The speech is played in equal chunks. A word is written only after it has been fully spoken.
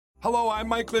Hello, I'm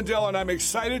Mike Lindell, and I'm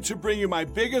excited to bring you my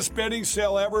biggest bedding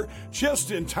sale ever just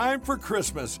in time for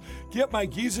Christmas. Get my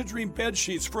Giza Dream bed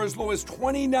sheets for as low as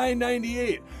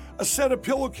 $29.98. A set of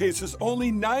pillowcases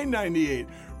only $9.98.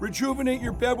 Rejuvenate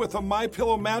your bed with a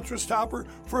MyPillow mattress topper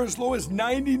for as low as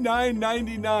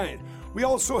 $99.99. We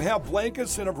also have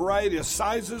blankets in a variety of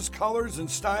sizes, colors, and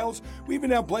styles. We even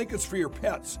have blankets for your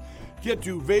pets. Get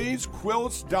duvets,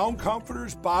 quilts, down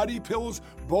comforters, body pillows,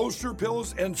 bolster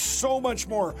pillows, and so much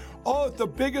more, all at the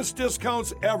biggest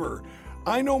discounts ever.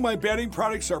 I know my bedding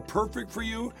products are perfect for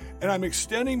you, and I'm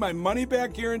extending my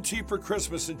money-back guarantee for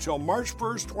Christmas until March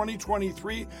 1st,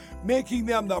 2023, making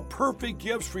them the perfect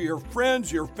gifts for your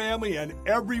friends, your family, and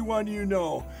everyone you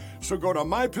know. So go to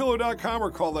MyPillow.com or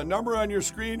call the number on your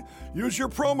screen. Use your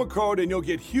promo code, and you'll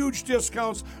get huge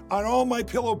discounts on all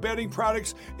MyPillow bedding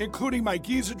products, including my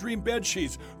Giza Dream bed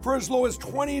sheets, for as low as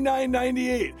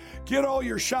 $29.98. Get all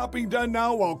your shopping done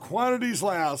now while quantities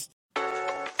last.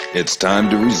 It's time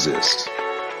to resist.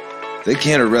 They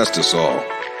can't arrest us all.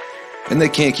 And they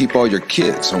can't keep all your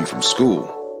kids home from school.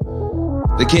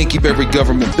 They can't keep every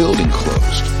government building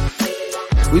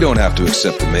closed. We don't have to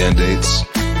accept the mandates,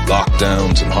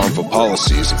 lockdowns, and harmful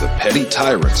policies of the petty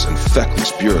tyrants and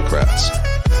feckless bureaucrats.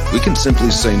 We can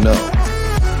simply say no,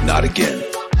 not again.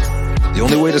 The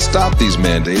only way to stop these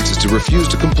mandates is to refuse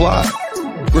to comply.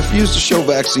 Refuse to show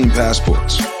vaccine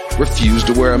passports. Refuse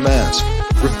to wear a mask.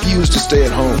 Refuse to stay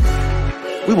at home.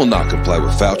 We will not comply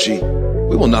with Fauci.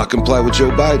 We will not comply with Joe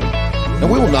Biden.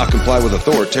 And we will not comply with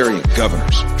authoritarian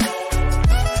governors.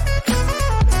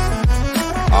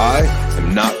 I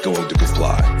am not going to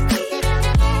comply.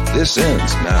 This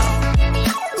ends now.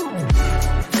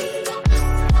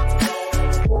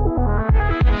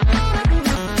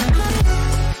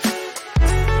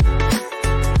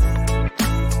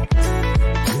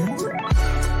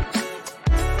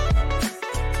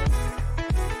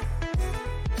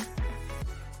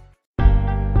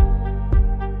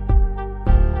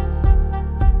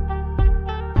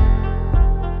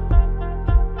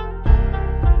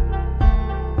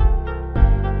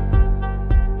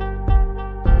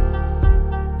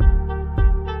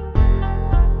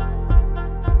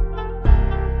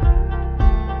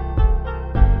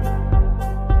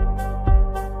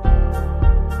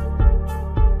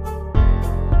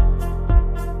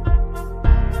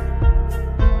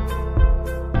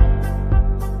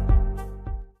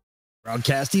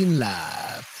 Broadcasting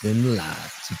live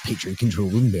to Patriot Control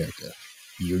America.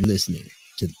 You're listening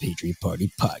to the Patriot Party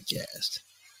Podcast.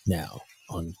 Now,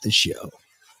 on the show,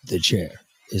 the chair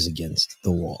is against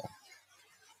the wall.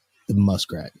 The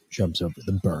muskrat jumps over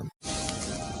the berm.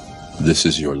 This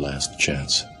is your last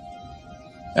chance.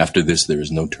 After this, there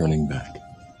is no turning back.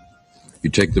 You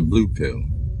take the blue pill.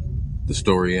 The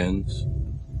story ends.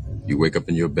 You wake up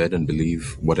in your bed and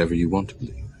believe whatever you want to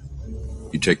believe.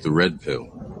 You take the red pill.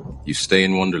 You stay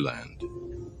in Wonderland,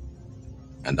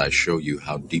 and I show you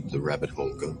how deep the rabbit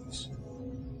hole goes.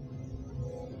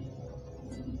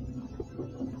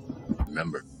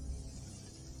 Remember,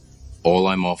 all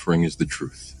I'm offering is the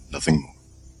truth, nothing more.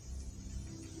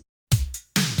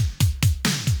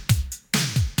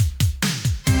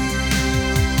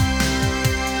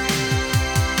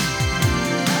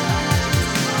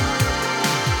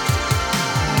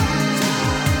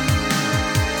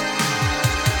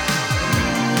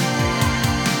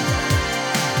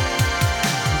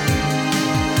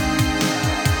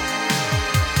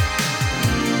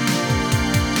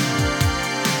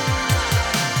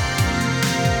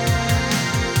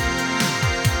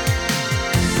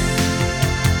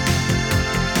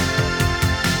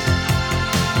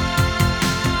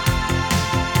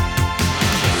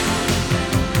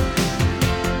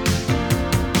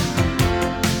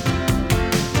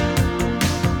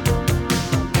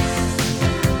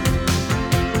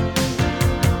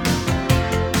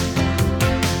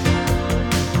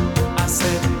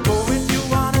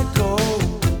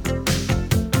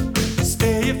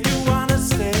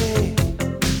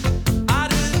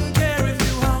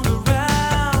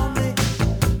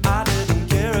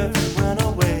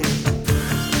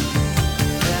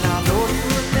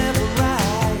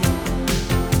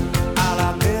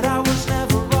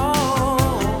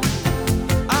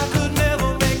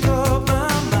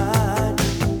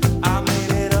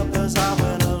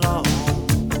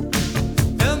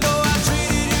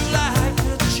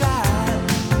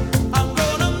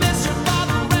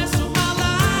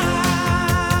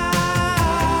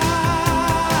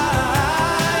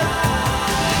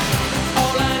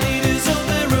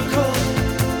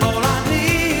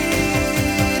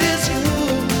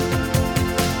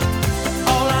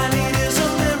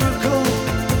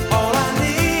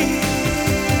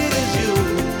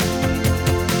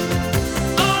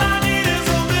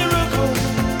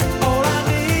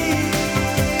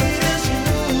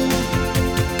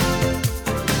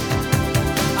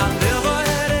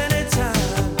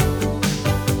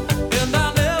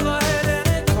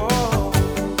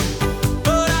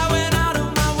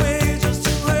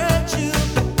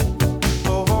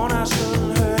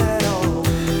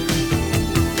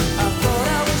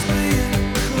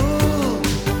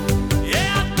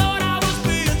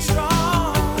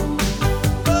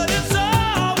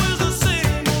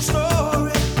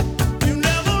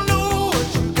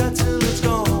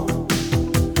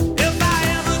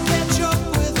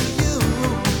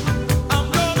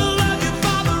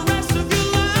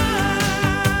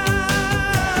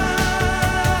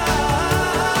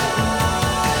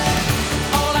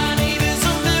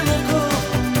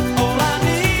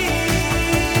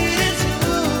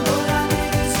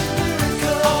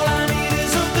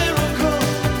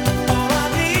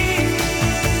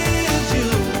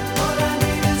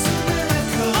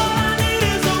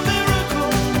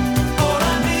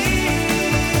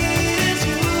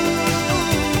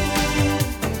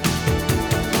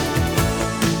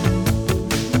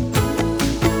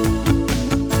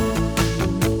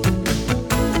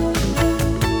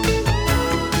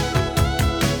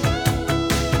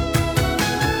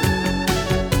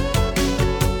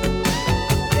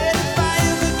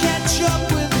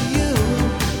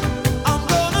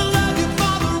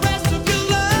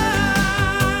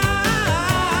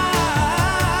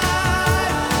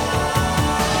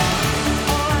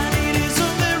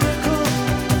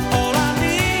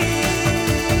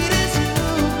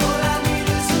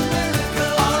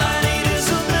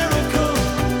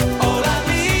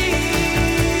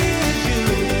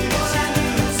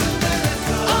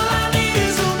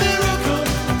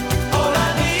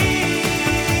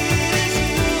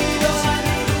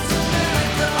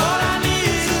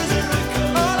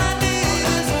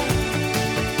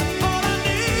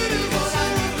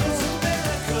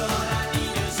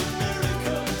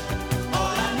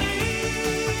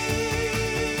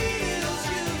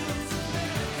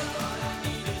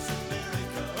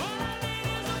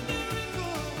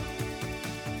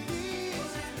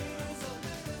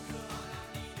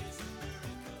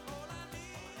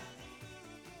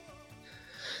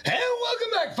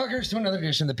 fuckers, to another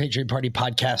edition of the Patriot Party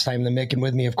Podcast. I am the Mick, and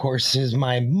with me, of course, is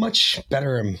my much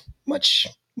better and much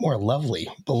more lovely,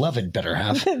 beloved better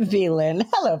half. Velin.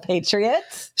 Hello,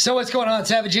 Patriots. So what's going on,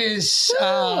 Savages?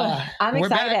 I'm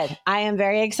excited. Back. I am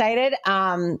very excited.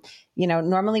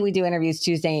 Normally we do interviews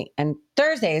Tuesday and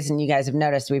Thursdays, and you guys have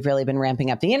noticed we've really been ramping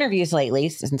up the interviews lately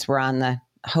since we're on the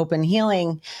Hope and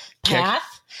Healing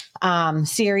Path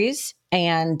series.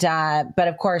 And, but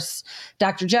of course,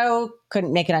 Dr. Joe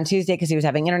couldn't make it on Tuesday because he was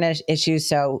having internet issues.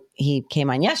 So he came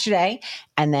on yesterday.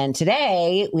 And then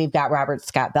today we've got Robert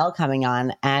Scott Bell coming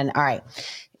on. And all right,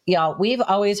 y'all,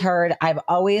 I've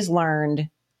always learned,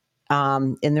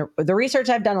 in the research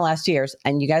I've done the last 2 years,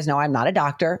 and you guys know I'm not a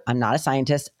doctor, I'm not a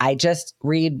scientist. I just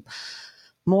read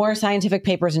more scientific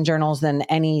papers and journals than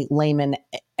any layman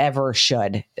ever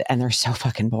should. And they're so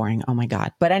fucking boring. Oh my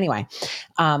God. But anyway,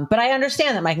 but I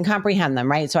understand them. I can comprehend them,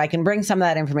 right? So I can bring some of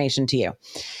that information to you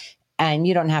and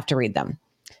you don't have to read them.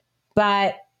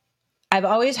 But I've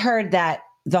always heard that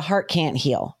the heart can't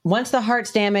heal. Once the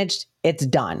heart's damaged, it's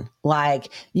done. Like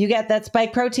you get that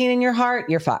spike protein in your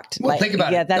heart, you're fucked. Well, think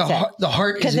about it. That's the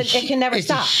heart is it can never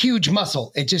stop. It's a huge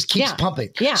muscle. It just keeps pumping.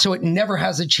 Yeah. So it never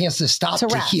has a chance to stop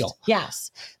to heal.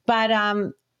 Yes. But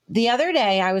the other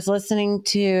day I was listening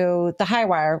to The High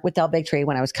Wire with Del Bigtree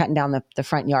when I was cutting down the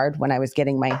front yard, when I was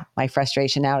getting my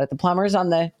frustration out at the plumbers on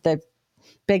the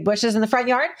big bushes in the front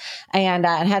yard, and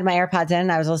had my AirPods in,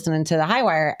 and I was listening to The High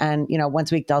Wire. And,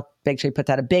 once a week, Del Bigtree puts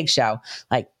out a big show,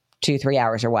 like 2-3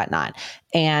 hours or whatnot.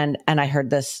 And I heard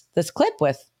this clip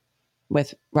with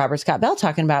Robert Scott Bell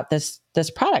talking about this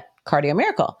product, Cardio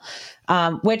Miracle,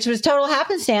 which was total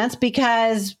happenstance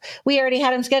because we already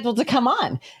had him scheduled to come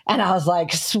on. And I was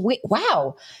like, sweet,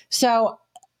 wow. So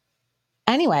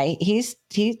anyway,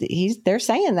 they're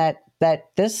saying that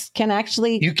this can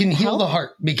actually you can heal the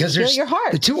heart, because there's your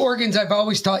heart. The two organs I've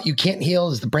always thought you can't heal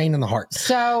is the brain and the heart.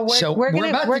 So we're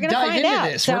gonna find out. We're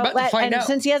about to find out.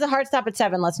 Since he has a hard stop at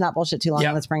 7, let's not bullshit too long.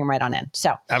 Let's bring him right on in.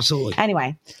 So absolutely.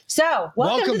 Anyway, so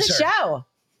welcome to the show.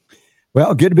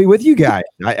 Well, good to be with you guys.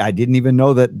 I didn't even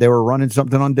know that they were running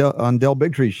something on Del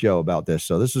Bigtree's show about this.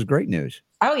 So this is great news.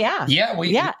 Oh yeah.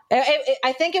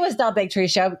 I think it was Del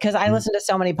Bigtree's show because I listen to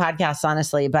so many podcasts,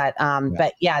 honestly. But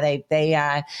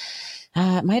they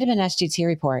it might have been SGT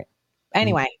Report.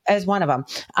 Anyway, as one of them.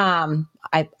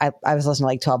 I was listening to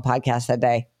like 12 podcasts that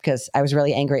day because I was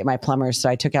really angry at my plumbers. So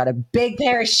I took out a big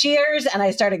pair of shears and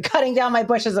I started cutting down my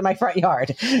bushes in my front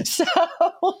yard. So,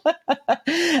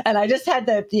 and I just had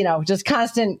the, just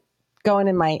constant going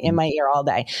in my ear all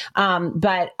day.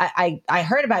 But I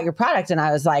heard about your product and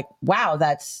I was like, wow,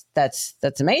 that's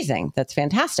amazing. That's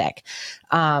fantastic.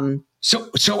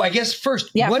 So I guess first,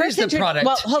 what is the product?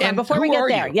 Well, hold on, before we get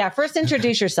there. You? Yeah, first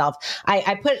introduce yourself.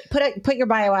 I put your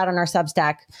bio out on our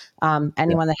Substack.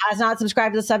 Anyone that has not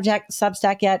subscribed to the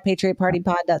Substack yet,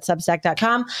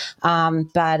 patriotpartypod.substack.com.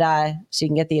 But so you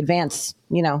can get the advance,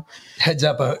 heads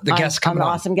up, the guests coming on.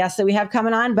 Awesome guests that we have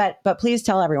coming on. But please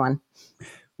tell everyone.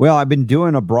 Well, I've been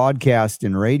doing a broadcast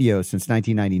in radio since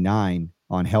 1999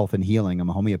 on health and healing. I'm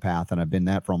a homeopath, and I've been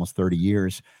that for almost 30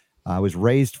 years. I was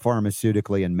raised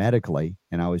pharmaceutically and medically,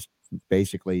 and I was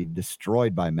basically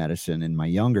destroyed by medicine in my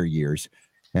younger years.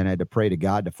 And I had to pray to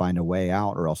God to find a way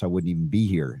out, or else I wouldn't even be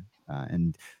here.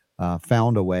 And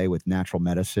found a way with natural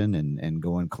medicine and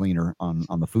going cleaner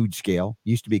on the food scale.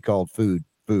 Used to be called food,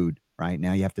 right?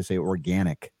 Now you have to say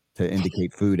organic to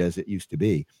indicate food as it used to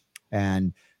be.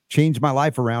 And changed my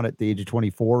life around at the age of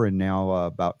 24, and now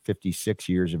about 56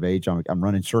 years of age. I'm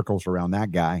running circles around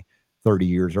that guy 30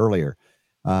 years earlier.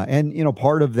 And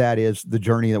part of that is the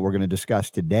journey that we're going to discuss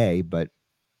today, but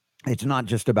it's not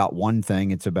just about one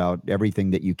thing. It's about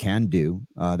everything that you can do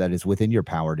that is within your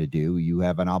power to do. You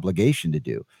have an obligation to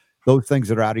do. Those things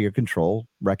that are out of your control,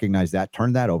 recognize that,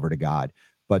 turn that over to God.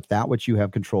 But that which you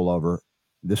have control over,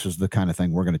 this is the kind of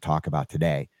thing we're going to talk about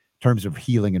today in terms of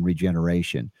healing and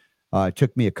regeneration. It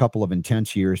took me a couple of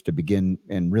intense years to begin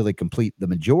and really complete the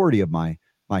majority of my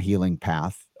healing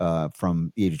path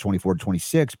from the age of 24 to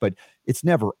 26, but it's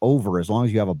never over as long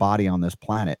as you have a body on this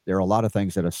planet. There are a lot of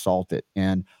things that assault it,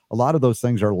 and a lot of those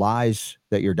things are lies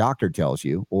that your doctor tells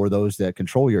you, or those that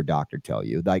control your doctor tell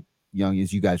you. Like,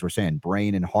 as you guys were saying,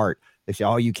 brain and heart. They say,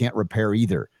 oh, you can't repair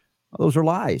either. Well, those are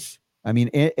lies. I mean,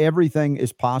 everything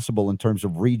is possible in terms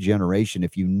of regeneration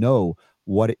if you know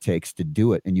what it takes to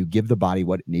do it, and you give the body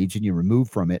what it needs, and you remove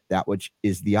from it that which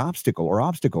is the obstacle or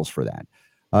obstacles for that.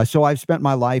 So I've spent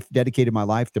my life, dedicated my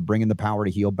life to bringing the power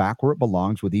to heal back where it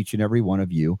belongs with each and every one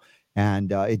of you.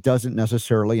 And it doesn't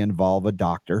necessarily involve a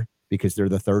doctor, because they're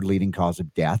the third leading cause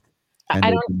of death.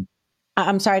 And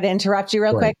I'm sorry to interrupt you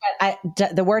real quick, but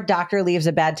the word doctor leaves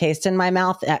a bad taste in my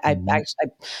mouth.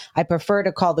 I prefer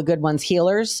to call the good ones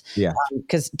healers. Yeah.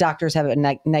 Because doctors have a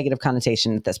negative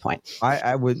connotation at this point.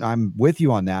 I'm with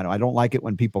you on that. I don't like it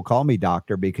when people call me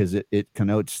doctor because it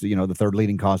connotes, the third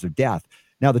leading cause of death.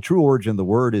 Now, the true origin of the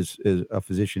word is a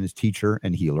physician is teacher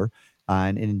and healer.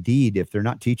 And indeed, if they're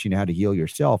not teaching you how to heal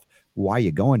yourself, why are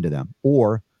you going to them?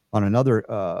 Or on another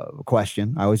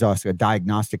question, I always ask a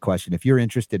diagnostic question. If you're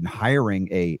interested in hiring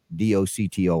a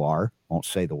doctor, won't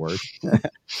say the word,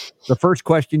 the first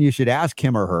question you should ask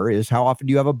him or her is, how often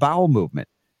do you have a bowel movement?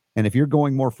 And if you're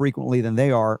going more frequently than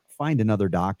they are, find another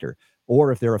doctor.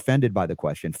 Or if they're offended by the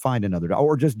question, find another doctor.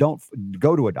 Or just don't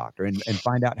go to a doctor and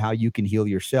find out how you can heal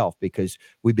yourself, because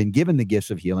we've been given the gifts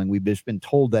of healing. We've just been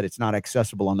told that it's not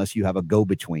accessible unless you have a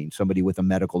go-between, somebody with a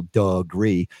medical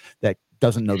degree that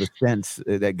doesn't know the sense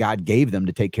that God gave them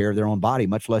to take care of their own body,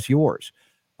 much less yours.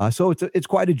 So it's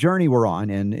quite a journey we're on.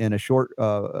 And in a short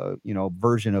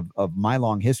version of my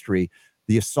long history,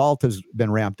 the assault has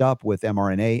been ramped up with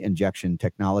mRNA injection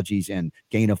technologies and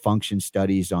gain-of-function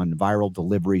studies on viral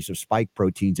deliveries of spike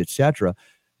proteins, et cetera,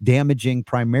 damaging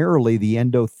primarily the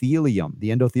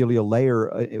endothelial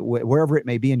layer, wherever it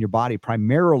may be in your body,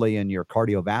 primarily in your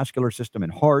cardiovascular system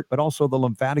and heart, but also the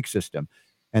lymphatic system.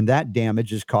 And that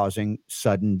damage is causing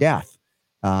sudden death.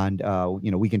 And,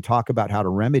 we can talk about how to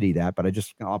remedy that, but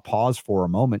I'll pause for a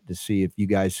moment to see if you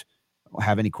guys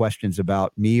have any questions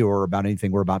about me or about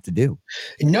anything we're about to do.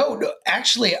 No,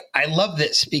 actually, I love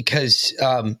this because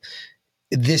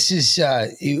this is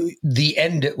the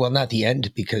end. Well, not the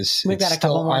end, because we've got a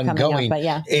couple more ongoing. Coming up, but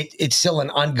yeah, it's still an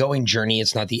ongoing journey.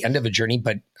 It's not the end of a journey,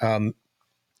 but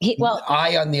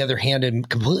I, on the other hand, am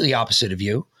completely opposite of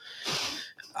you.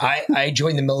 I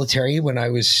joined the military when I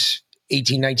was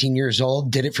 18, 19 years old,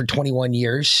 did it for 21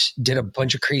 years, did a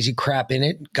bunch of crazy crap in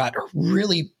it, got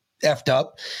really effed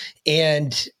up,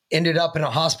 and ended up in a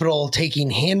hospital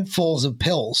taking handfuls of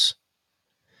pills,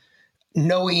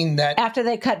 knowing that after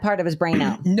they cut part of his brain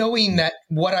out, knowing that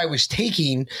what I was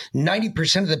taking,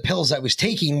 90% of the pills I was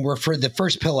taking were for the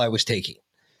first pill I was taking.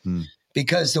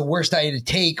 Because the worst I had to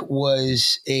take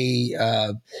was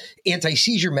a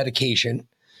anti-seizure medication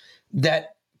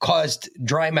that caused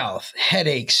dry mouth,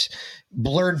 headaches,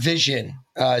 blurred vision.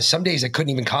 Some days I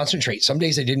couldn't even concentrate. Some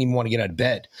days I didn't even want to get out of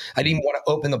bed. I didn't want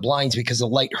to open the blinds because the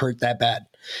light hurt that bad.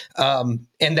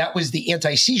 And that was the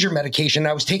anti-seizure medication.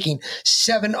 I was taking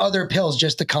 7 other pills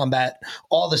just to combat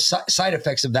all the side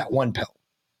effects of that one pill.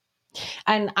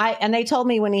 And they told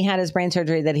me when he had his brain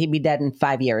surgery that he'd be dead in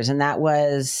 5 years. And that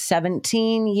was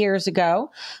 17 years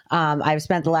ago. I've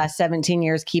spent the last 17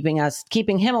 years keeping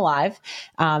him alive.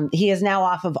 He is now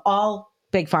off of all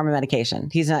big pharma medication.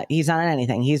 He's not on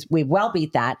anything. We've well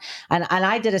beat that. And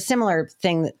I did a similar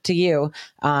thing to you.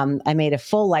 I made a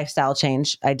full lifestyle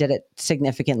change. I did it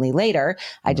significantly later.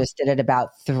 I just did it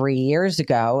about 3 years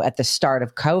ago at the start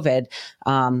of COVID.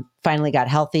 Finally got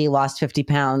healthy, lost 50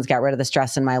 pounds, got rid of the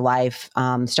stress in my life,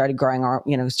 started growing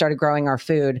our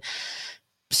food.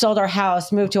 Sold our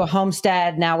house, moved to a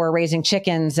homestead. Now we're raising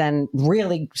chickens and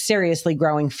really seriously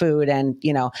growing food. And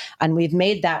we've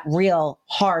made that real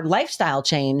hard lifestyle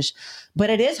change, but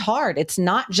it is hard. It's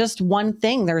not just one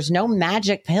thing. There's no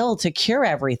magic pill to cure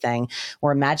everything,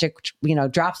 or magic,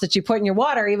 drops that you put in your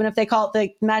water. Even if they call it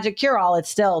the magic cure all, it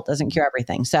still doesn't cure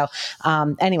everything. So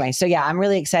anyway, I'm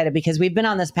really excited because we've been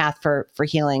on this path for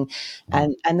healing.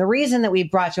 And the reason that we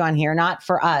brought you on here, not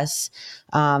for us,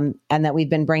 and that we've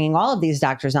been bringing all of these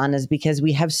doctors on, is because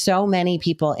we have so many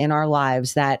people in our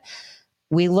lives that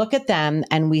we look at them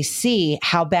and we see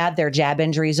how bad their jab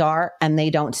injuries are, and they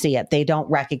don't see it. They don't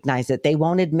recognize it. They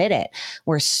won't admit it.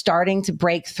 We're starting to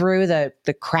break through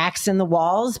the cracks in the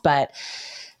walls, but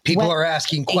people are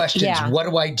asking questions. Yeah. What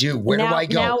do I do? Where do I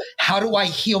go? How do I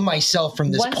heal myself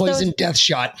from this poison death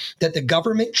shot that the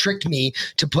government tricked me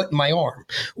to put in my arm?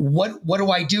 What do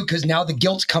I do? Because now the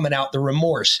guilt's coming out, the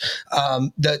remorse,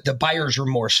 the buyer's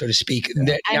remorse, so to speak.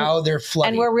 Now they're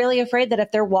flooding. And we're really afraid that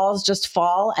if their walls just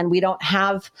fall and we don't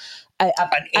have an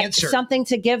answer, something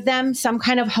to give them, some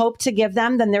kind of hope to give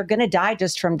them, then they're going to die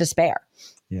just from despair.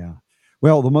 Yeah.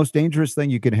 Well, the most dangerous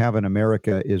thing you can have in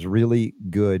America is really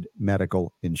good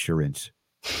medical insurance.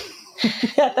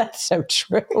 Yeah, that's so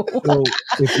true. So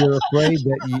if you're afraid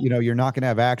that you're not going to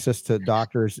have access to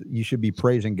doctors, you should be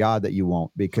praising God that you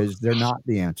won't, because they're not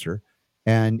the answer.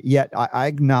 And yet I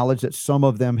acknowledge that some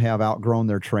of them have outgrown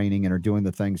their training and are doing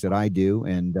the things that I do.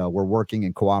 And we're working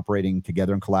and cooperating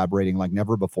together and collaborating like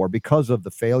never before because of the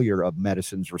failure of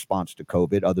medicine's response to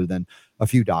COVID, other than a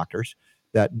few doctors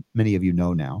that many of you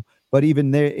know now. But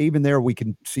even there, we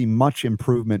can see much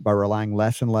improvement by relying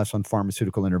less and less on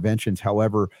pharmaceutical interventions.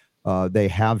 However, They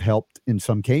have helped in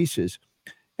some cases.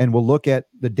 And we'll look at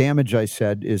the damage I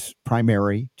said is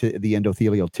primary to the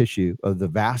endothelial tissue of the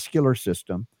vascular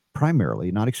system,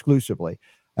 primarily, not exclusively.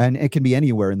 And it can be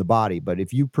anywhere in the body. But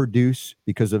if you produce,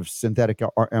 because of synthetic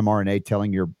mRNA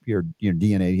telling your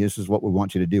DNA, this is what we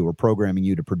want you to do. We're programming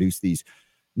you to produce these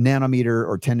nanometer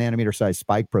or 10 nanometer size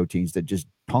spike proteins that just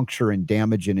puncture and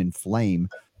damage and inflame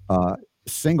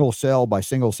single cell by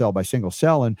single cell by single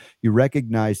cell. And you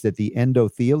recognize that the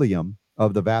endothelium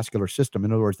of the vascular system,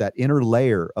 in other words, that inner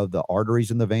layer of the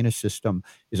arteries in the venous system,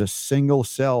 is a single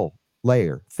cell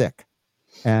layer thick.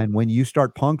 And when you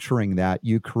start puncturing that,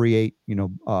 you create,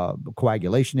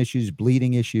 coagulation issues,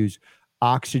 bleeding issues,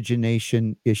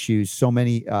 oxygenation issues, so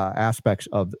many aspects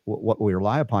of what we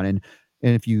rely upon. And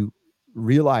if you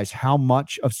realize how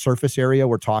much of surface area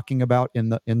we're talking about in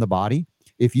the body,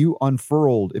 if you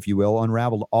unfurled, if you will,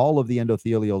 unraveled all of the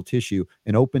endothelial tissue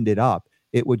and opened it up,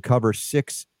 it would cover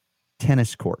 6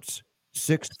 tennis courts,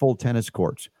 6 full tennis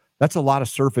courts. That's a lot of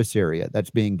surface area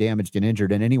that's being damaged and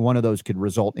injured. And any one of those could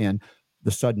result in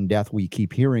the sudden death we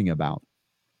keep hearing about.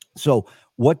 So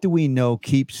what do we know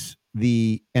keeps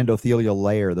the endothelial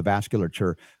layer, the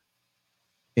vasculature,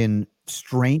 in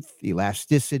strength,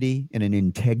 elasticity, and in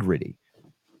integrity?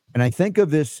 And I think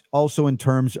of this also in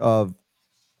terms of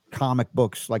comic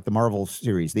books like the Marvel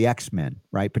series, the X-Men,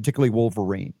 right? Particularly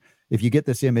Wolverine. If you get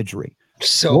this imagery,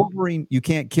 so Wolverine, you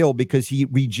can't kill because he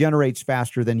regenerates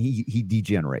faster than he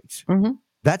degenerates. Mm-hmm.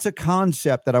 That's a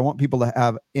concept that I want people to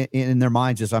have in their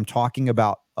minds as I'm talking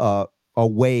about a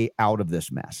way out of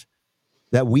this mess.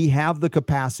 That we have the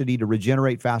capacity to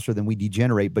regenerate faster than we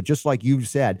degenerate. But just like you've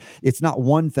said, it's not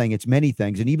one thing, it's many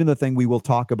things. And even the thing we will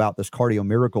talk about, this Cardio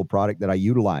Miracle product that I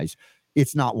utilize,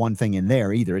 it's not one thing in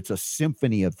there either. It's a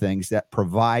symphony of things that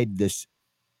provide this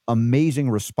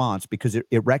amazing response because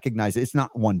it recognizes it's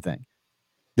not one thing.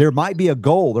 There might be a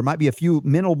goal. There might be a few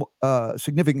minimal,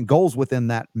 significant goals within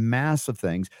that mass of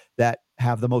things that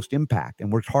have the most impact.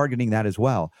 And we're targeting that as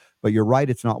well. But you're right.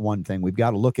 It's not one thing. We've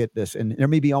got to look at this. And there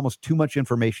may be almost too much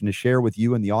information to share with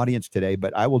you and the audience today,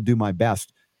 but I will do my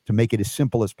best to make it as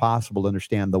simple as possible to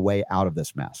understand the way out of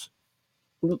this mess.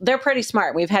 They're pretty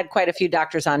smart. We've had quite a few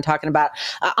doctors on talking about,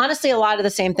 honestly, a lot of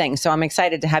the same things. So I'm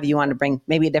excited to have you on to bring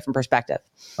maybe a different perspective.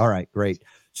 All right, great.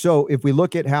 So if we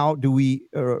look at how do we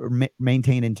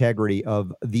maintain integrity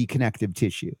of the connective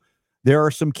tissue, there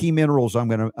are some key minerals I'm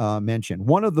going to mention.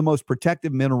 One of the most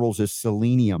protective minerals is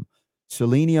selenium.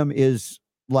 Selenium is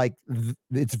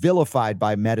it's vilified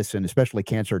by medicine, especially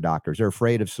cancer doctors. They're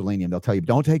afraid of selenium. They'll tell you,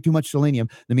 don't take too much selenium.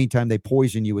 In the meantime, they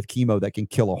poison you with chemo that can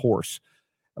kill a horse.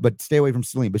 But stay away from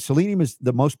selenium. But selenium is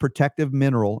the most protective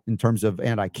mineral in terms of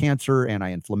anti-cancer,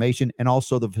 anti-inflammation, and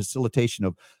also the facilitation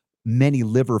of many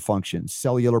liver functions,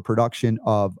 cellular production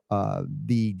of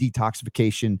the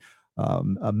detoxification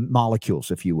molecules,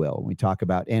 if you will. We talk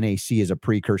about NAC as a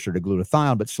precursor to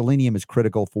glutathione, but selenium is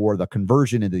critical for the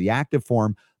conversion into the active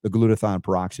form, the glutathione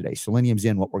peroxidase. Selenium's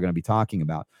in what we're going to be talking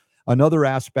about. Another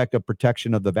aspect of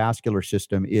protection of the vascular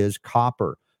system is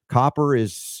copper. Copper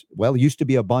is, used to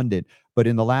be abundant, but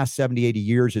in the last 70, 80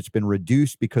 years, it's been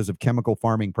reduced because of chemical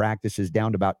farming practices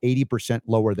down to about 80%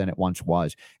 lower than it once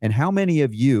was. And how many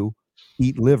of you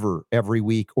eat liver every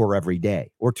week or every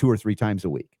day or 2 or 3 times a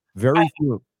week? Very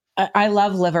few. I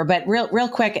love liver, but real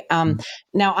quick.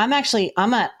 Now I'm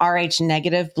a Rh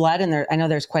negative blood, and I know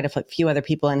there's quite a few other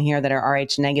people in here that are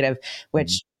Rh negative,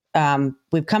 which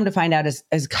we've come to find out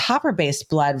is copper-based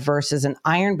blood versus an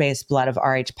iron-based blood of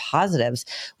Rh positives.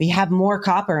 We have more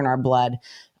copper in our blood.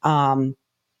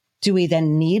 Do we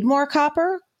then need more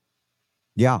copper?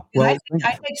 Yeah. Well,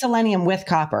 I take selenium with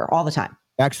copper all the time.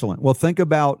 Excellent. Well, think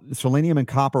about selenium and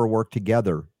copper work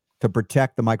together to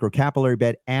protect the microcapillary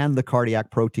bed and the cardiac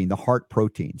protein, the heart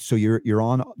protein. So you're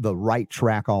on the right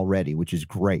track already, which is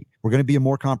great. We're going to be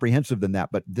more comprehensive than that,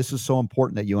 but this is so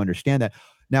important that you understand that.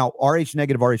 Now, Rh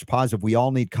negative, Rh positive, we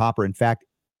all need copper. In fact,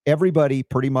 everybody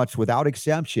pretty much without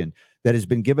exception that has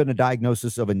been given a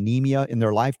diagnosis of anemia in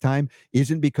their lifetime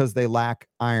isn't because they lack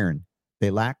iron.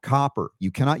 They lack copper.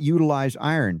 You cannot utilize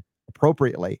iron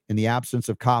appropriately in the absence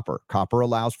of copper. Copper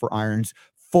allows for iron's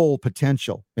full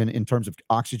potential in terms of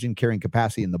oxygen carrying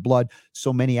capacity in the blood.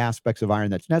 So many aspects of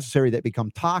iron that's necessary that become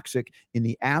toxic in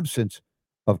the absence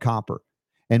of copper.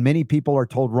 And many people are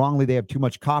told wrongly they have too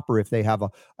much copper if they have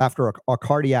after a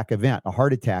cardiac event, a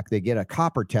heart attack, they get a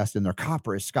copper test and their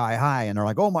copper is sky high. And they're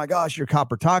like, oh my gosh, you're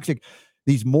copper toxic.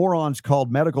 These morons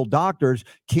called medical doctors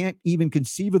can't even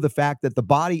conceive of the fact that the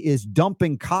body is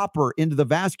dumping copper into the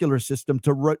vascular system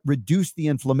to reduce the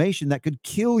inflammation that could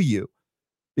kill you,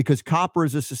 because copper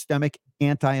is a systemic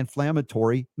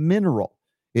anti-inflammatory mineral.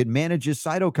 It manages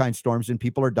cytokine storms, and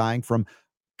people are dying from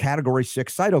category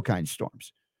 6 cytokine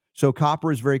storms. So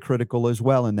copper is very critical as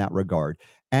well in that regard.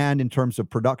 And in terms of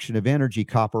production of energy,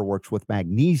 copper works with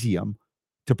magnesium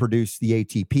to produce the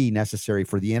ATP necessary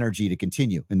for the energy to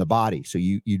continue in the body. So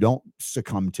you don't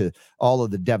succumb to all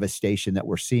of the devastation that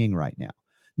we're seeing right now.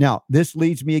 Now, this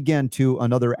leads me again to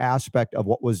another aspect of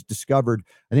what was discovered.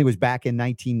 I think it was back in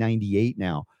 1998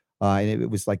 now. And it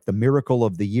was like the miracle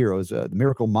of the year. It was the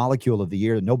miracle molecule of the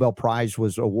year. The Nobel Prize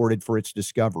was awarded for its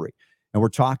discovery. And we're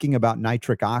talking about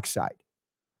nitric oxide.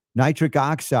 Nitric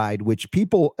oxide, which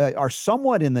people are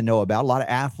somewhat in the know about. A lot of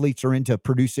athletes are into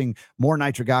producing more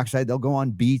nitric oxide. They'll go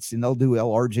on beats and they'll do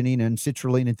L-arginine and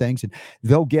citrulline and things, and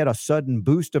they'll get a sudden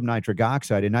boost of nitric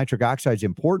oxide. And nitric oxide is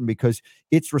important because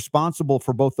it's responsible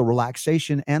for both the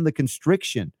relaxation and the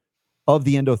constriction of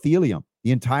the endothelium,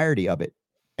 the entirety of it.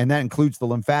 And that includes the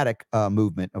lymphatic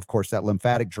movement. Of course, that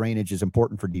lymphatic drainage is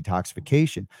important for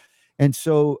detoxification. And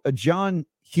so John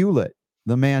Hewlett,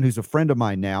 the man who's a friend of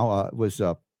mine now, was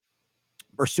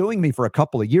pursuing me for a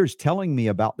couple of years, telling me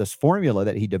about this formula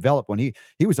that he developed when he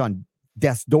was on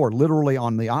death's door, literally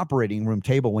on the operating room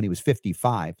table when he was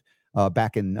 55,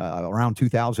 back in around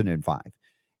 2005.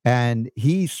 And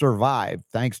he survived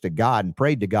thanks to God and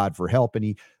prayed to God for help. And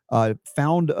he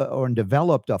found or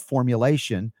developed a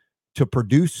formulation to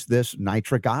produce this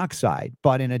nitric oxide,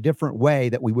 but in a different way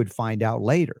that we would find out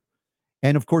later.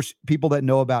 And of course, people that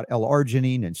know about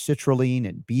L-arginine and citrulline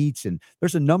and beets, and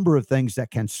there's a number of things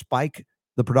that can spike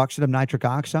the production of nitric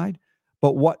oxide.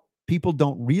 But what people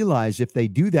don't realize, if they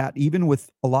do that, even with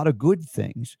a lot of good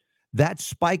things, that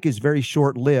spike is very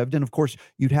short-lived. And of course,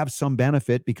 you'd have some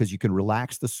benefit because you can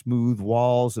relax the smooth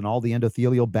walls and all the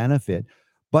endothelial benefit.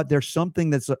 But there's something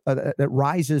that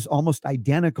rises almost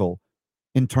identical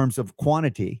in terms of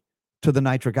quantity to the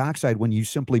nitric oxide when you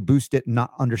simply boost it and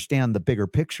not understand the bigger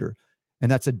picture.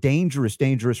 And that's a dangerous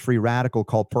free radical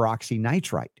called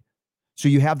peroxynitrite. So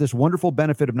you have this wonderful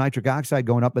benefit of nitric oxide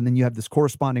going up, and then you have this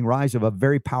corresponding rise of a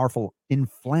very powerful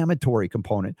inflammatory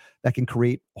component that can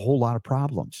create a whole lot of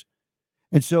problems.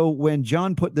 And so when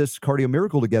John put this Cardio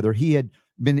Miracle together, he had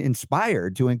been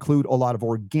inspired to include a lot of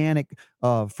organic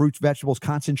fruits, vegetables,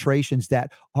 concentrations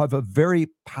that have a very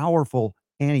powerful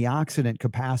antioxidant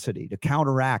capacity to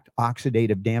counteract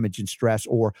oxidative damage and stress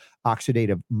or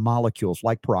oxidative molecules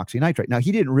like peroxynitrite. Now,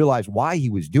 he didn't realize why he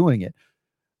was doing it,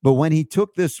 but when he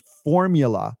took this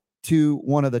formula to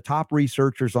one of the top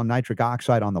researchers on nitric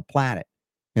oxide on the planet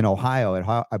in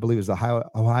Ohio, I believe it was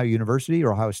Ohio University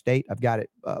or Ohio State. I've got it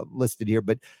listed here,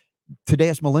 but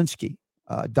Tadeusz Malinsky,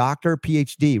 doctor,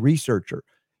 PhD, researcher,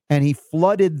 and he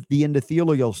flooded the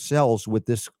endothelial cells with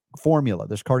this formula,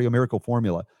 this Cardio Miracle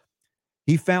formula.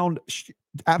 He found,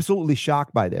 absolutely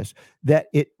shocked by this, that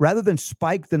it, rather than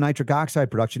spike the nitric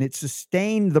oxide production, it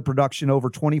sustained the production over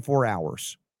 24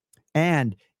 hours.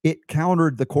 And it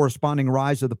countered the corresponding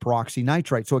rise of the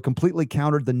peroxynitrite. So it completely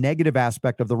countered the negative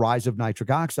aspect of the rise of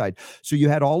nitric oxide. So you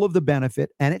had all of the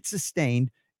benefit, and it sustained,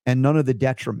 and none of the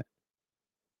detriment.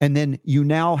 And then you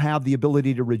now have the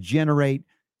ability to regenerate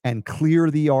and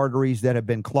clear the arteries that have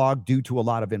been clogged due to a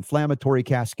lot of inflammatory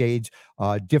cascades,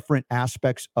 different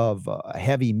aspects of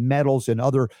heavy metals and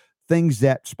other things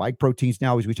that spike proteins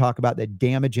now, as we talk about, that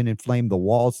damage and inflame the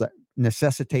walls that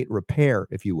necessitate repair,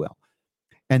 if you will.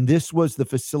 And this was the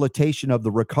facilitation of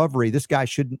the recovery. This guy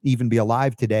shouldn't even be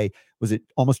alive today. Was it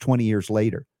almost 20 years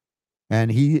later?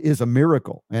 And he is a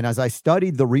miracle. And as I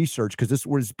studied the research, because this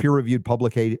was peer-reviewed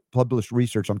published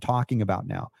research I'm talking about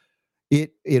now,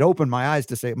 it opened my eyes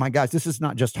to say, my guys, this is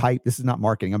not just hype. This is not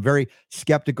marketing. I'm very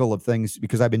skeptical of things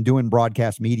because I've been doing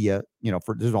broadcast media,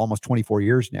 for this is almost 24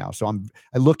 years now. So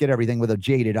I look at everything with a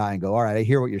jaded eye and go, all right, I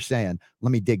hear what you're saying.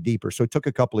 Let me dig deeper. So it took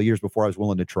a couple of years before I was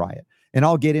willing to try it. And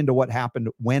I'll get into what happened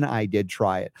when I did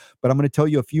try it. But I'm going to tell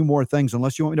you a few more things,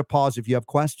 unless you want me to pause if you have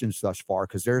questions thus far,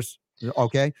 because there's,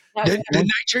 okay.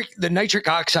 The nitric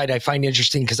oxide I find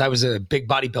interesting because I was a big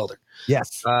bodybuilder.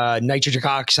 Yes. Nitric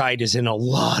oxide is in a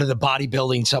lot of the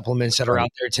bodybuilding supplements that are out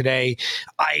there today.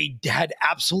 I had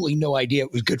absolutely no idea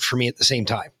it was good for me at the same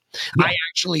time. Yeah. I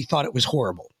actually thought it was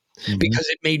horrible because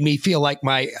it made me feel like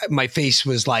my face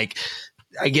was like,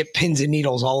 I get pins and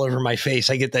needles all over my face.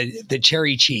 I get the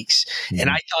cherry cheeks. And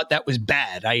I thought that was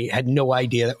bad. I had no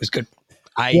idea that was good.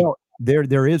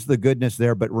 There is the goodness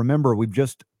there, but remember, we've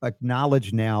just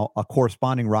acknowledged now a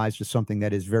corresponding rise to something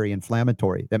that is very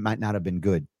inflammatory that might not have been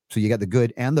good. So you got the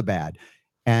good and the bad,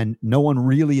 and no one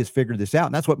really has figured this out.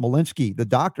 And that's what Malinsky, the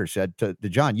doctor, said to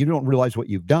John. You don't realize what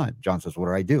you've done. John says, "What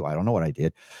did I do? I don't know what I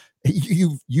did."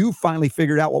 You finally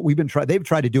figured out what we've been trying. They've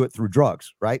tried to do it through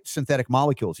drugs, right? Synthetic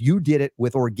molecules. You did it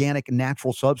with organic,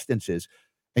 natural substances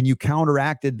and you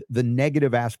counteracted the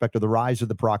negative aspect of the rise of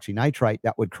the peroxynitrite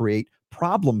that would create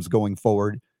problems going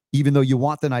forward, even though you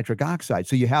want the nitric oxide.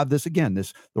 So you have this, again,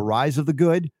 the rise of the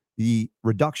good, the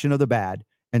reduction of the bad,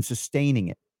 and sustaining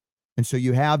it. And so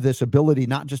you have this ability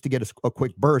not just to get a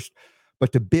quick burst,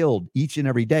 but to build each and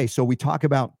every day. So we talk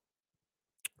about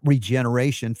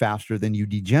regeneration faster than you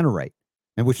degenerate,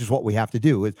 and which is what we have to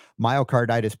do with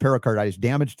myocarditis, pericarditis,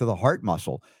 damage to the heart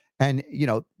muscle. And,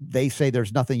 they say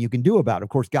there's nothing you can do about it. Of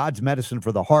course, God's medicine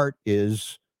for the heart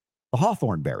is the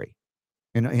hawthorn berry.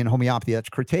 In homeopathy, that's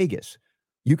Crataegus.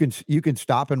 You can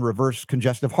stop and reverse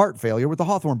congestive heart failure with the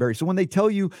hawthorn berry. So when they tell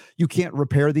you you can't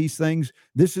repair these things,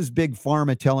 this is big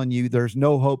pharma telling you there's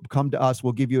no hope. Come to us.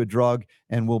 We'll give you a drug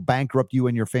and we'll bankrupt you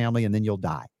and your family, and then you'll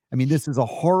die. I mean, this is a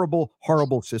horrible,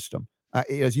 horrible system.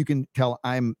 As you can tell,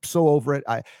 I'm so over it.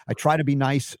 I try to be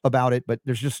nice about it, but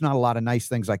there's just not a lot of nice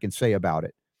things I can say about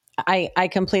it. I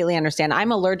completely understand.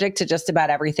 I'm allergic to just about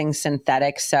everything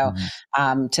synthetic. So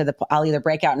I'll either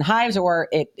break out in hives or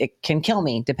it can kill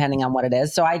me depending on what it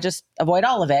is. So I just avoid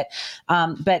all of it.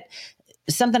 But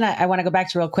something I want to go back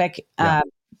to real quick.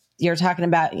 You're talking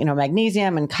about,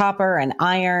 magnesium and copper and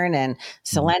iron and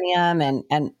selenium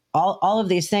and all of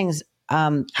these things.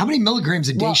 How many milligrams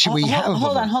a day should we have?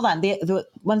 Hold on. The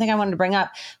one thing I wanted to bring up,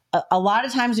 a lot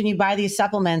of times when you buy these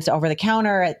supplements over the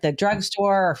counter at the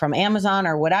drugstore or from Amazon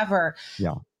or whatever,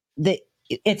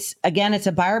 it's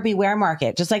a buyer beware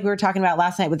market. Just like we were talking about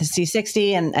last night with the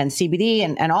C60 and CBD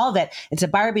and all of it, it's a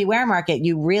buyer beware market.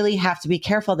 You really have to be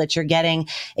careful that you're getting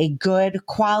a good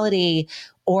quality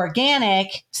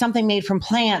organic, something made from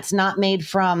plants, not made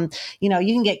from, you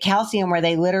can get calcium where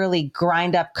they literally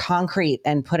grind up concrete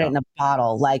and put it in a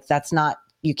bottle. Like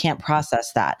you can't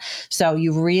process that. So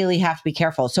you really have to be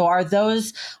careful. So are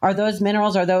those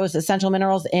minerals, are those essential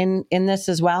minerals in this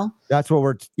as well? That's what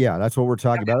we're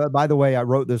talking about. By the way, I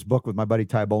wrote this book with my buddy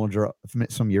Ty Bollinger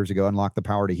some years ago, Unlock the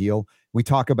Power to Heal. We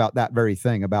talk about that very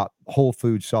thing, about whole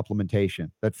food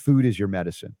supplementation, that food is your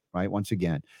medicine, right? Once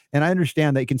again. And I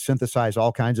understand they can synthesize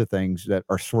all kinds of things that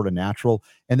are sort of natural.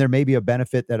 And there may be a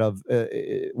benefit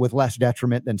with less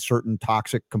detriment than certain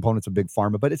toxic components of big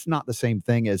pharma, but it's not the same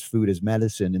thing as food as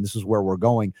medicine. And this is where we're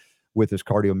going with this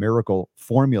Cardio Miracle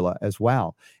formula as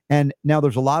well. And now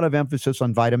there's a lot of emphasis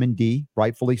on vitamin D,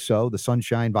 rightfully so, the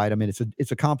sunshine vitamin.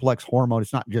 It's a complex hormone.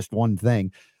 It's not just one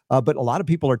thing. But a lot of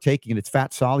people are taking it. It's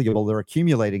fat soluble. They're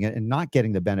accumulating it and not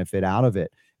getting the benefit out of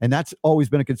it. And that's always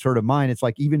been a concern of mine. It's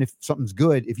like, even if something's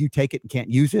good, if you take it and can't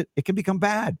use it, it can become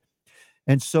bad.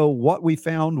 And so what we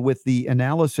found with the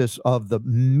analysis of the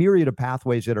myriad of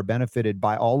pathways that are benefited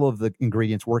by all of the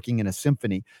ingredients working in a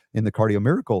symphony in the Cardio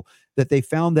Miracle, that they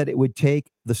found that it would take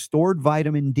the stored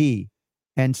vitamin D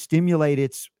and stimulate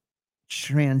its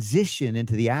transition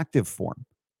into the active form.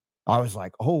 I was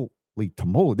like, holy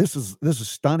tomo, this is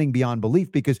stunning beyond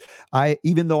belief, because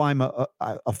even though I'm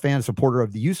a fan supporter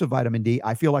of the use of vitamin D,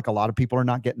 I feel like a lot of people are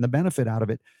not getting the benefit out of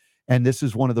it. And this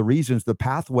is one of the reasons the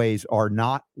pathways are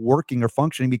not working or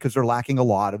functioning, because they're lacking a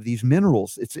lot of these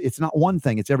minerals. It's not one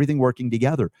thing, it's everything working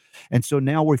together. And so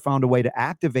now we found a way to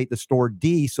activate the stored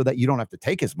D so that you don't have to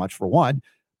take as much, for one,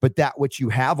 but that which you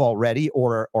have already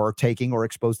or taking or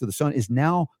exposed to the sun is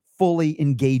now fully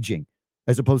engaging,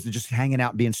 as opposed to just hanging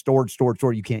out and being stored.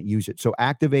 You can't use it. So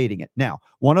activating it. Now,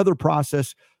 one other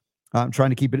process, I'm trying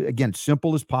to keep it, again,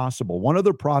 simple as possible. One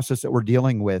other process that we're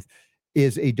dealing with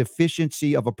is a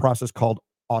deficiency of a process called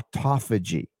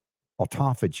autophagy.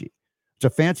 Autophagy. It's a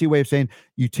fancy way of saying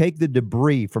you take the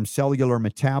debris from cellular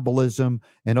metabolism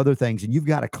and other things, and you've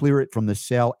got to clear it from the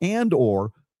cell and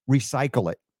or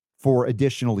recycle it for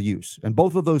additional use. And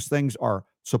both of those things are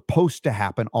supposed to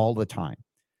happen all the time.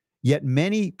 Yet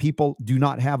many people do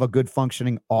not have a good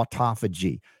functioning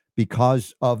autophagy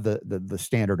because of the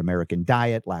standard American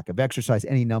diet, lack of exercise,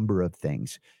 any number of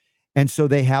things. And so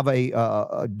they have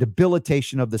a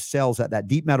debilitation of the cells at that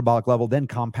deep metabolic level, then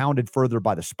compounded further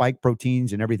by the spike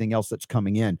proteins and everything else that's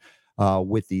coming in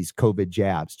with these COVID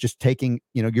jabs. Just taking,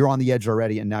 you're on the edge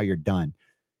already and now you're done.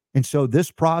 And so this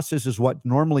process is what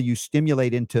normally you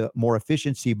stimulate into more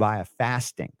efficiency via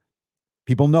fasting.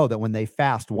 People know that when they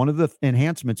fast, one of the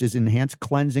enhancements is enhanced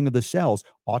cleansing of the cells,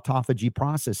 autophagy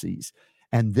processes.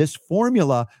 And this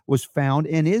formula was found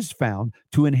and is found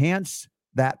to enhance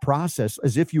that process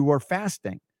as if you were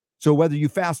fasting. So whether you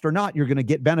fast or not, you're going to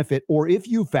get benefit. Or if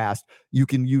you fast, you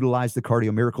can utilize the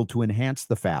Cardio Miracle to enhance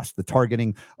the fast, the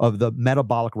targeting of the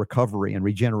metabolic recovery and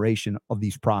regeneration of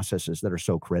these processes that are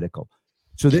so critical.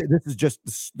 So this is just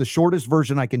the shortest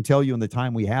version I can tell you in the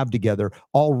time we have together.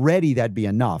 Already that'd be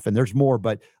enough. And there's more,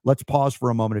 but let's pause for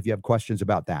a moment if you have questions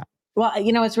about that. Well,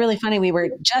 it's really funny. We were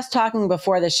just talking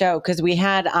before the show because we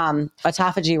had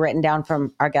autophagy written down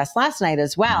from our guest last night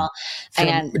as well.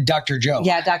 From Dr. Joe.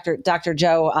 Yeah, Dr.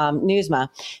 Joe Newsma.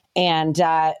 And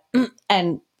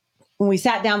when we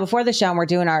sat down before the show and we're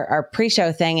doing our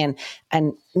pre-show thing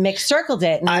and Mick circled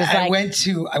it and he was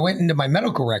I went into my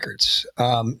medical records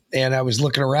and I was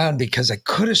looking around because I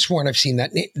could have sworn I've seen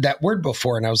that word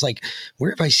before. And I was like,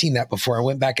 where have I seen that before? I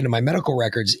went back into my medical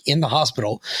records in the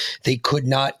hospital. They could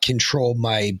not control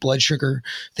my blood sugar.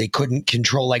 They couldn't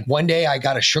control, like one day I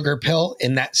got a sugar pill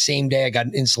and that same day I got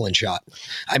an insulin shot.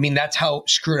 I mean, that's how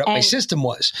screwed up my system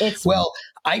was.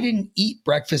 I didn't eat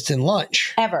breakfast and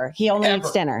lunch. Ever. He only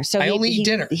eats dinner. So I only eat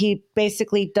dinner. He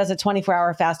basically does a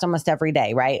 24-hour fast almost every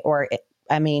day, right?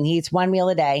 He eats one meal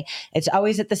a day. It's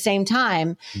always at the same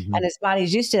time. Mm-hmm. And his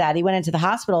body's used to that. He went into the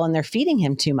hospital and they're feeding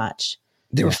him too much.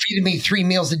 They were feeding me 3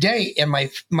 meals a day and my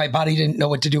body didn't know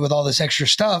what to do with all this extra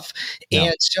stuff. Yeah.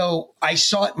 And so I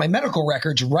saw it in my medical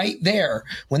records right there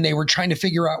when they were trying to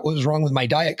figure out what was wrong with my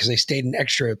diet because I stayed an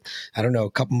extra, a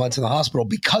couple months in the hospital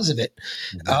because of it.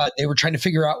 Mm-hmm. They were trying to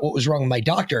figure out what was wrong with my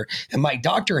doctor. And my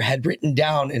doctor had written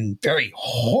down in very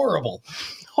horrible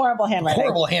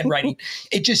handwriting.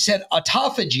 It just said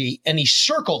autophagy and he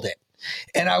circled it.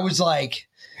 And I was like,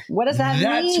 what does that mean?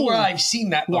 That's where I've seen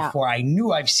that before. Yeah. I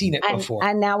knew I've seen it before.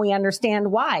 And now we understand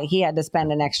why he had to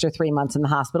spend an extra 3 months in the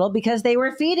hospital because they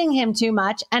were feeding him too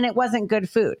much and it wasn't good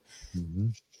food. Mm-hmm.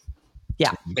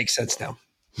 Yeah. Makes sense now.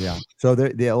 Yeah. So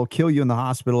they'll kill you in the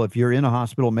hospital. If you're in a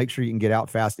hospital, make sure you can get out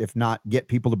fast. If not, get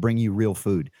people to bring you real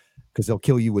food because they'll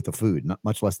kill you with the food, not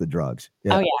much less the drugs.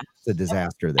 Yeah, it's a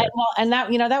disaster there. And that,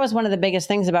 that was one of the biggest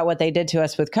things about what they did to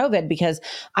us with COVID, because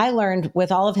I learned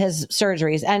with all of his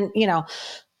surgeries and,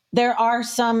 there are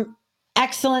some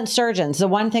excellent surgeons. The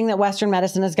one thing that Western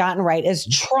medicine has gotten right is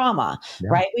trauma,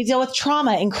 right? We deal with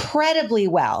trauma incredibly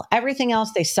well. Everything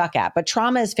else they suck at, but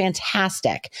trauma is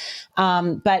fantastic.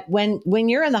 But when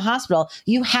you're in the hospital,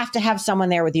 you have to have someone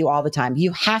there with you all the time.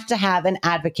 You have to have an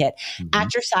advocate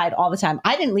at your side all the time.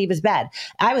 I didn't leave his bed.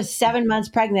 I was 7 months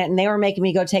pregnant and they were making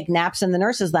me go take naps in the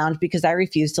nurse's lounge because I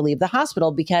refused to leave the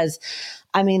hospital because,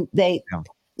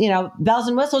 bells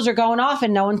and whistles are going off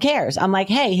and no one cares. I'm like,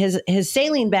 hey, his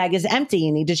saline bag is empty.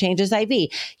 You need to change his IV.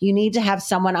 You need to have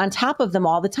someone on top of them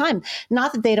all the time.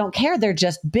 Not that they don't care. They're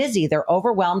just busy. They're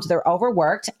overwhelmed. They're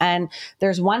overworked. And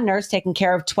there's one nurse taking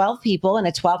care of 12 people in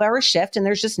a 12-hour shift. And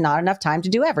there's just not enough time to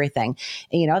do everything.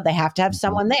 They have to have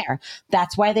someone there.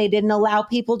 That's why they didn't allow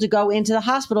people to go into the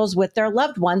hospitals with their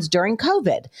loved ones during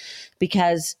COVID,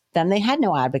 because then they had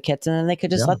no advocates and then they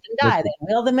could just let them die. They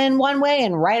wheel them in one way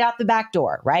and right out the back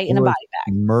door, right? In a body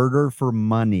bag. Murder for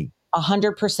money.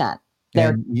 100%.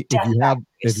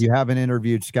 If you haven't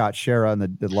interviewed Scott Schara and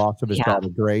the loss of his daughter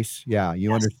Grace,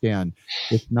 you understand.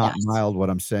 It's not mild what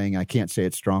I'm saying. I can't say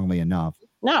it strongly enough.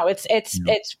 No, it's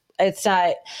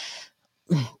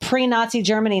pre-Nazi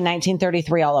Germany,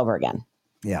 1933 all over again.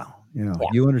 Yeah.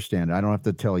 You understand. I don't have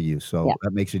to tell you. So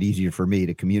that makes it easier for me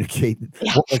to communicate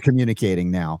what we're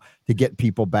communicating now to get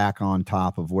people back on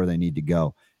top of where they need to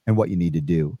go and what you need to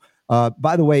do.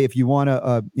 By the way, if you want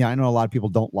to, I know a lot of people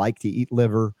don't like to eat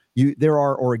liver. There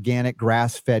are organic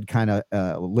grass-fed kind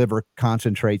of liver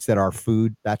concentrates that are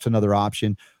food. That's another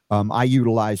option. I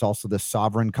utilize also the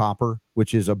Sovereign copper,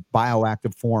 which is a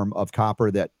bioactive form of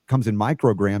copper that comes in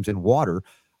micrograms in water.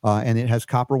 And it has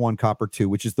copper 1, copper 2,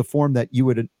 which is the form that you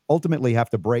would ultimately have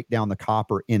to break down the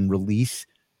copper in release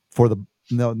for the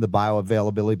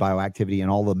bioavailability, bioactivity,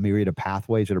 and all the myriad of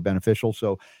pathways that are beneficial.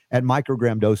 So at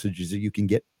microgram dosages, you can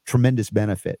get tremendous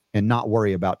benefit and not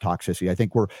worry about toxicity. I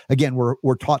think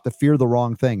we're taught to fear the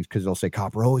wrong things because they'll say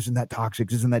copper, isn't that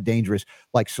toxic? Isn't that dangerous?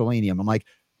 Like selenium. I'm like,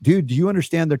 dude, do you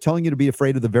understand? They're telling you to be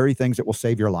afraid of the very things that will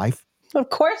save your life. Of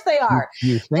course they are.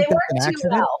 You think they that's an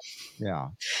accident?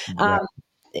 Well. Yeah.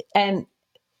 And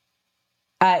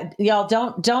y'all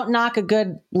don't knock a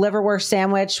good liverwurst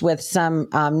sandwich with some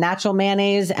natural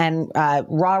mayonnaise and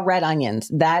raw red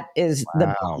onions. That is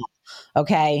the bomb.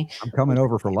 Okay. I'm coming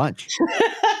over for lunch.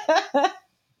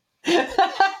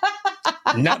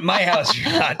 Not my house. You're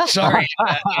not. Sorry.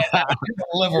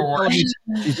 Liverwurst.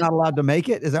 He's not allowed to make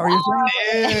it. Is that what you're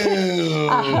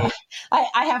saying?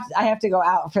 I have to go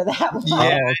out for that one.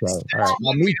 Yeah. Okay. All right.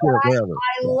 I'll meet you wherever.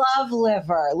 I love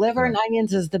liver. Liver and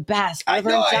onions is the best.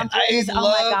 Liver and dumplings. Oh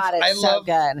my God, it's so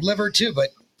good. Liver too, but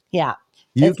yeah.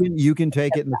 You can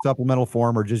take it in the supplemental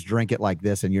form or just drink it like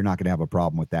this, and you're not going to have a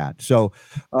problem with that. So,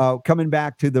 coming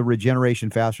back to the regeneration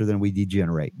faster than we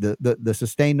degenerate, the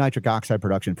sustained nitric oxide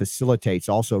production facilitates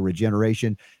also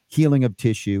regeneration, healing of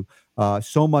tissue,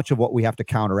 so much of what we have to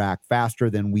counteract faster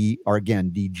than we are,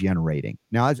 again, degenerating.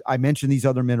 Now, as I mentioned these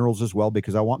other minerals as well,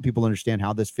 because I want people to understand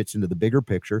how this fits into the bigger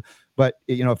picture. But,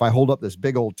 if I hold up this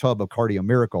big old tub of Cardio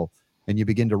Miracle and you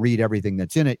begin to read everything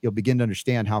that's in it, you'll begin to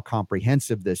understand how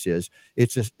comprehensive this is.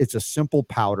 It's a simple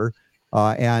powder.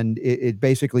 And it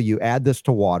basically, you add this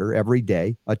to water every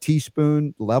day, a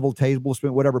teaspoon, level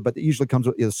tablespoon, whatever, but it usually comes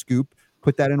with a scoop.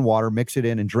 Put that in water, mix it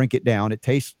in, and drink it down. It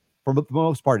tastes, for the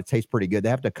most part, it tastes pretty good. They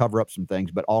have to cover up some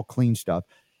things, but all clean stuff.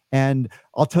 And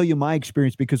I'll tell you my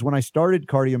experience, because when I started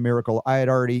Cardio Miracle, I had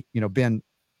already, been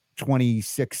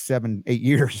 26, 7, 8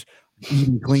 years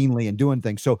eating cleanly and doing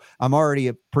things. So I'm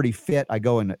already pretty fit. I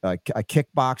go in a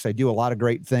kickbox. I do a lot of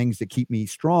great things that keep me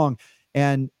strong.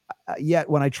 And yet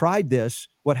when I tried this,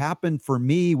 what happened for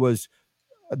me was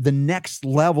the next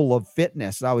level of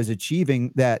fitness I was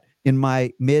achieving, that in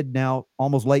my mid, now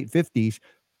almost late 50s,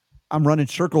 I'm running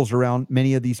circles around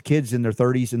many of these kids in their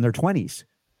 30s and their 20s.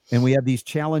 And we have these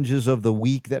challenges of the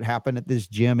week that happen at this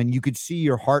gym, and you could see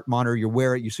your heart monitor, you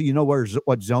wear it,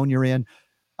 what zone you're in.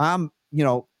 I'm,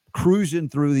 cruising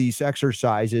through these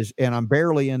exercises, and I'm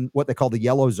barely in what they call the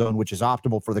yellow zone, which is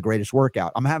optimal for the greatest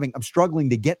workout. I'm struggling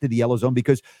to get to the yellow zone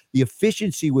because the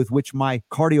efficiency with which my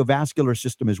cardiovascular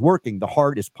system is working, the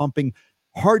heart is pumping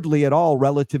hardly at all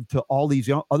relative to all these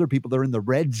other people that are in the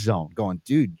red zone going,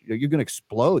 dude, you're going to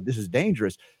explode. This is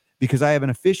dangerous, because I have an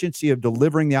efficiency of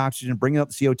delivering the oxygen, bringing out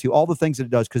the CO2, all the things that it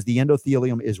does, because the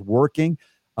endothelium is working.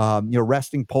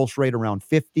 Resting pulse rate around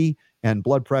 50 and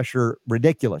blood pressure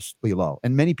ridiculously low.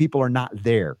 And many people are not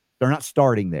there. They're not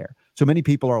starting there. So many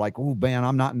people are like, oh man,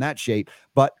 I'm not in that shape.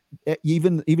 But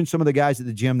even some of the guys at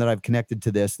the gym that I've connected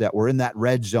to this, that were in that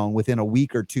red zone, within a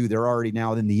week or two, they're already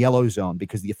now in the yellow zone,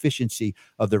 because the efficiency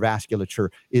of their vasculature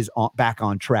is back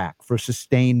on track for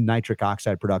sustained nitric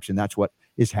oxide production. That's what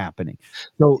is happening.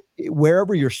 So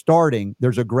wherever you're starting,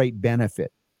 there's a great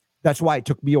benefit. That's why it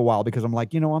took me a while, because I'm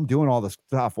like, I'm doing all this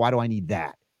stuff. Why do I need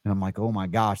that? And I'm like, oh my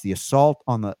gosh, the assault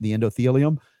on the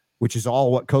endothelium, which is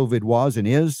all what COVID was and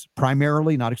is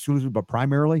primarily, not exclusively, but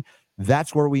primarily,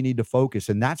 that's where we need to focus.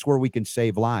 And that's where we can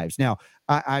save lives. Now,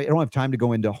 I don't have time to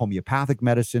go into homeopathic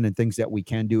medicine and things that we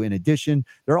can do in addition.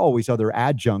 There are always other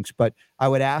adjuncts, but I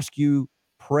would ask you,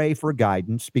 pray for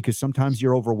guidance, because sometimes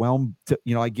you're overwhelmed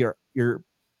like you're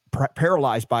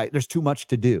paralyzed by, there's too much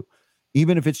to do.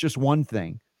 Even if it's just one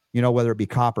thing, whether it be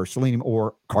copper, selenium,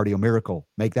 or Cardio Miracle,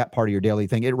 make that part of your daily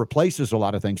thing. It replaces a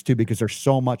lot of things too, because there's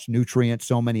so much nutrients,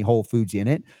 so many whole foods in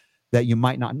it, that you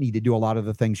might not need to do a lot of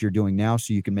the things you're doing now,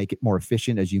 so you can make it more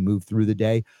efficient as you move through the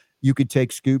day. You could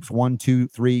take scoops 1, 2,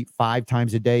 3, 5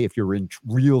 times a day if you're in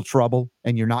real trouble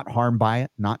and you're not harmed by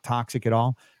it, not toxic at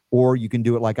all. Or you can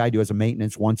do it like I do as a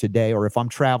maintenance once a day. Or if I'm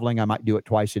traveling, I might do it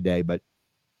twice a day. But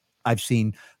I've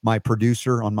seen my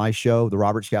producer on my show, the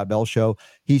Robert Scott Bell Show.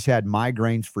 He's had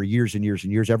migraines for years and years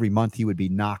and years. Every month he would be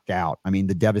knocked out. I mean,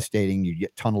 the devastating, you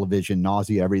get tunnel vision,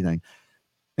 nausea, everything.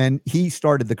 And he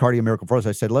started the Cardio Miracle for us.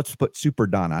 I said, let's put Super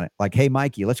Don on it. Like, hey,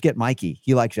 Mikey, let's get Mikey.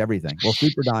 He likes everything. Well,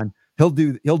 Super Don, he'll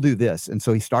do this. And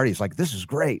so he's like, this is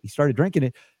great. He started drinking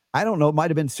it. I don't know. It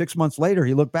might've been 6 months later.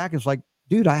 He looked back and was like,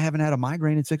 dude, I haven't had a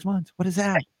migraine in 6 months. What is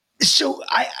that? So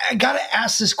I got to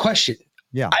ask this question.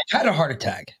 Yeah. I've had a heart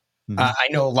attack. I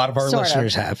know a lot of our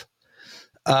listeners have.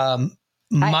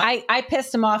 I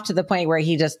pissed him off to the point where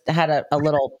he just had a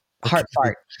little heart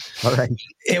fart. All right.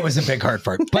 It was a big heart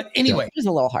fart. But anyway. It was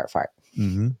a little heart fart.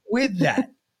 Mm-hmm. With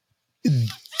that,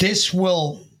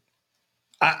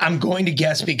 I'm going to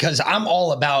guess, because I'm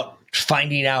all about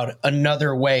finding out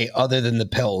another way other than the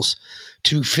pills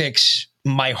to fix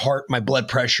my heart, my blood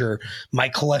pressure, my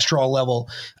cholesterol level.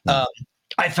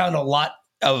 I found a lot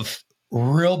of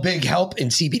real big help in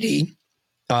CBD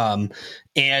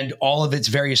and all of its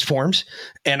various forms.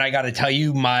 And I got to tell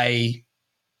you, my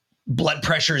blood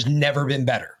pressure has never been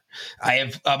better. I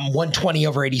have 120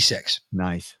 over 86.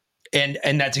 Nice.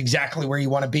 And that's exactly where you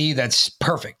want to be. That's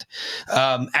perfect.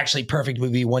 Actually, perfect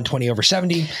would be 120 over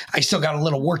 70. I still got a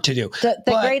little work to do. The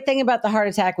great thing about the heart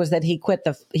attack was that he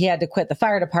had to quit the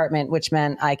fire department, which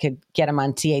meant I could get him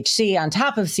on THC on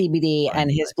top of CBD,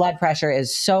 and his blood pressure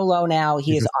is so low now.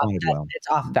 It's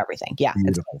off of everything. Yeah,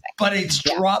 it's amazing. But it's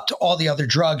dropped all the other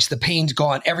drugs. The pain's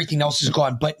gone. Everything else is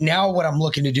gone. But now what I'm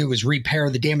looking to do is repair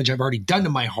the damage I've already done to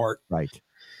my heart. Right.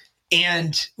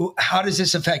 And how does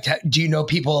this affect? Do you know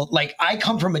people? Like, I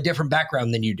come from a different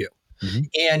background than you do. Mm-hmm.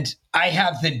 And I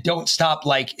have the don't stop,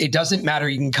 like, it doesn't matter.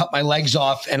 You can cut my legs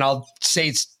off and I'll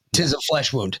say tis a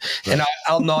flesh wound, right, and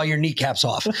I'll gnaw your kneecaps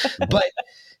off. But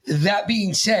that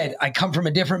being said, I come from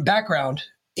a different background.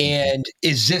 And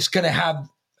is this going to have,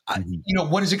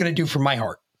 what is it going to do for my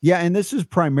heart? Yeah, and this is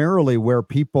primarily where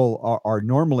people are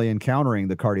normally encountering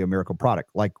the Cardio Miracle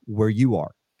product, like where you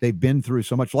are. They've been through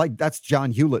so much. Like that's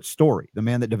John Hewlett's story, the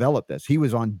man that developed this. He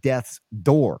was on death's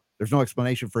door. There's no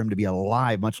explanation for him to be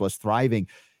alive, much less thriving.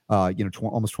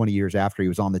 Almost 20 years after he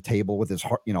was on the table with his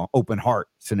heart, open heart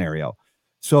scenario.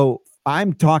 So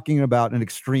I'm talking about an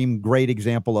extreme great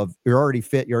example of you're already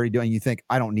fit, you're already doing, you think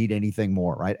I don't need anything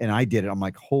more, right? And I did it. I'm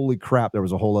like, holy crap, there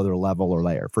was a whole other level or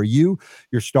layer. For you,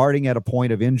 you're starting at a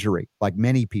point of injury, like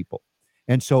many people.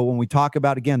 And so when we talk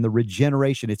about, again, the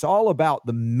regeneration, it's all about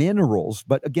the minerals.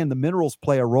 But again, the minerals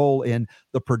play a role in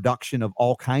the production of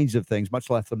all kinds of things, much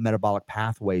less the metabolic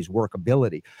pathways,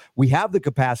 workability. We have the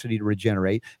capacity to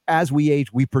regenerate. As we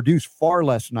age, we produce far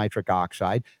less nitric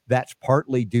oxide. That's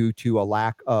partly due to a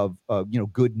lack of,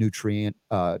 good nutrient,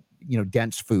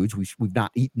 dense foods. We've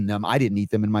not eaten them. I didn't eat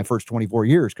them in my first 24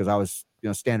 years because I was,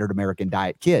 standard American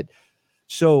diet kid.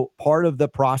 So part of the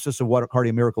process of what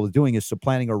Cardio Miracle is doing is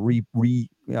supplanting or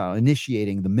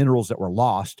initiating the minerals that were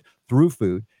lost through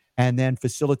food, and then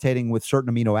facilitating with certain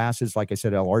amino acids, like I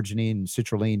said, L-arginine,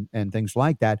 citrulline, and things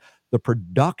like that, the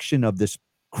production of this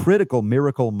critical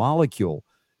miracle molecule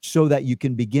so that you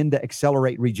can begin to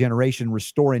accelerate regeneration,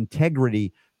 restore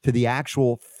integrity to the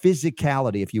actual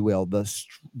physicality, if you will,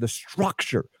 the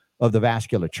structure of the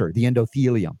vasculature, the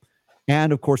endothelium.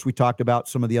 And of course, we talked about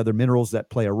some of the other minerals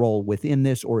that play a role within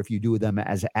this, or if you do them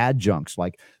as adjuncts,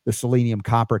 like the selenium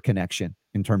copper connection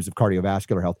in terms of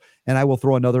cardiovascular health. And I will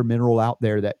throw another mineral out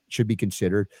there that should be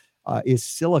considered is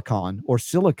silicon or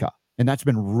silica. And that's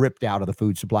been ripped out of the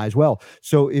food supply as well.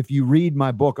 So if you read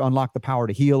my book, Unlock the Power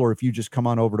to Heal, or if you just come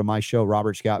on over to my show,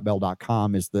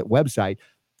 robertscottbell.com is the website.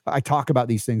 I talk about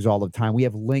these things all the time. We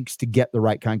have links to get the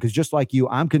right kind, because just like you,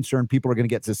 I'm concerned people are going to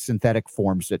get to synthetic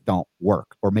forms that don't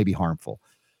work or maybe harmful.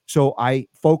 So I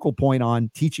focal point on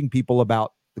teaching people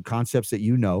about the concepts that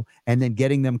and then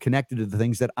getting them connected to the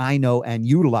things that I know and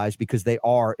utilize because they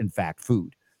are, in fact,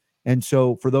 food. And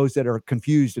so for those that are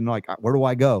confused and like, where do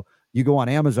I go? You go on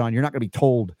Amazon, you're not going to be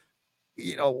told,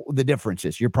 the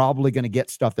differences. You're probably going to get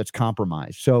stuff that's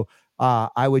compromised. So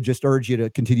I would just urge you to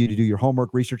continue to do your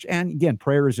homework, research. And again,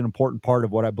 prayer is an important part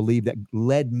of what I believe that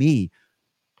led me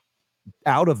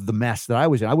out of the mess that I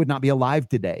was in. I would not be alive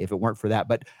today if it weren't for that.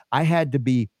 But I had to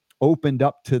be opened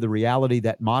up to the reality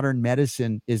that modern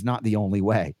medicine is not the only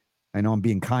way. I know I'm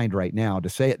being kind right now to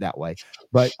say it that way,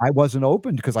 but I wasn't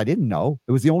open because I didn't know.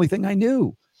 It was the only thing I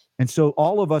knew. And so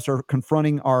all of us are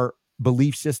confronting our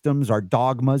belief systems, our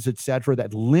dogmas, et cetera,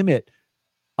 that limit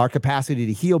our capacity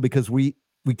to heal because we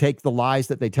take the lies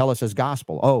that they tell us as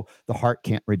gospel. Oh, the heart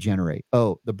can't regenerate.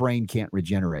 Oh, the brain can't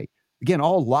regenerate. Again,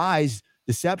 all lies,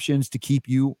 deceptions to keep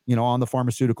you, on the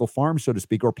pharmaceutical farm, so to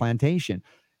speak, or plantation.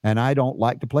 And I don't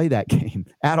like to play that game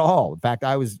at all. In fact,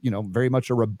 I was, very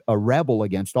much a rebel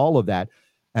against all of that,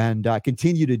 and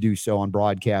continue to do so on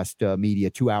broadcast media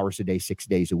 2 hours a day, 6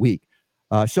 days a week.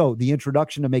 So the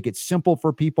introduction to make it simple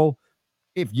for people.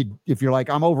 If you're like,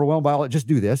 I'm overwhelmed by all it, just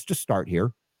do this. Just start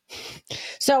here.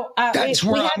 So that's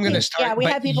where I'm going to start. Yeah, we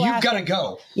have people. You've got to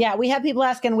go. Yeah, we have people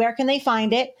asking where can they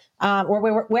find it,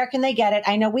 or where can they get it.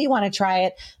 I know we want to try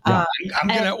it. Yeah. I'm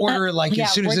going to order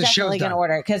as soon as the show's done. We're definitely going to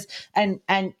order it because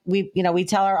and we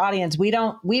tell our audience we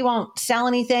won't sell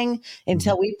anything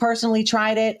until we personally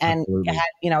tried it and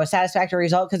had a satisfactory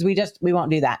result, because we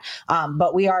won't do that.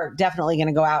 But we are definitely going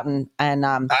to go out and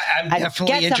I'm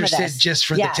definitely interested just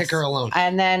for the ticker alone.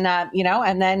 And then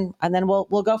and then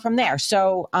we'll go from there.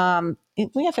 So.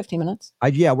 We have 15 minutes.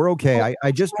 We're okay.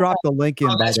 I just dropped the link in,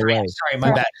 by the way. Sorry,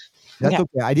 my bad. That's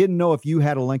okay. I didn't know if you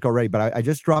had a link already, but I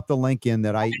just dropped the link in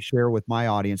that I share with my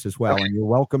audience as well. Okay. And you're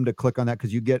welcome to click on that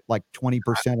because you get like 20%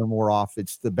 or more off.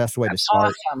 It's the best way to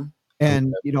start. Awesome.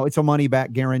 And it's a money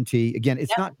back guarantee. Again,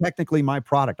 it's not technically my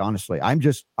product, honestly. I'm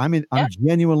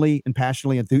genuinely and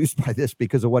passionately enthused by this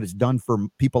because of what it's done for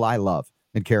people I love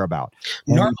and care about.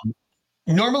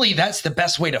 Normally, that's the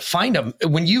best way to find them.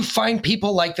 When you find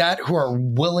people like that who are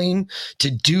willing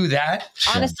to do that.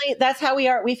 Honestly, that's how we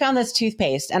are. We found this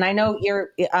toothpaste, and I know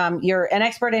you're an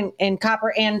expert in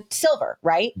copper and silver,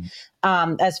 right?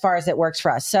 As far as it works for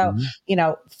us. So,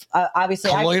 obviously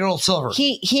colloidal silver.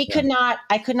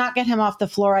 I could not get him off the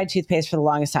fluoride toothpaste for the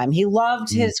longest time. He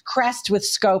loved his Crest with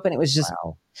scope, and it was just,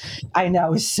 I know,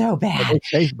 it was so bad. His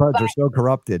taste buds are so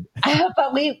corrupted.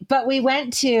 But we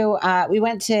went to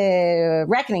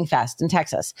Reckoning Fest in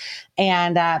Texas,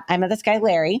 and I met this guy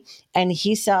Larry, and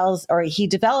he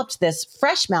developed this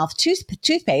Fresh Mouth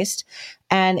toothpaste,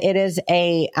 and it is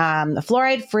a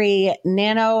fluoride-free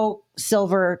nano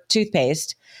silver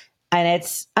toothpaste, and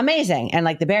it's amazing. And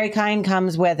like the berry kind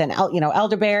comes with an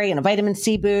elderberry and a vitamin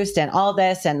C boost and all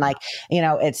this, and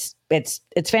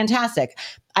it's fantastic.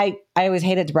 I always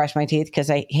hated to brush my teeth because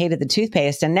I hated the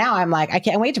toothpaste. And now I'm like, I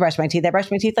can't wait to brush my teeth. I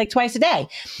brush my teeth like twice a day.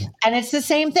 And it's the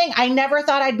same thing. I never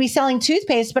thought I'd be selling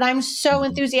toothpaste, but I'm so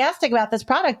enthusiastic about this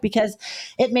product because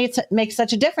it makes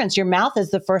such a difference. Your mouth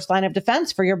is the first line of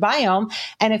defense for your biome.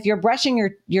 And if you're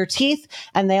brushing your teeth,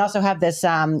 and they also have this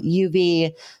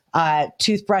UV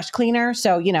toothbrush cleaner.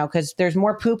 So, you know, because there's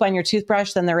more poop on your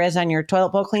toothbrush than there is on your toilet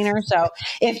bowl cleaner. So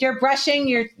if you're brushing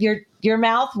your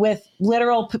mouth with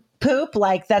literal poop,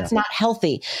 like that's not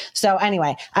healthy. So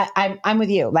anyway, I'm with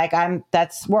you. Like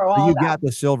that's we're all. You got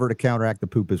the silver to counteract the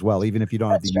poop as well, even if you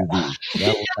don't have the UV.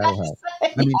 That'll help.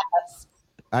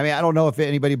 I mean, I don't know if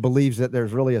anybody believes that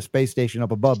there's really a space station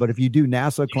up above, but if you do,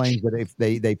 NASA claims that if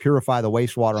they purify the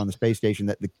wastewater on the space station,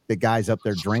 that the guys up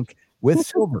there drink with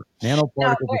silver,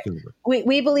 nanoparticles of silver.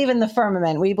 We believe in the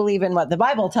firmament. We believe in what the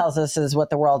Bible tells us is what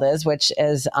the world is, which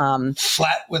is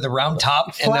flat with a round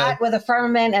top, with a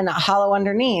firmament and a hollow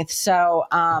underneath. So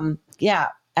yeah.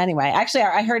 Anyway, actually,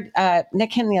 I heard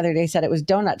Nick Kim the other day said it was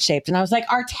donut shaped, and I was like,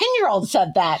 our 10-year-old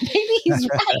said that. Maybe he's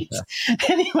right.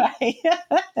 Anyway,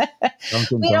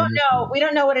 we don't know. We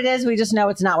don't know what it is. We just know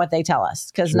it's not what they tell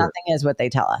us because nothing is what they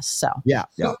tell us. So yeah.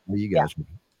 You guys. Yeah.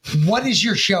 What is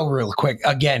your show, real quick?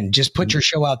 Again, just put your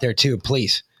show out there too,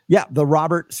 please. Yeah, the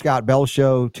Robert Scott Bell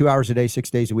Show, 2 hours a day, 6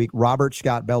 days a week,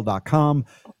 robertscottbell.com.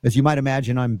 As you might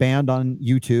imagine, I'm banned on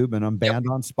YouTube and I'm banned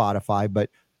on Spotify, but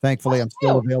thankfully I'm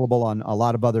still available on a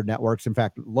lot of other networks. In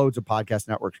fact, loads of podcast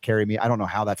networks carry me. I don't know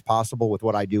how that's possible with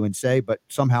what I do and say, but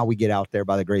somehow we get out there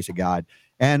by the grace of God.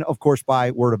 And of course,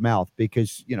 by word of mouth,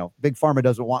 because, you know, Big Pharma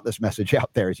doesn't want this message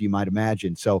out there, as you might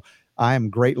imagine. So I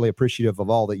am greatly appreciative of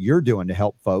all that you're doing to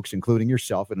help folks, including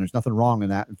yourself. And there's nothing wrong in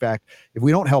that. In fact, if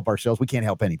we don't help ourselves, we can't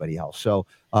help anybody else. So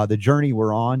the journey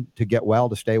we're on to get well,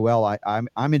 to stay well,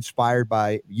 I'm inspired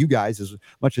by you guys as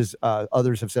much as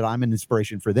others have said I'm an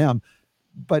inspiration for them.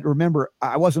 But remember,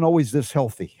 I wasn't always this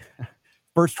healthy.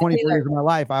 First 24 years of my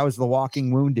life, I was the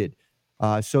walking wounded.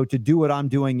 So to do what I'm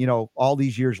doing, you know, all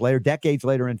these years later, decades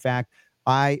later, in fact,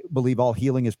 I believe all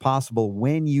healing is possible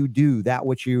when you do that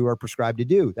which you are prescribed to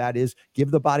do. That is,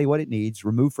 give the body what it needs,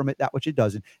 remove from it that which it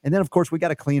doesn't. And then, of course, we got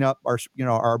to clean up our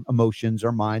emotions,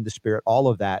 our mind, the spirit, all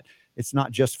of that. It's not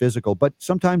just physical, but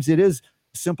sometimes it is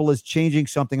simple as changing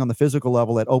something on the physical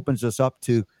level that opens us up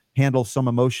to handle some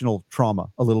emotional trauma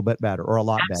a little bit better or a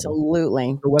lot better.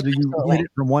 Absolutely. So whether you hit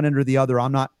it from one end or the other,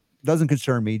 doesn't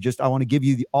concern me. Just I want to give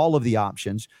you all of the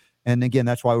options. And again,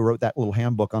 that's why we wrote that little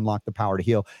handbook, Unlock the Power to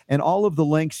Heal. And all of the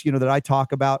links, that I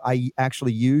talk about, I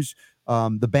actually use.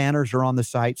 The banners are on the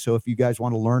site. So if you guys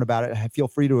want to learn about it, feel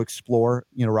free to explore,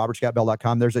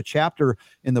 robertscottbell.com. There's a chapter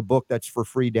in the book that's for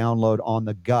free download on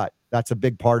the gut. That's a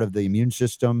big part of the immune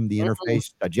system, the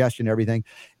interface, digestion, everything.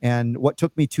 And what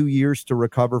took me 2 years to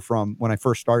recover from when I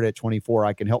first started at 24,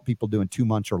 I can help people do in 2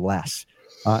 months or less,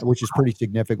 which is pretty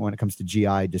significant when it comes to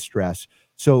GI distress.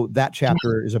 So that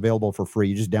chapter is available for free.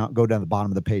 You just go down the bottom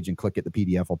of the page and click it. The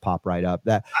PDF will pop right up.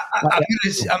 I'm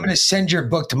going to send your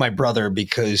book to my brother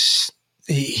because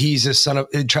he's a son of,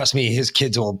 trust me, his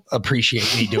kids will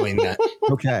appreciate me doing that.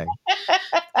 Okay.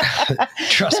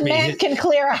 Trust me. The man can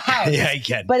clear a house. Yeah, he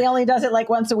can. But he only does it like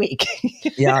once a week.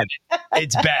 Yeah.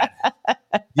 It's bad.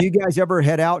 Do you guys ever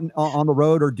head out on the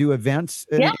road or do events?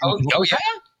 Yeah. Oh, yeah.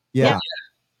 Yeah.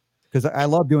 Because I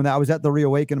love doing that. I was at the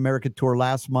Reawaken America tour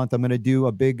last month. I'm going to do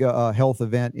a big health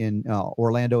event in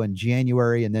Orlando in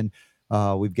January. And then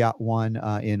we've got one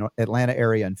in Atlanta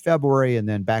area in February, and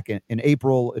then back in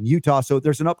April in Utah. So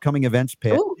there's an upcoming events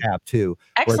tab too.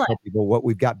 Excellent. Where people,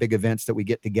 we've got big events that we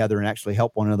get together and actually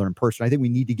help one another in person. I think we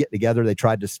need to get together. They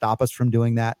tried to stop us from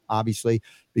doing that, obviously,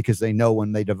 because they know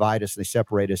when they divide us, they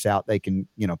separate us out, they can,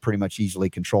 pretty much easily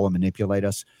control and manipulate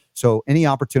us. So any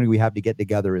opportunity we have to get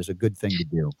together is a good thing to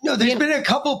do. No, there's been a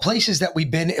couple of places that we've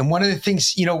been, and one of the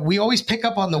things, we always pick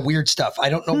up on the weird stuff. I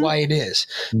don't know why it is,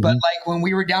 but like when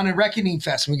we were down in Reckoning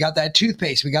Fest, we got that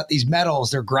toothpaste, we got these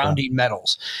metals, they're grounding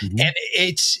metals, and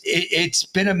it's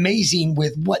been amazing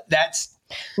with what that's.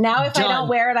 Now, if I don't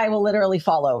wear it, I will literally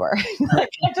fall over. I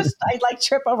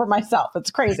trip over myself. It's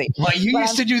crazy. Well, you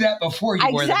used to do that before you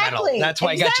wore the metal. That's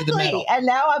why I got you the metal. And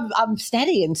now I'm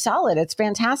steady and solid. It's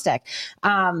fantastic.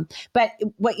 But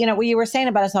what you were saying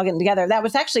about us all getting together, that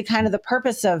was actually kind of the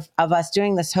purpose of us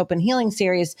doing this Hope and Healing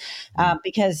series,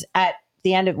 because at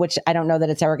the end of which I don't know that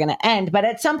it's ever going to end, but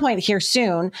at some point here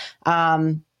soon,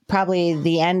 probably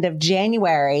the end of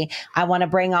January, I want to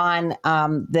bring on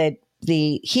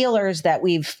the healers that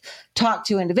we've talked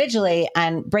to individually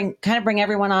and bring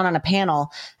everyone on a panel,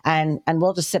 and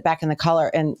we'll just sit back in the corner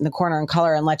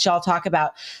and let y'all talk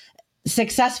about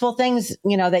successful things,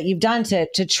 that you've done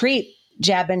to treat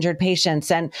jab injured patients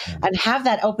and have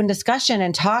that open discussion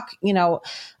and talk,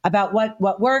 about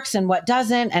what works and what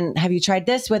doesn't. And have you tried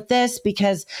this with this?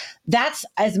 Because that's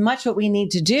as much what we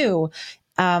need to do.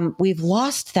 We've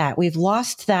lost that. We've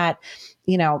lost that,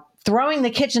 throwing the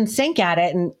kitchen sink at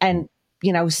it and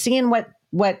seeing what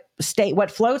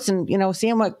floats and,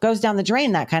 seeing what goes down the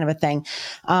drain, that kind of a thing.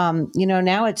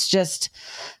 Now it's just,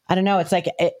 I don't know. It's like,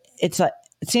 it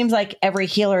seems like every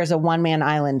healer is a one-man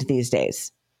island these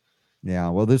days. Yeah.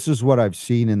 Well, this is what I've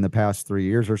seen in the past 3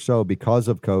 years or so because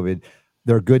of COVID.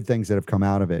 There are good things that have come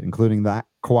out of it, including that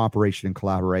cooperation and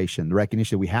collaboration, the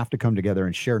recognition that we have to come together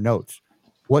and share notes.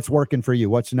 What's working for you?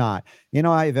 What's not?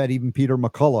 I've had even Peter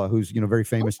McCullough, who's, very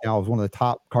famous now, is one of the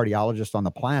top cardiologists on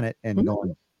the planet, and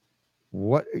going,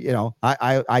 what,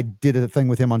 I did a thing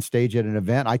with him on stage at an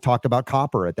event. I talked about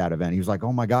copper at that event. He was like,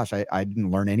 oh my gosh, I didn't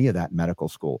learn any of that in medical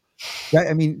school.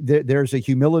 I mean, there's a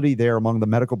humility there among the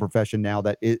medical profession now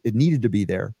that it needed to be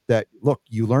there, that look,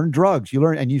 you learn drugs,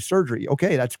 and use surgery.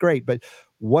 Okay, that's great. But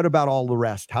what about all the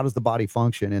rest? How does the body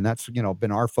function? And that's,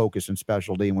 been our focus and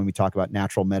specialty. And when we talk about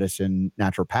natural medicine,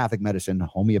 naturopathic medicine,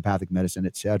 homeopathic medicine,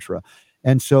 et cetera.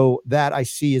 And so that I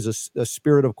see as a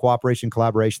spirit of cooperation,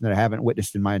 collaboration that I haven't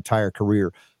witnessed in my entire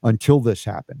career until this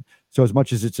happened. So as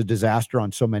much as it's a disaster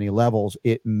on so many levels,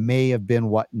 it may have been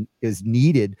what is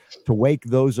needed to wake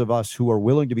those of us who are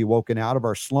willing to be woken out of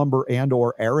our slumber and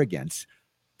or arrogance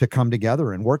to come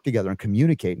together and work together and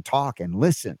communicate and talk and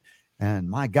listen. And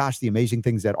my gosh, the amazing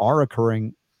things that are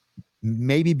occurring,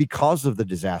 maybe because of the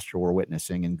disaster we're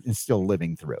witnessing and still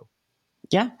living through.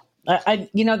 Yeah. I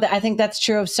think that's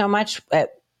true of so much.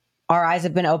 Our eyes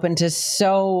have been open to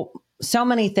so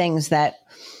many things that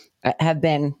have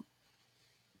been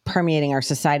permeating our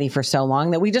society for so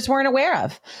long that we just weren't aware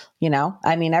of.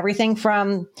 Everything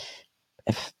from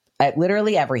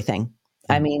literally everything.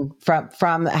 I mean,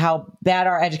 from how bad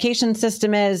our education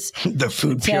system is, the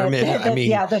food pyramid.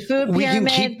 The food pyramid. We can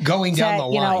keep going down the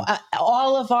line.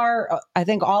 All of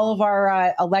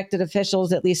our elected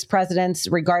officials, at least presidents,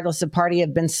 regardless of party,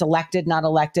 have been selected, not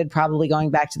elected. Probably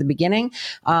going back to the beginning.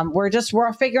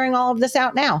 We're figuring all of this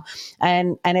out now,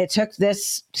 and it took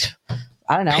this.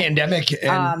 I don't know. Pandemic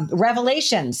and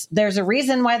revelations. There's a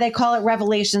reason why they call it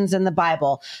revelations in the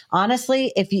Bible.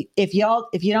 Honestly, if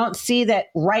you don't see that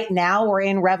right now we're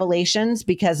in revelations,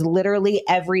 because literally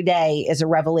every day is a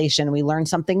revelation. We learn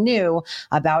something new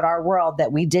about our world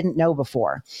that we didn't know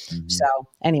before. Mm-hmm. So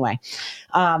anyway,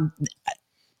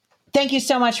 thank you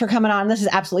so much for coming on. This is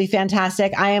absolutely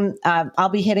fantastic. I'll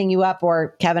be hitting you up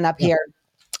or Kevin up here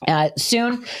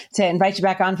soon to invite you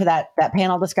back on for that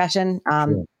panel discussion.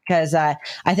 Sure. Because I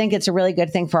think it's a really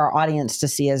good thing for our audience to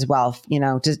see as well,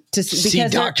 to see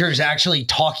doctors actually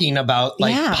talking about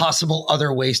possible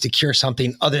other ways to cure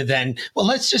something other than, well,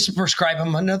 let's just prescribe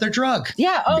them another drug.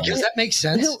 Yeah. Oh, because that makes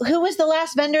sense. Who was the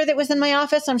last vendor that was in my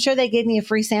office? I'm sure they gave me a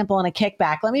free sample and a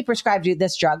kickback. Let me prescribe you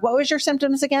this drug. What was your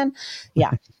symptoms again?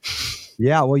 Yeah.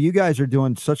 Yeah. Well, you guys are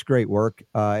doing such great work.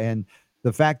 And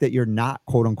the fact that you're not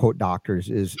quote unquote doctors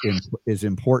is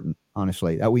important,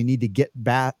 honestly, that we need to get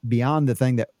back beyond the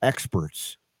thing that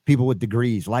experts, people with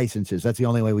degrees, licenses, that's the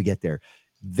only way we get there.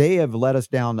 They have led us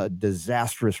down a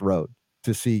disastrous road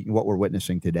to see what we're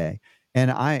witnessing today.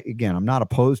 And I'm not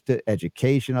opposed to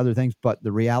education, other things, but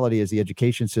the reality is the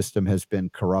education system has been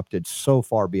corrupted so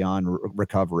far beyond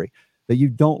recovery that you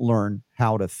don't learn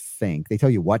how to think. They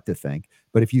tell you what to think,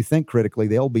 but if you think critically,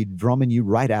 they'll be drumming you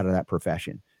right out of that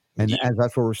profession. And as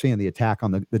that's what we're seeing, the attack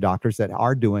on the doctors that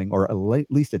are doing, or at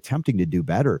least attempting to do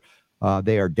better.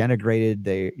 They are denigrated.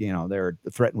 They're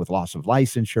threatened with loss of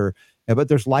licensure. But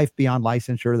there's life beyond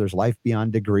licensure. There's life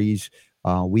beyond degrees.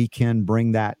 We can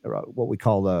bring that, what we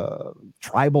call the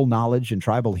tribal knowledge and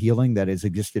tribal healing that has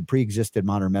pre-existed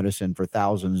modern medicine for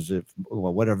thousands of,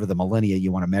 whatever the millennia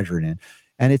you want to measure it in.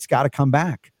 And it's got to come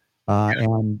back.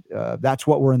 And that's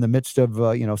what we're in the midst of,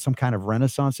 some kind of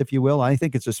renaissance, if you will. I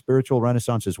think it's a spiritual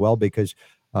renaissance as well, because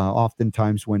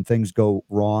oftentimes when things go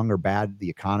wrong or bad, the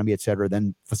economy, et cetera,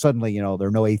 then suddenly, there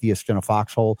are no atheists in a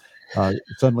foxhole.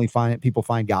 Suddenly people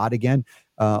find God again.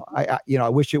 I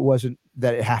wish it wasn't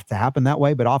that it has to happen that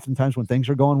way, but oftentimes when things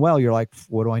are going well, you're like,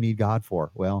 what do I need God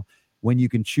for? Well, when you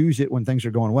can choose it when things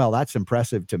are going well, that's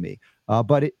impressive to me.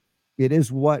 But it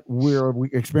is what we're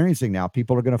experiencing now.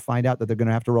 People are going to find out that they're going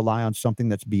to have to rely on something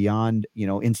that's beyond,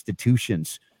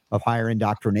 institutions of higher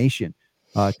indoctrination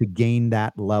to gain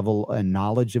that level and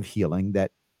knowledge of healing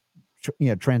that,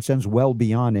 transcends well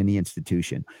beyond any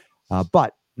institution.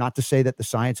 But not to say that the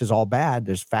science is all bad.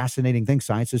 There's fascinating things.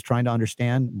 Science is trying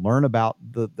to learn about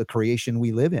the creation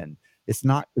we live in.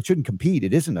 it shouldn't compete.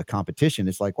 It isn't a competition.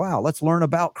 It's like, wow, let's learn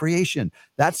about creation.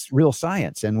 That's real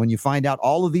science. And when you find out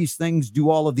all of these things do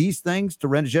all of these things to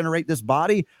regenerate this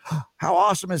body, how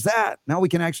awesome is that? Now we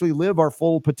can actually live our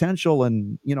full potential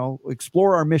and,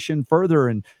 explore our mission further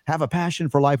and have a passion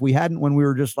for life we hadn't when we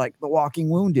were just like the walking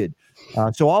wounded.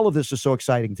 So all of this is so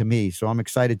exciting to me. So I'm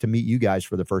excited to meet you guys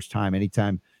for the first time.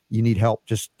 Anytime you need help,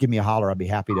 just give me a holler. I'd be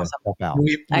happy to help out.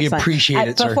 We appreciate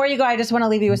it, sir. Before you go, I just want to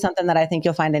leave you with something that I think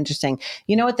you'll find interesting.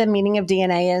 You know what the meaning of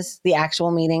DNA is? The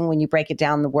actual meaning, when you break it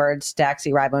down, the words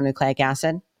deoxyribonucleic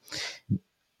acid.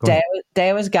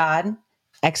 Deo is God.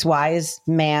 XY is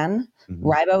man. Mm-hmm.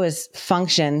 Ribo is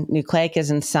function. Nucleic is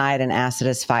inside, and acid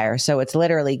is fire. So it's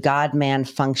literally God, man,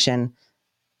 function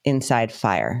inside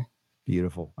fire.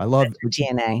 Beautiful. I love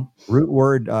DNA. Root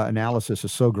word analysis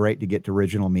is so great to get to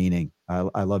original meaning.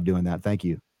 I love doing that. Thank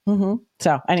you. Mm-hmm.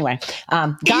 So anyway,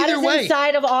 God is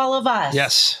inside of all of us.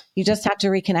 Yes. You just have to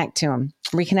reconnect to him,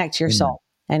 reconnect to your soul.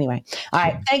 Anyway. All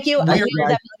right. Thank you. We'll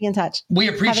be in touch. We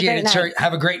appreciate it, sir.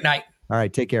 Have a great night. All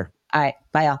right. Take care. All right.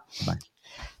 Bye, y'all. Bye.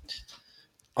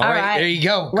 All right. There you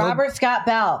go. Robert Scott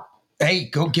Bell. Hey,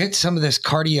 go get some of this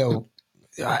cardio.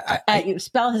 You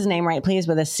spell his name right, please,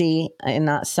 with a C and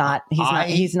not Sot.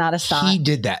 He's not a Sot. He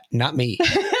did that, not me.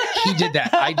 He did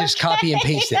that. I just copy and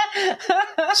pasted.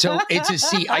 So it's a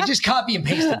C. I just copy and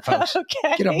pasted, folks.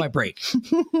 Okay. Get off my break.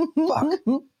 Fuck.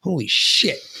 Holy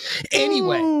shit.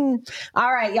 Anyway.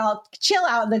 All right, y'all, chill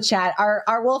out in the chat.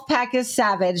 Our wolf pack is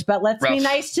savage, but let's be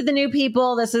nice to the new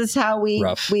people. This is how we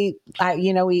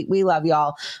love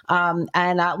y'all.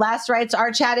 And last rights,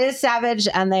 our chat is savage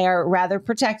and they are rather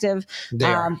protective.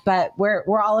 But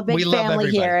we're all a big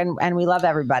family here and we love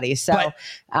everybody. So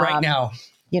right now,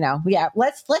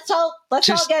 let's all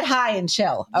get high and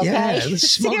chill. Okay. Yeah, let's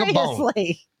smoke a bone.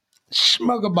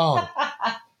 Smoke a bone.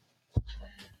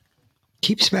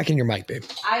 Keep smacking your mic, babe.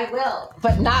 I will,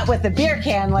 but not with the beer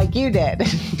can like you did.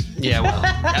 Yeah, well,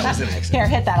 that was an accident. Here,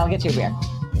 hit that. I'll get you a beer.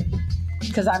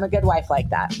 Because I'm a good wife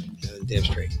like that. Damn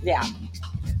straight. Yeah.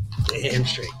 Damn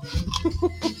straight.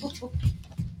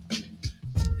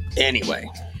 Anyway.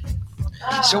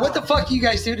 So what the fuck you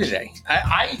guys do today?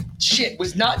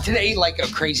 Was not today like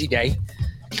a crazy day?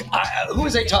 Who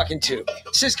was I talking to?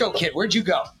 Cisco Kid, where'd you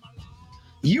go?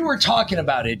 You were talking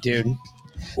about it, dude.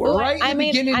 I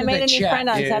made a new friend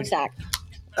on Substack.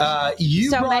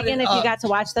 Megan, if you got to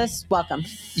watch this, welcome.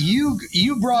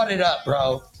 You brought it up,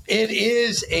 bro. It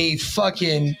is a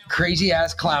fucking crazy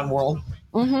ass clown world.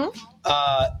 Mm-hmm.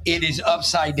 It is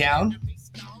upside down.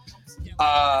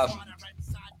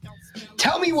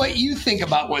 Tell me what you think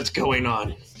about what's going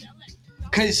on.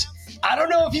 Because I don't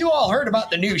know if you all heard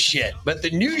about the new shit, but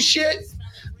the new shit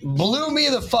blew me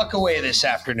the fuck away this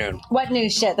afternoon. What new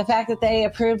shit? The fact that they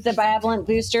approved the bivalent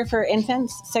booster for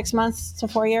infants 6 months to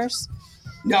 4 years?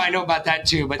 No, I know about that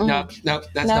too, but no,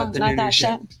 that's not the new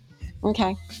shit.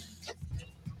 Okay.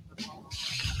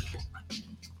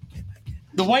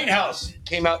 The White House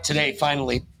came out today,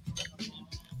 finally,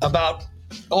 about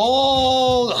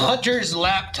old Hunter's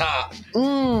laptop.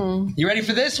 You ready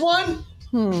for this one?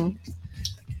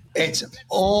 It's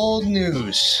old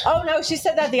news. Oh, no, she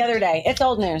said that the other day. It's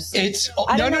old news.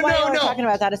 I don't know why we're talking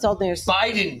about that. It's old news.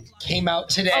 Biden came out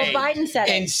today. Oh, Biden said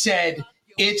it. And said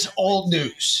it's old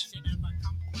news.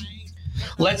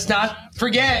 Let's not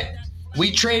forget,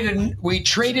 we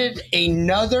traded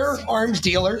another arms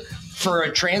dealer for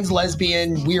a trans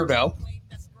lesbian weirdo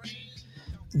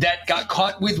that got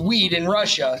caught with weed in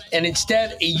Russia, and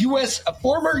instead a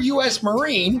former U.S.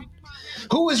 Marine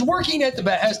who was working at the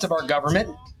behest of our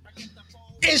government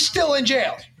is still in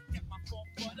jail.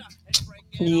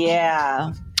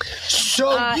 Yeah. So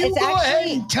you go ahead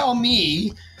and tell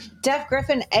me. Def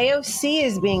Griffin, AOC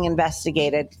is being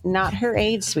investigated, not her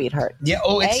aide, sweetheart. Yeah.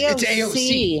 Oh, it's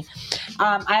AOC.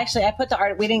 I put the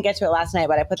article. We didn't get to it last night,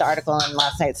 but I put the article on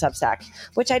last night's Substack,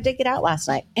 which I did get out last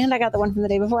night, and I got the one from the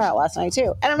day before out last night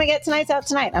too. And I'm gonna get tonight's out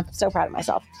tonight. I'm so proud of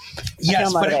myself.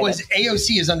 Yes, but it was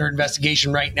AOC is under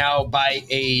investigation right now by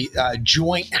a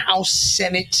joint House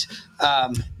Senate.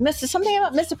 Something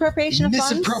about misappropriation of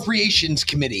funds? Misappropriations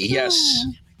Committee. Yes.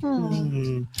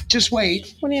 Just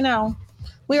wait. What do you know?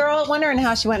 We were all wondering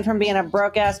how she went from being a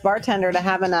broke ass bartender to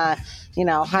having a,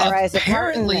 high rise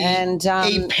apartment and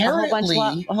a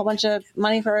whole bunch of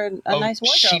money for a nice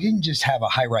wardrobe. She didn't just have a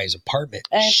high rise apartment.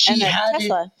 She had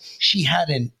Tesla. She had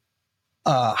an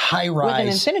high rise with an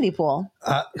infinity pool.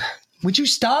 Would you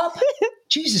stop?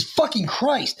 Jesus fucking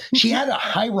Christ! She had a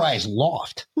high rise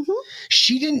loft. Mm-hmm.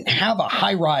 She didn't have a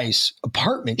high rise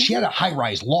apartment. She had a high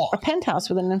rise loft, a penthouse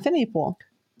with an infinity pool.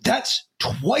 That's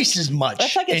twice as much.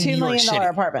 That's like a $2 million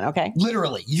apartment. Okay.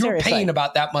 Literally. You're paying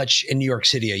about that much in New York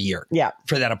City a year. Yeah.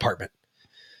 For that apartment.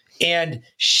 And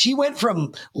she went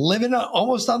from living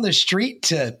almost on the street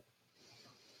to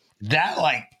that,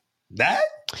 like that.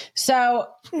 So,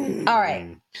 all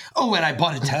right. Oh, and I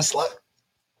bought a Tesla.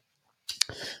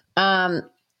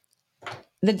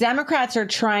 The Democrats are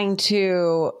trying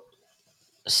to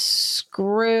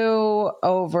screw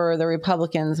over the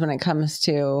Republicans when it comes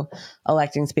to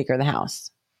electing Speaker of the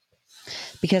House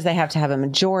because they have to have a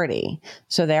majority.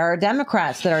 So there are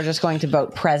Democrats that are just going to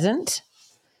vote present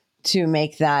to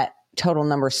make that total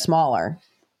number smaller.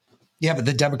 Yeah, but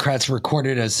the Democrats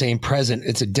recorded as saying present.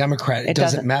 It's a Democrat. It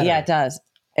doesn't matter. Yeah, it does.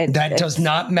 That does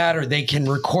not matter. They can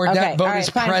record that vote as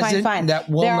present. Fine. That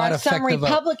will not affect the vote. There are some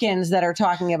Republicans that are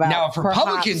talking about now. If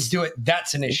Republicans do it,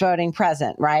 that's an issue. Voting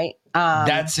present, right?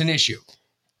 That's an issue.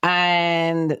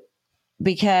 And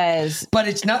because, but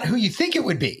it's not who you think it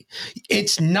would be.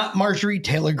 It's not Marjorie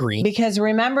Taylor Greene. Because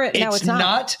remember, it's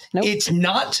not. Nope. It's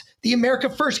not the America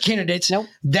First candidates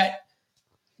that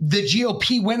the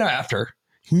GOP went after.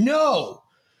 No,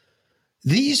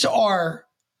 these are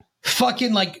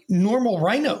fucking like normal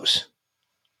rhinos.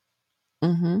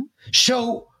 Mm-hmm.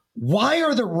 So why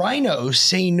are the rhinos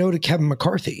saying no to Kevin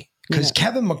McCarthy? Because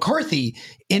Kevin McCarthy,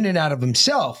 in and out of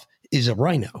himself, is a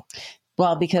rhino.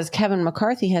 Well, because Kevin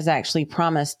McCarthy has actually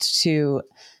promised to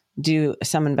do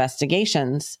some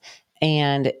investigations,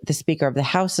 and the Speaker of the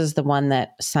House is the one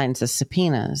that signs the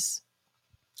subpoenas.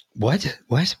 What?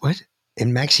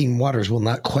 And Maxine Waters will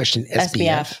not question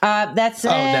SBF. That's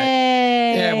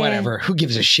yeah, whatever. Who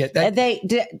gives a shit?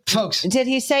 Folks, did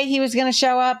he say he was going to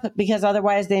show up? Because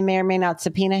otherwise, they may or may not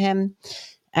subpoena him.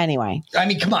 Anyway, I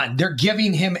mean, come on, they're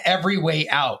giving him every way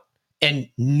out, and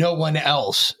no one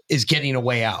else is getting a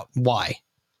way out. Why?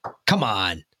 Come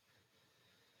on.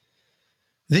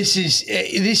 This is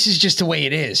just the way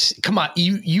it is. Come on,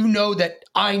 you know that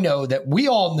I know that we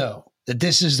all know that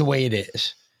this is the way it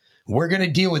is. We're going to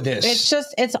deal with this.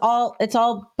 It's all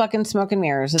fucking smoke and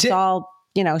mirrors. It's all,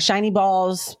 shiny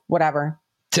balls, whatever.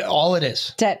 All it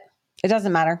is. It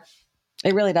doesn't matter.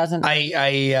 It really doesn't.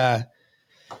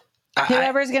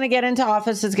 Whoever's going to get into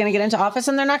office is going to get into office,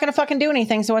 and they're not going to fucking do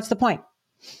anything. So what's the point?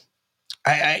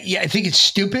 I think it's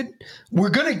stupid.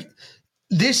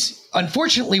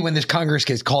 Unfortunately, when this Congress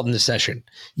gets called into session,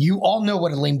 you all know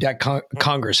what a lame duck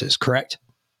Congress is, correct?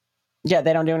 Yeah,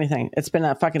 they don't do anything. It's been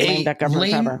a fucking lame duck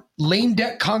government forever. Lame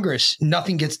duck Congress,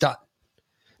 nothing gets done.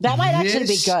 That might actually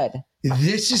be good.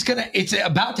 It's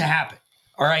about to happen.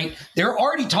 All right. They're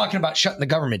already talking about shutting the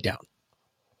government down.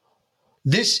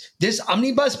 This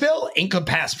omnibus bill ain't gonna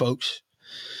pass, folks.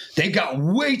 They've got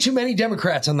way too many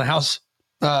Democrats on the House.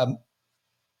 Yeah.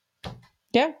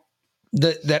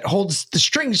 That holds the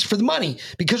strings for the money.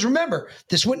 Because remember,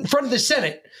 this went in front of the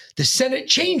Senate. The Senate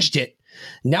changed it.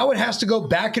 Now it has to go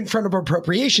back in front of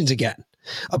appropriations again.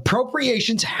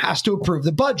 Appropriations has to approve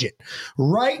the budget.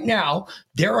 Right now,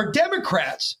 there are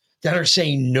Democrats that are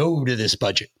saying no to this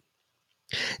budget.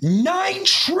 $9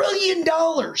 trillion.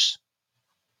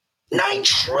 $9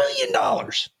 trillion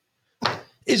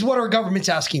is what our government's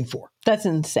asking for. That's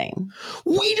insane.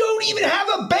 We don't even have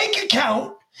a bank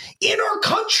account in our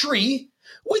country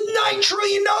with $9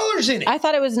 trillion in it. I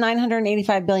thought it was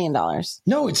 $985 billion.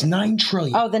 No, it's $9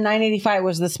 trillion. Oh, the 985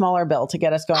 was the smaller bill to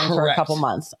get us going for a couple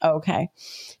months. Okay.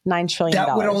 $9 trillion.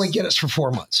 That would only get us for 4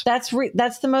 months. That's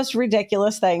the most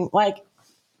ridiculous thing. Like,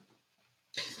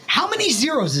 how many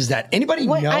zeros is that? Anybody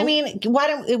know? I mean, why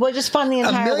don't we'll just fund the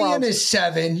entire world? $1 million is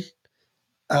 7.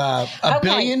 A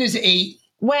billion is 8.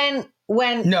 $1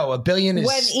 billion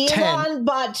is 10. When Elon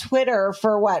bought Twitter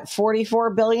for what,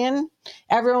 44 billion?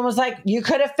 Everyone was like, you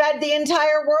could have fed the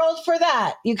entire world for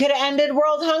that. You could have ended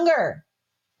world hunger.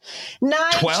 $9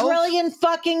 trillion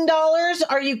fucking dollars?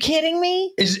 Are you kidding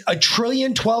me? Is a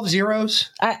trillion 12 zeros?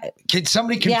 Can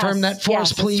somebody confirm that for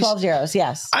us, please? 12 zeros,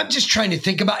 yes. I'm just trying to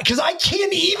think about it because I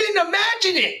can't even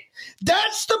imagine it.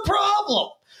 That's the problem.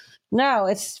 No,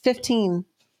 it's 15.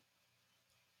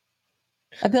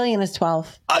 A billion is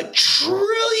 12. $1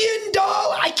 trillion.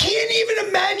 I can't even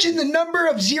imagine the number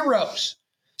of zeros.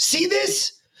 See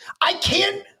this? I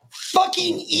can't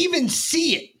fucking even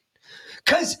see it.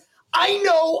 Because I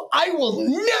know I will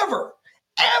never,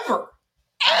 ever,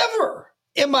 ever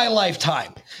in my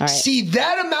lifetime see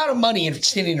that amount of money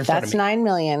standing in front of me. That's 9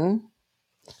 million.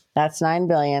 That's 9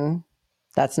 billion.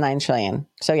 That's 9 trillion.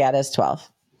 So yeah, it is 12.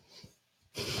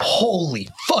 Holy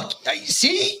fuck.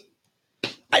 See?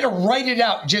 I had to write it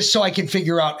out just so I can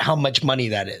figure out how much money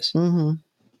that is. Mm-hmm.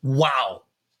 Wow.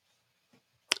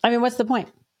 I mean, what's the point?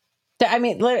 I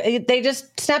mean, they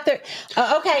just snapped their...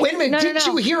 okay. Wait a minute. Didn't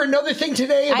you hear another thing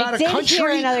today about a country? Hear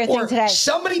another thing today.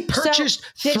 Somebody purchased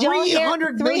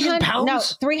 300 million pounds? No,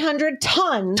 300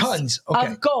 tons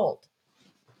of gold.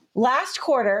 last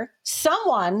quarter,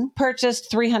 someone purchased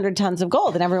 300 tons of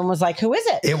gold, and everyone was like, "Who is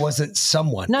it?" It wasn't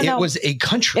someone. No, it was a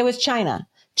country. It was China.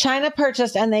 China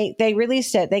purchased, and they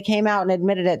released it. They came out and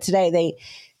admitted it today.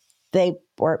 They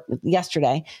or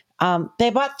yesterday. They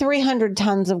bought 300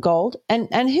 tons of gold. And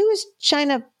who is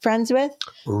China friends with?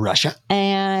 Russia.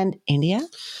 And India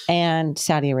and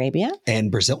Saudi Arabia. And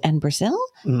Brazil.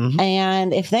 Mm-hmm.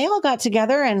 And if they all got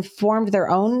together and formed their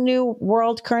own new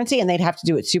world currency, and they'd have to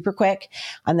do it super quick,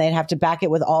 and they'd have to back it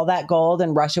with all that gold,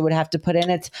 and Russia would have to put in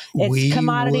its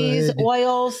commodities,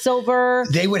 oil, silver.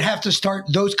 They would have to start,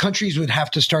 those countries would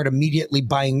have to start immediately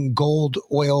buying gold,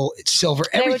 oil, silver,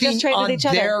 everything would just trade on with each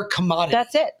other. their commodity.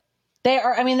 That's it. They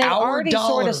already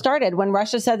sort of started when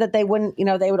Russia said that they wouldn't,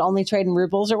 they would only trade in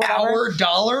rubles or whatever. Our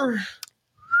dollar?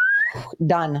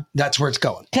 Done. That's where it's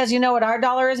going. Because you know what our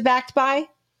dollar is backed by?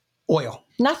 Oil.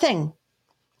 Nothing.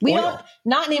 We don't,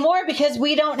 not anymore, because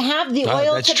we don't have the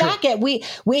oil to back it. We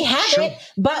have it,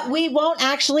 but we won't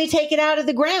actually take it out of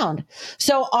the ground.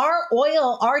 So our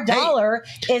dollar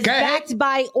is backed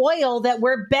by oil that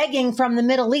we're begging from the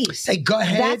Middle East. Hey, go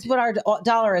ahead. That's what our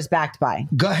dollar is backed by.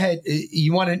 Go ahead.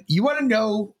 You want to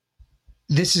know?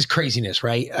 This is craziness,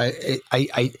 right?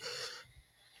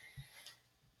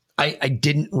 I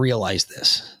didn't realize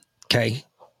this. Okay,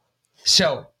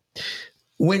 so.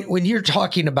 When you're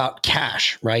talking about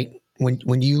cash, right?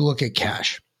 When you look at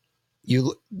cash,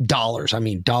 dollars.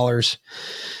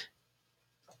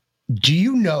 Do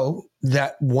you know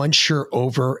that once you're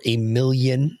over $1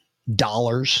 million,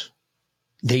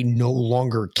 they no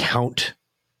longer count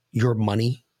your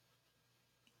money?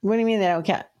 What do you mean they don't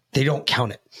count? They don't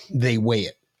count it. They weigh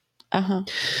it. Uh-huh.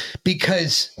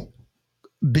 Because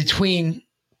between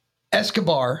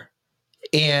Escobar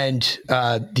and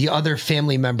the other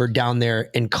family member down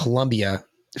there in Colombia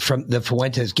from the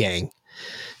Fuentes gang,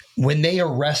 when they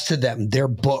arrested them, their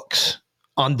books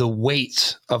on the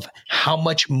weights of how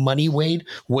much money weighed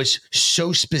was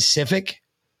so specific,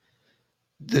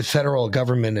 the federal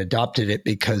government adopted it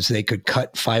because they could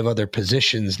cut 5 other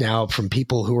positions now from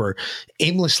people who are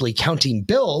aimlessly counting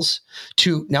bills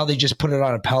to now they just put it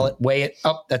on a pallet, weigh it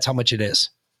up. That's how much it is.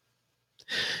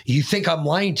 You think I'm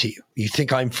lying to you. You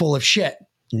think I'm full of shit.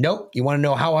 Nope. You want to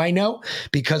know how I know?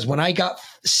 Because when I got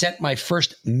sent my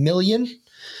first $1 million,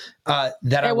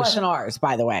 it wasn't ours,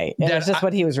 by the way. It was just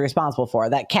what he was responsible for.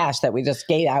 That cash that we just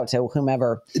gave out to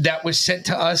whomever. That was sent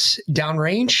to us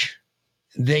downrange.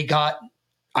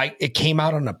 It came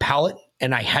out on a pallet,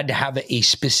 and I had to have a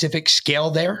specific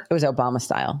scale there. It was Obama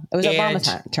style. It was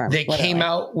Obama term. They came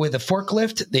out with a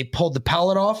forklift. They pulled the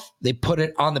pallet off. They put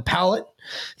it on the pallet.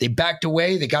 They backed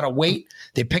away. They got a weight.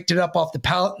 They picked it up off the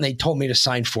pallet, and they told me to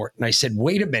sign for it. And I said,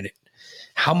 wait a minute.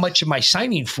 How much am I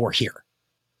signing for here?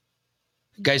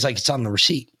 The guy's like, it's on the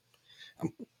receipt.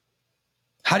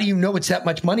 How do you know it's that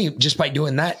much money? Just by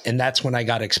doing that. And that's when I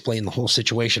got to explain the whole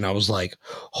situation. I was like,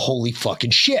 holy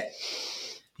fucking shit.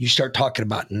 You start talking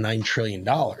about $9 trillion.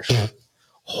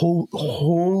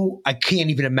 I can't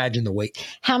even imagine the weight.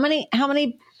 How many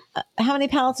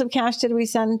pallets of cash did we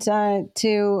send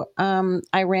to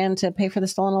Iran to pay for the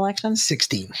stolen election?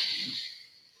 16.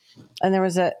 And there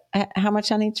was how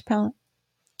much on each pallet?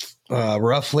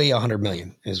 Roughly 100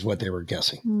 million is what they were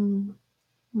guessing.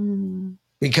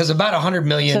 Because about 100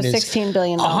 million is $16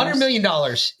 billion. $100 million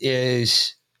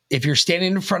is, if you're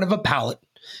standing in front of a pallet,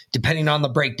 depending on the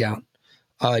breakdown,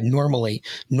 normally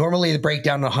the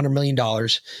breakdown of $100 million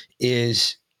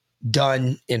is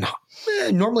done in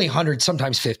normally 100,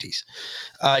 sometimes 50s.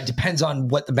 Depends on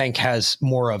what the bank has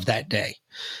more of that day.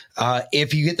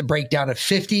 If you get the breakdown of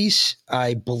 50s,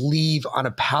 I believe on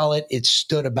a pallet, it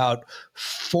stood about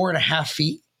 4.5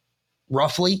 feet,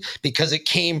 roughly, because it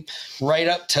came right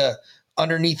up to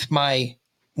underneath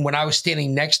when I was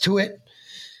standing next to it,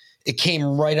 it came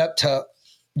right up to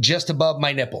just above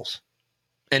my nipples.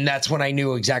 And that's when I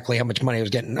knew exactly how much money I was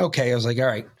getting. Okay, I was like, all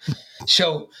right.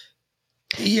 So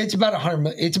it's about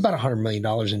 $100 million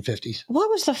in 50s. What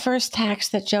was the first tax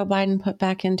that Joe Biden put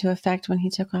back into effect when he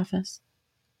took office?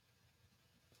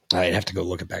 I'd have to go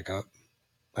look it back up.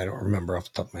 I don't remember off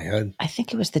the top of my head. I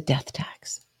think it was the death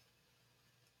tax.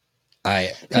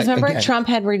 Because remember, Trump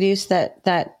had reduced that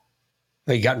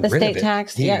he got the rid state of it.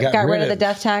 tax. Got rid of the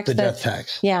death tax. The death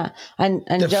tax. Yeah, and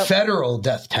the federal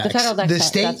death tax. The federal the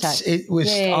states. Tax. It was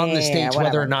on the states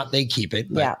whether or not they keep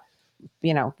it. But.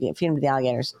 Yeah, feed them to the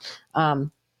alligators.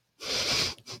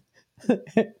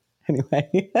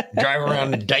 Anyway, drive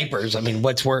around in diapers. I mean,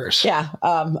 what's worse? Yeah.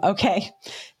 Okay,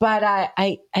 but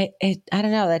I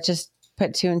don't know. That just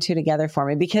put 2 and 2 together for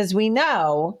me, because we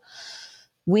know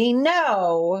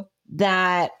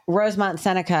that Rosemont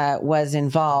Seneca was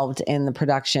involved in the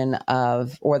production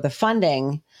of, or the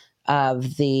funding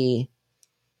of the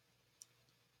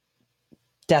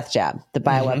death jab, the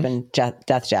bioweapon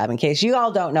death jab. In case you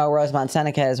all don't know, Rosemont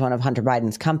Seneca is one of Hunter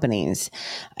Biden's companies.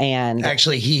 And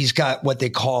actually, he's got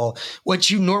what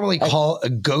you normally call a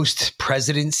ghost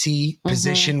presidency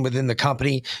position within the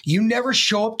company. You never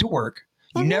show up to work.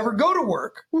 You never go to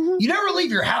work. You never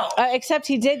leave your house. Except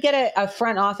he did get a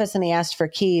front office and he asked for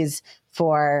keys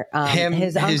for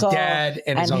his uncle, his dad,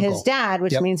 and his dad,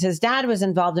 which means his dad was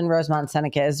involved in Rosemont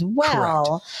Seneca as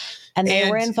well. Correct. And they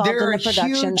were involved in the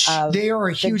production of They are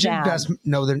a huge investment.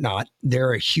 No, they're not.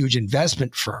 They're a huge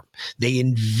investment firm. They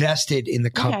invested in the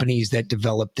companies that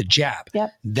developed the jab.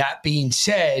 Yep. That being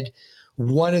said,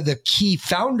 one of the key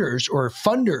founders or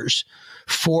funders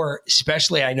for,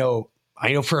 especially I know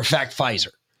for a fact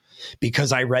Pfizer,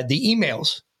 because I read the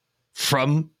emails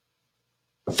from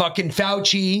fucking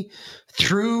Fauci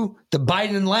through the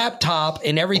Biden laptop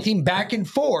and everything back and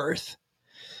forth,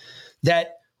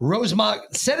 that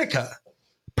Rosemont Seneca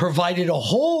provided a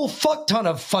whole fuck ton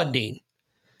of funding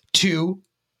to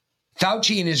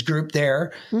Fauci and his group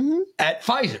there at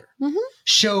Pfizer.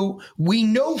 So we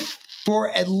know for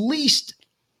at least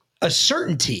a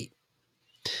certainty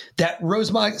that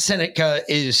Rosemont Seneca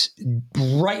is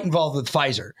right involved with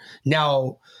Pfizer.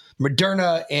 Now,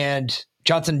 Moderna and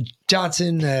Johnson,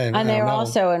 and they were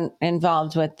also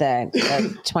involved with the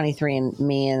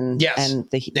 23andMe and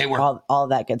they were all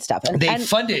that good stuff. And they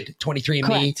funded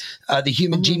 23andMe, the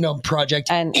Human Genome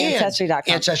Project, and Ancestry.com.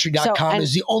 Ancestry.com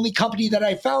is the only company that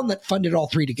I found that funded all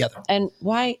three together. And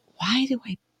why do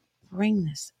I bring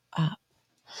this up?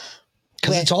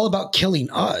 Because it's all about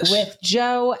killing us. With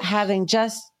Joe having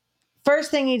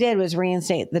first thing he did was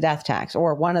reinstate the death tax,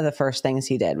 or one of the first things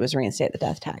he did was reinstate the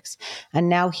death tax. And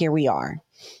now here we are,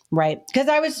 right? Because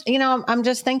I was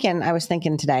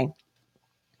thinking today,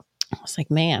 I was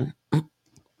like, man,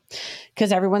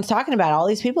 because everyone's talking about all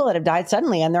these people that have died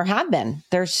suddenly, and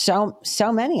there's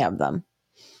so many of them.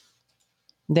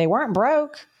 They weren't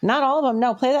broke. Not all of them.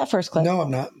 No, play that first clip. No,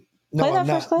 I'm not. No, play that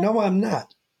first clip. No, I'm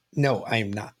not. No, I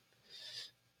am not.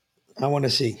 I want to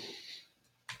see.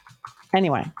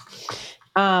 Anyway,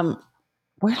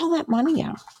 where'd all that money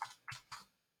go?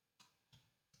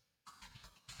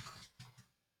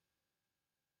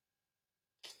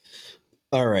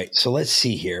 All right, so let's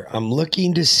see here. I'm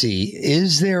looking to see,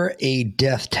 is there a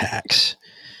death tax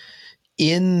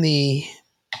in the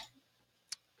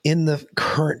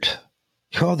current?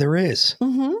 Oh, there is.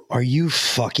 Are you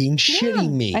fucking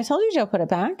shitting me? I told you Joe put it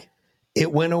back.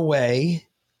 It went away.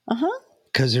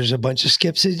 Because there's a bunch of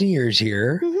skips and years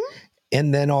here.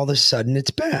 And then all of a sudden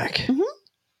it's back.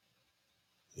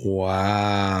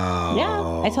 Wow.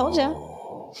 Yeah, I told you.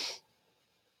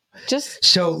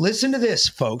 So listen to this,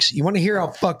 folks. You want to hear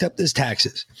how fucked up this tax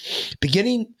is?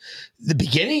 The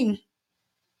beginning?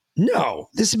 No,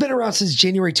 this has been around since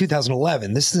January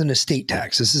 2011. This is an estate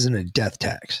tax. This isn't a death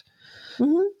tax.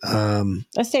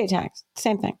 Estate tax,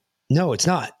 same thing. No, it's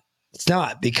not. It's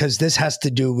not, because this has to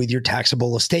do with your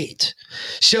taxable estate.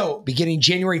 So beginning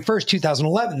January 1st,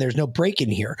 2011, there's no break in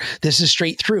here. This is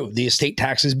straight through. The estate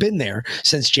tax has been there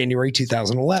since January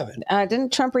 2011.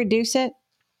 Didn't Trump reduce it?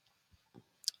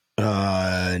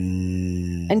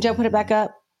 And Joe put it back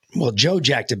up? Well, Joe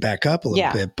jacked it back up a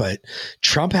little bit, but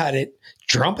Trump had it.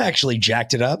 Trump actually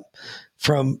jacked it up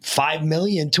from 5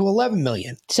 million to 11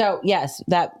 million. So yes,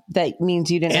 that means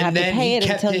you didn't have to pay it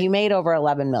until you made over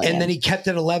 11 million. And then he kept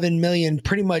it 11 million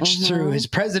pretty much through his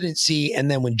presidency. And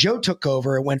then when Joe took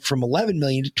over, it went from 11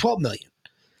 million to 12 million.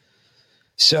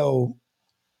 So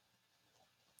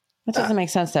that doesn't make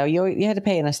sense though. You had to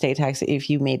pay an estate tax if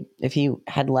you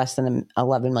had less than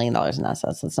 $11 million in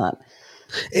assets. It's not.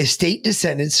 Estate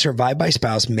descendants survived by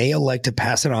spouse may elect to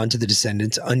pass it on to the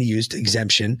descendants' unused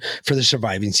exemption for the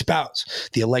surviving spouse.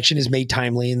 The election is made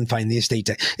timely and find the estate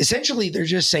tax. Essentially, they're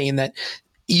just saying that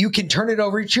you can turn it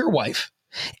over to your wife,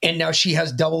 and now she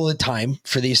has double the time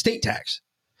for the estate tax.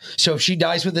 So if she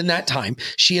dies within that time,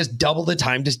 she has double the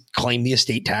time to claim the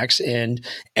estate tax, and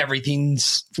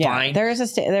everything's fine. There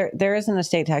is there is an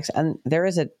estate tax, and there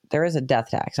is a death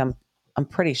tax. I'm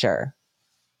pretty sure.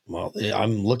 Well,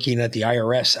 I'm looking at the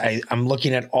IRS. I'm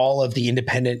looking at all of the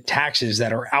independent taxes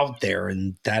that are out there,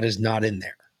 and that is not in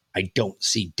there. I don't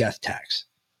see death tax.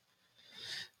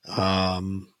 Let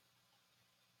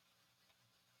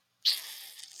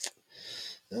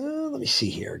me see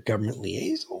here. Government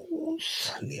liaisons,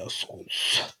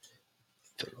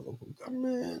 federal local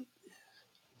government,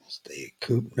 state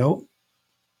coup. Nope.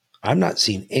 I'm not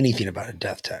seeing anything about a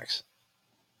death tax.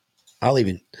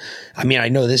 I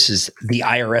know this is the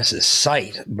IRS's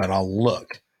site, but I'll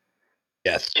look.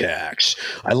 Death tax.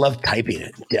 I love typing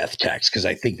it, death tax, because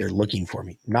I think they're looking for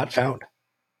me. Not found.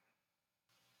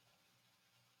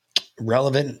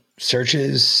 relevant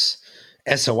searches,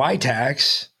 SOI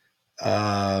tax.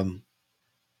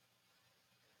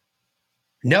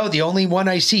 No, the only one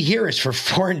I see here is for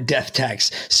foreign death tax.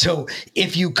 So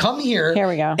if you come here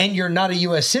we go. And you're not a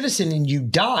U.S. citizen and you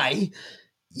die,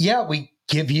 yeah, we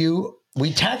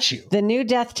tax you. The new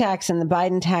death tax in the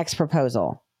Biden tax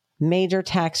proposal, major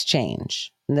tax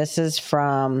change. And this is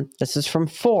from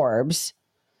Forbes.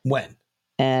 When?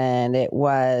 And it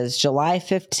was July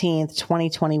 15th,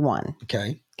 2021.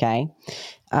 Okay.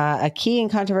 A key and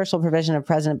controversial provision of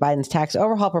President Biden's tax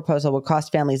overhaul proposal would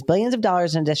cost families billions of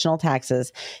dollars in additional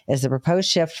taxes is the proposed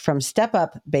shift from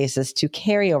step-up basis to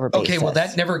carryover basis. Okay, well,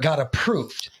 that never got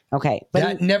approved. Okay. But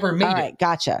that never made it. All right,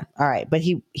 gotcha. All right. But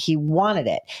he wanted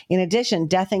it. In addition,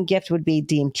 death and gift would be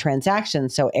deemed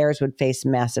transactions, so heirs would face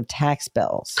massive tax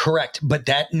bills. Correct. But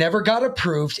that never got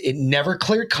approved. It never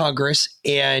cleared Congress,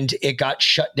 and it got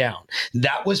shut down.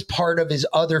 That was part of his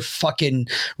other fucking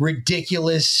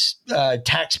ridiculous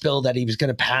tax bill that he was going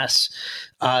to pass,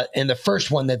 and the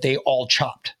first one that they all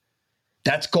chopped.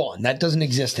 That's gone. That doesn't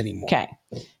exist anymore. Okay.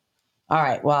 All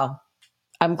right. Well,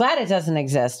 I'm glad it doesn't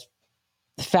exist.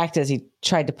 The fact is, he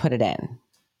tried to put it in.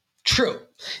 True.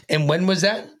 And when was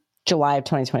that? July of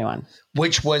 2021.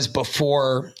 Which was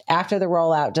before? After the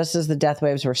rollout, just as the death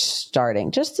waves were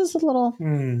starting. Just as a little,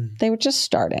 they were just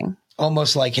starting.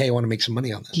 Almost like, hey, I want to make some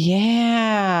money on this.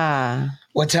 Yeah.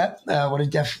 What's that? What did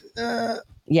death?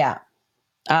 Yeah.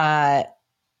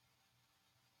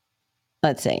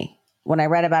 Let's see. When I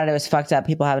read about it, it was fucked up.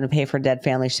 People having to pay for dead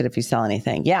family shit if you sell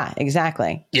anything. Yeah,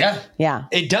 exactly. Yeah. Yeah.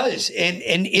 It does. And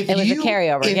if it was a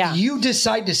carryover, if you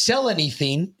decide to sell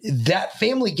anything, that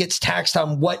family gets taxed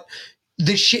on what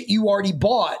the shit you already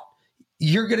bought.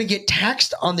 You're going to get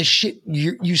taxed on the shit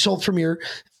you sold from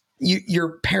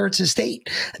your parents' estate.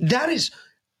 That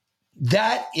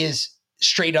is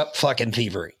straight up fucking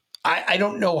thievery. I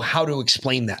don't know how to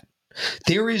explain that.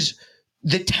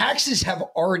 The taxes have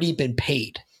already been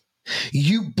paid.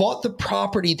 You bought the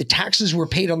property. The taxes were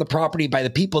paid on the property by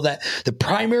the people the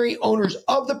primary owners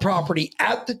of the property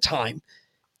at the time.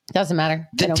 Doesn't matter.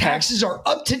 The taxes are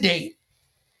up to date,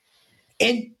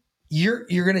 and you're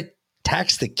going to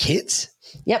tax the kids?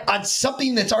 Yep. On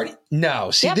something that's already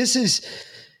This is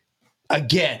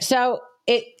again. So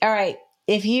all right.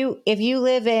 If you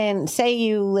live in, say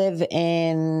you live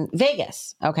in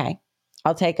Vegas, okay.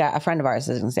 I'll take a friend of ours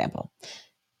as an example.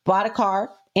 Bought a car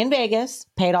in Vegas,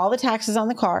 paid all the taxes on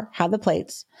the car, had the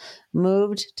plates,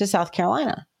 moved to South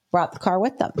Carolina, brought the car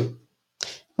with them,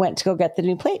 went to go get the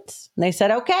new plates. And they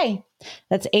said, okay,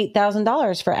 that's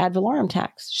 $8,000 for ad valorem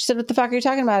tax. She said, what the fuck are you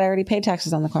talking about? I already paid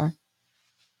taxes on the car.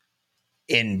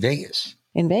 In Vegas.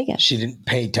 In Vegas. She didn't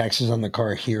pay taxes on the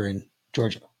car here in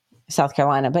Georgia. South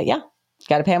Carolina. But yeah,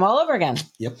 got to pay them all over again.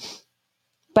 Yep.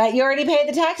 But you already paid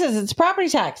the taxes. It's property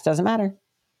tax. Doesn't matter.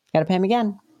 Got to pay them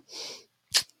again.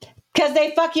 Because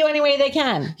they fuck you any way they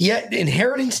can. Yeah,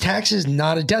 inheritance tax is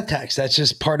not a death tax. That's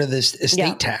just part of this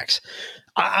estate tax.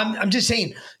 I'm just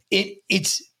saying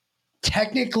it's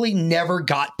technically never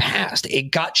got passed.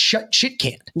 It got shit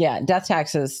canned. Yeah, death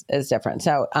tax is different.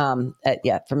 So from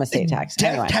estate tax.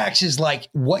 Death tax is like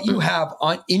what you have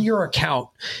in your account.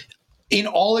 In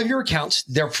all of your accounts,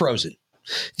 they're frozen.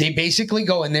 They basically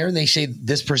go in there and they say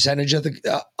this percentage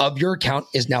of your account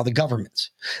is now the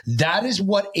government's. That is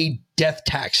what a death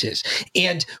tax is.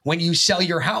 And when you sell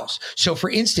your house, so for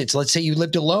instance, let's say you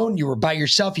lived alone, you were by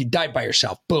yourself, you died by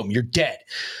yourself, boom, you're dead.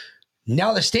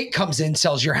 Now the state comes in,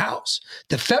 sells your house.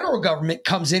 The federal government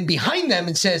comes in behind them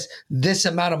and says this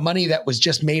amount of money that was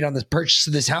just made on the purchase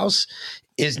of this house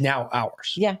is now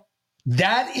ours. Yeah.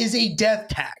 That is a death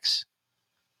tax.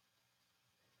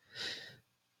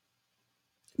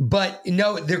 But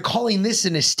no, they're calling this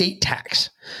an estate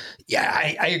tax.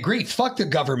 Yeah, I agree. Fuck the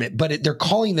government, but they're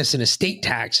calling this an estate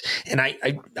tax. And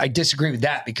I disagree with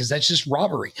that because that's just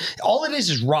robbery. All it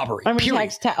is robbery. I mean,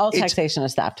 all taxation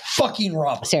is theft. Fucking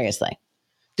robbery. Seriously.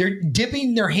 They're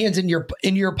dipping their hands in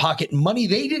your pocket, money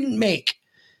they didn't make,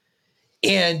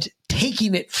 and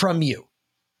taking it from you.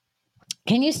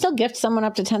 Can you still gift someone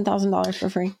up to $10,000 for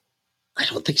free? I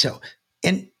don't think so.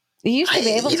 And you used to be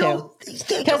able to.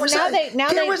 Because there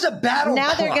was a battle.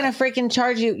 Now they're going to freaking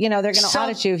charge you. You know, they're going to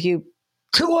audit you if you.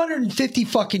 250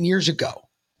 fucking years ago.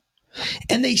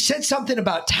 And they said something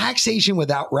about taxation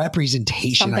without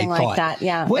representation. Something like that.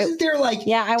 Yeah. Wasn't there like.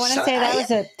 Yeah, I want to say that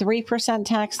was a 3%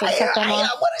 tax that set them off.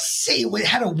 I want to say it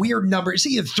had a weird number. It's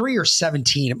either 3 or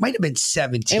 17. It might have been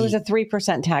 17. It was a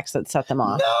 3% tax that set them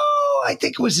off. No. I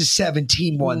think it was a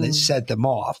 17 one that set them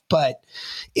off, but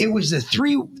it was a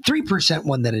 3%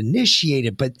 one that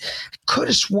initiated, but I could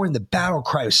have sworn the battle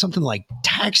cry was something like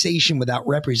taxation without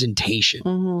representation.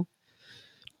 Mm-hmm.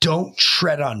 Don't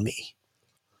tread on me.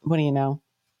 What do you know?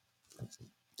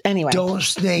 Anyway. Don't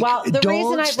snake. Well, the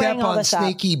reason I step bring all on this up.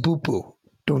 snaky boo-boo.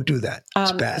 Don't do that.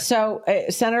 It's bad. So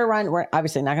Senator Ron, we're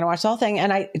obviously not going to watch the whole thing.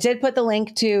 And I did put the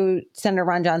link to Senator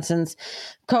Ron Johnson's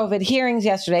COVID hearings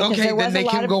yesterday. Okay, there was then they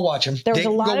can go watch them. There was a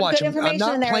lot of good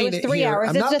information in there. It was 3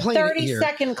 hours. It's a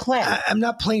 30-second clip. I'm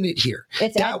not playing it here.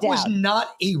 That was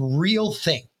not a real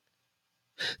thing.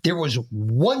 There was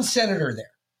one senator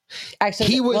there. Actually,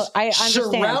 he was I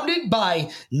surrounded by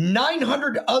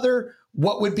 900 other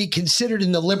what would be considered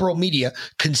in the liberal media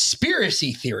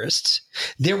conspiracy theorists.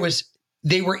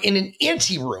 They were in an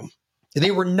anteroom.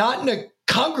 They were not in a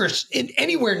Congress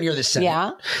anywhere near the Senate.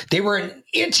 Yeah. They were in an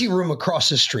anteroom across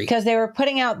the street. Because they were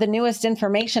putting out the newest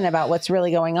information about what's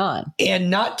really going on.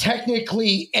 And not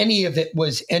technically any of it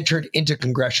was entered into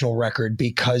congressional record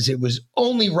because it was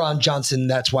only Ron Johnson.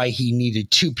 That's why he needed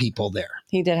two people there.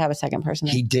 He did have a second person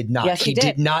there. He did not. Yes, he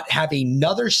did not have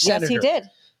another senator. Yes, he did.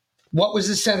 What was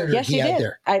the senator yes, he had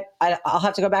did. there? I'll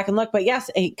have to go back and look, but yes,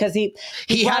 because he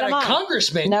had a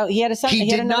congressman. No, he had a senator. He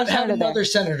did not have another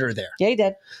senator there. Yeah, he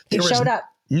did. He showed up.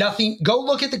 Nothing. Go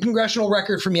look at the congressional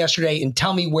record from yesterday and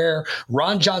tell me where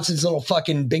Ron Johnson's little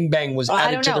fucking bing bang was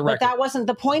added to the record. But that wasn't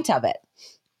the point of it.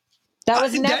 That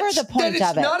was never the point of it.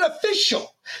 It's not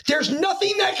official. There's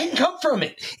nothing that can come from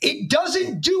it. It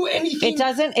doesn't do anything. It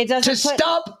doesn't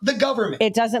stop the government.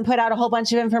 It doesn't put out a whole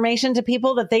bunch of information to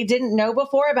people that they didn't know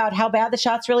before about how bad the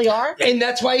shots really are. And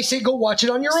that's why I say go watch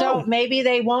it on your own. So maybe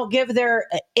they won't give their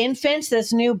infants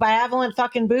this new bivalent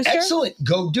fucking booster. Excellent.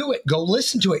 Go do it. Go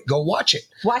listen to it. Go watch it.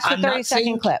 Watch the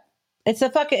 30-second clip. It's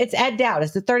Ed Dowd.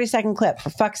 It's the 30-second clip, for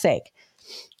fuck's sake.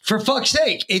 For fuck's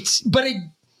sake.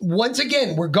 Once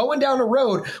again, we're going down a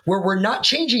road where we're not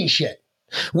changing shit.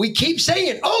 We keep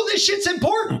saying, oh, this shit's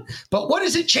important. But what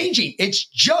is it changing? It's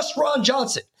just Ron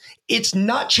Johnson. It's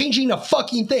not changing a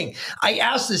fucking thing. I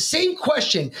ask the same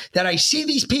question that I see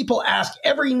these people ask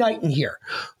every night in here.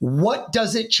 What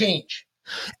does it change?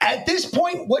 At this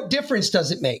point, what difference does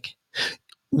it make?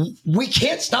 We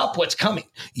can't stop what's coming.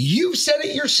 You've said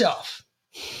it yourself.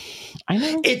 I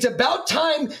know. It's about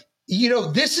time. You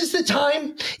know, this is the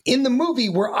time in the movie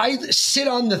where I sit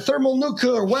on the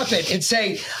thermonuclear weapon and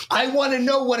say, I want to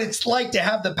know what it's like to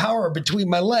have the power between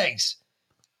my legs.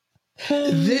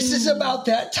 This is about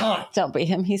that time. Don't be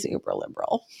him. He's uber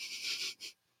liberal.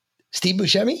 Steve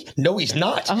Buscemi? No, he's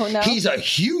not. Oh, no? He's a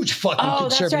huge fucking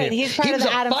conservative. That's right. He's part of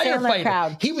the Adam Sandler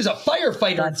crowd. He was a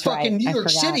firefighter in fucking New York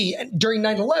City during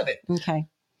 9/11. Okay.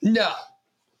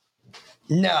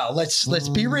 No, let's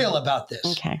be real about this.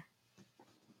 Okay.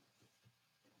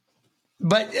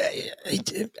 But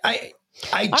it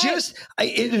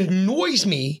annoys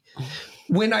me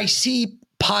when I see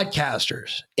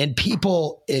podcasters and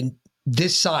people in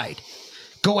this side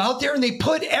go out there and they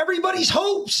put everybody's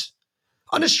hopes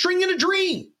on a string and a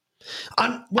dream.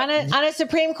 On a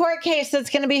Supreme Court case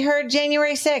that's going to be heard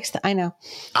January 6th. I know.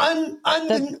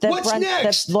 What's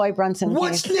next? The Lloyd Brunson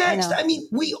What's case. next? I mean,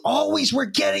 we always were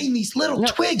getting these little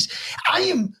twigs.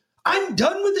 I'm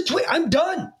done with the twig. I'm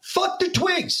done. Fuck the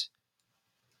twigs.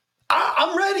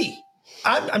 I'm ready.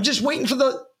 I'm just waiting for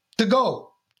the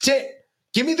go. That's it.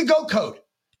 Give me the go code.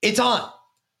 It's on.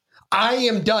 I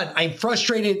am done. I'm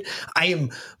frustrated. I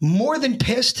am more than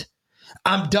pissed.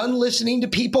 I'm done listening to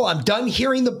people. I'm done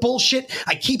hearing the bullshit.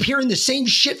 I keep hearing the same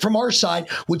shit from our side,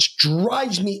 which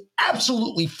drives me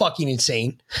absolutely fucking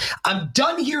insane. I'm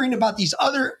done hearing about these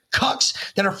other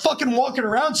cucks that are fucking walking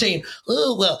around saying,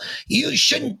 oh, well, you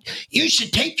should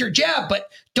take your jab, but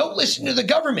don't listen to the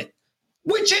government.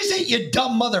 Which is it, you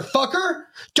dumb motherfucker?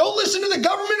 Don't listen to the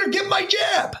government or get my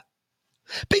jab.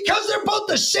 Because they're both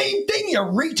the same thing, you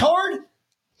retard.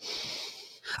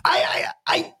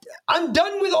 I'm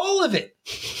done with all of it.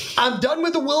 I'm done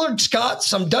with the Willard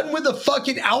Scotts. I'm done with the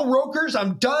fucking Al Rokers.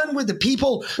 I'm done with the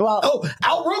people. Well,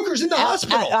 Al Roker's in the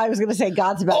hospital. I was going to say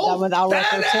God's about done with Al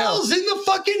Roker too. Al's in the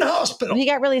fucking hospital. He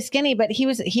got really skinny, but he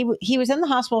was in the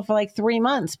hospital for like 3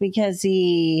 months because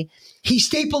he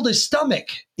stapled his stomach.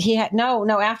 He had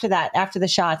after that, after the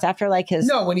shots, after like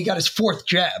his when he got his fourth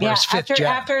jab or his fifth jab.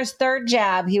 After his third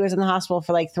jab, he was in the hospital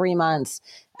for like 3 months.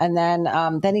 And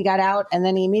then he got out, and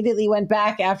then he immediately went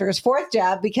back after his fourth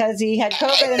jab because he had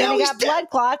COVID, and then he got blood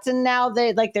clots, and now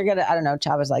they're gonna, I don't know,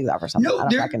 chop his legs off or something. I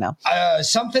don't fucking know.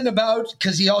 Something about,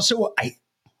 because he also, I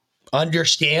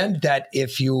understand that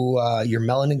if you your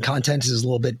melanin content is a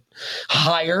little bit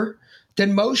higher,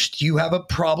 than most. You have a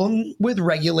problem with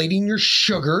regulating your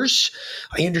sugars.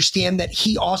 I understand that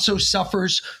he also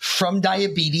suffers from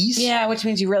diabetes. Yeah, which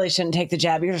means you really shouldn't take the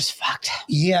jab. You're just fucked.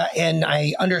 Yeah, and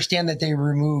I understand that they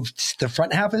removed the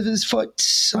front half of his foot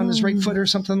on his right foot or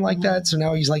something like that. So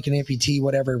now he's like an amputee,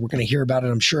 whatever. We're going to hear about it,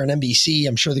 I'm sure, on NBC.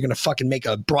 I'm sure they're going to fucking make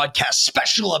a broadcast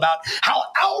special about how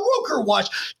Al Roker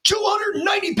watched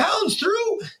 290 pounds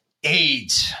through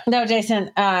AIDS. No,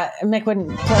 Jason, Mick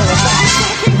wouldn't play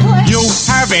this. You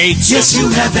have AIDS. Yes, you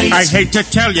have AIDS. I hate to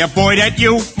tell you, boy, that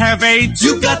you have AIDS.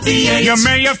 You got the AIDS. You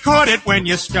may have caught it when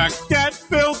you stuck that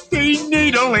filthy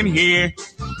needle in here.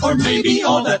 Or maybe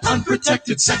all that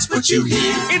unprotected sex put you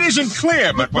here. It isn't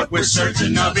clear, but what we're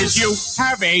certain of is you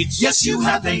have AIDS. Yes, you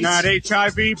have AIDS. Not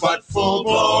HIV, but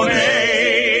full-blown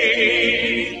AIDS.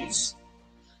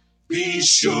 Be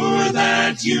sure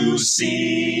that you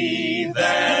see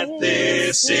that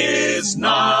this is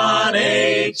not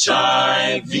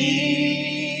HIV.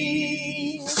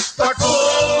 But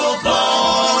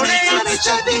full-blown AIDS. Not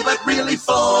HIV, but really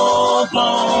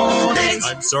full-blown AIDS.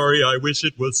 I'm sorry, I wish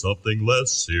it was something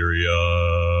less serious.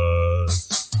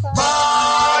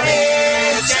 But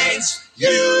it's AIDS.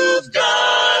 You've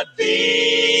got the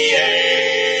AIDS.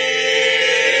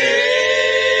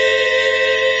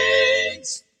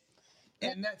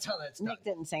 And that's how that's done. Mick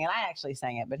didn't sing it. I actually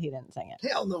sang it, but he didn't sing it.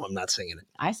 Hell no, I'm not singing it.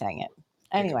 I sang it.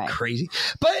 Anyway. Crazy.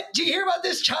 But do you hear about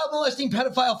this child molesting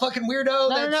pedophile fucking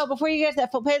weirdo? No. Before you get to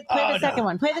that, play the second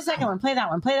one. Play the second one. Play that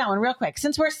one. Play that one real quick.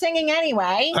 Since we're singing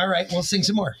anyway. All right, we'll sing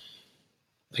some more.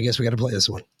 I guess we got to play this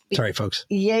one. Sorry, folks.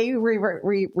 Yay,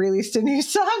 released a new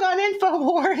song on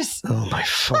InfoWars. Oh, my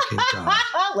fucking God.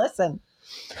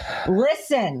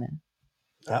 Listen.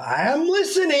 I am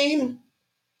listening.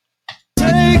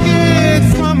 Take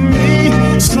it from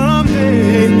me,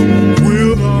 someday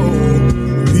we'll all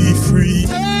be free.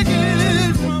 Take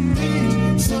it from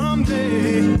me,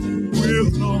 someday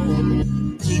we'll all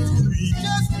be free.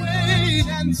 Just wait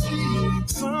and see,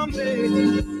 someday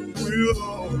we'll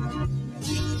all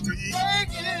be free.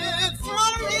 Take it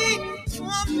from me,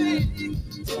 someday.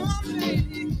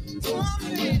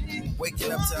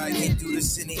 Waking up till I can't do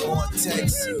this anymore.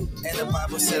 Text. And the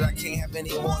Bible said I can't have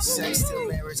any more sex till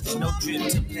marriage. No trip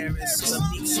to Paris. Some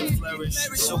meek shall flourish.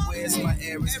 So where's my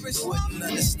Eris? Wouldn't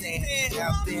understand.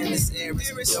 Out there in this area,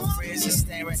 your friends are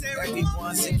staring.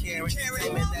 Everyone's a Karen.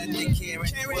 Claiming that they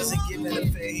caring. Wasn't given a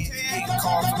fair hand. Getting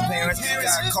called from parents.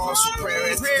 Got calls from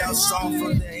prayers. Got song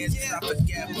from their hands. I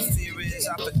forget what fear is.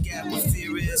 I forget what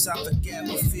fear is. I forget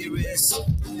what fear is.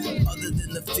 Other than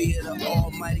the fear of the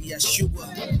Almighty Yeshua.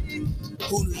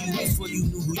 Who knew you before you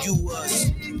knew who you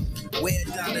was? Where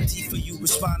down the T for you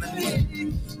respond to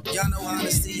me? Y'all know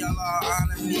honesty, y'all all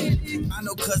honor me. I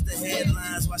know cause the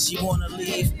headlines why she wanna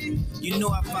leave. You know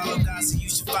I follow God, so you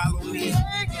should follow me.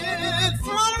 Take it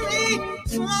from me,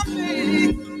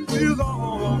 someday we'll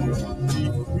all be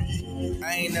free. I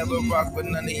ain't never rocked with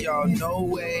none of y'all, no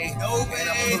way. No way. And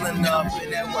I'm pulling up in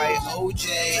that white OJ.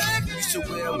 Used to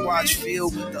wear a watch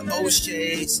filled with the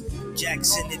O'Shays.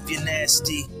 Jackson, if you're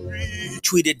nasty.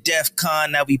 Tweeted DEF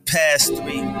CON, now we past 3.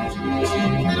 Take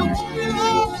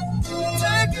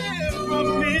it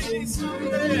from me,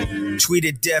 someday.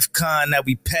 Tweeted DEF CON, now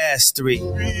we past 3. Take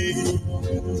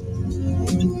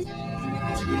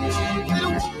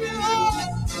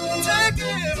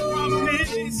it from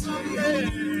me, someday.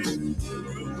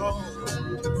 We'll all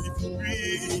be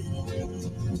free.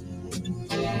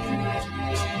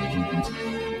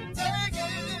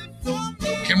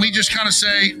 Can we just kind of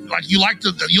say, like, you like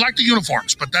the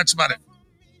uniforms, but that's about it?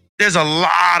 There's a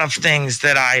lot of things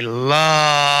that I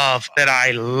love,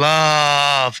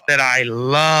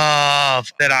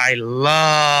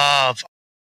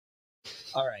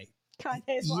 All right.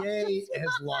 Ye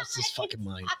has lost his fucking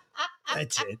mind.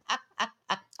 That's it.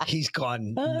 He's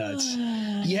gone nuts.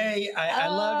 Ye, I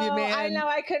love you, man. I know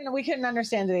we couldn't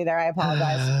understand it either. I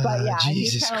apologize. But yeah,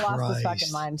 he's kind of lost his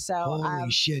fucking mind. So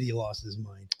holy shit, he lost his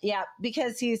mind. Yeah,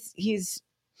 because he's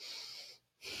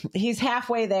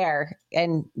halfway there,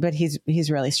 but he's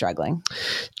really struggling.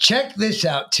 Check this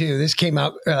out too. This came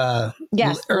out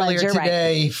earlier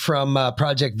today from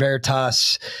Project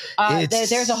Veritas.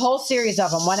 There's a whole series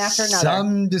of them, one after another.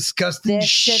 Some disgusting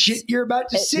shit you're about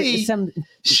to see. Some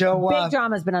big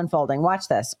drama has been unfolding. Watch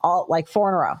this, all like 4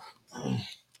 in a row.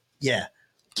 Yeah,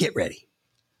 get ready.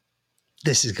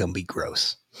 This is gonna be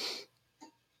gross.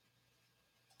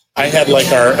 I had like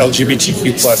our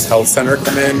LGBTQ plus health center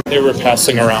come in. They were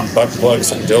passing around butt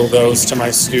plugs and dildos to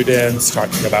my students,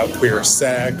 talking about queer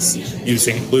sex,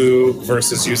 using lube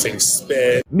versus using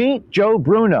spit. Meet Joe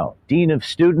Bruno, Dean of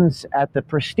Students at the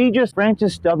prestigious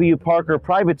Francis W. Parker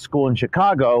Private School in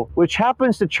Chicago, which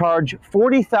happens to charge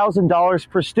 $40,000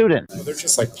 per student. They're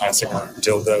just like passing around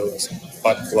dildos,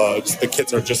 butt plugs. The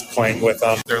kids are just playing with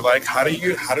them. They're like, how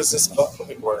does this butt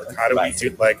plug work?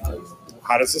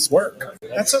 How does this work?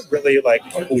 That's a really like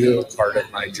cool part of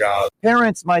my job.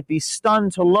 Parents might be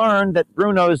stunned to learn that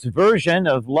Bruno's version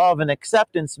of love and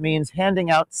acceptance means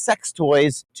handing out sex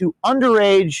toys to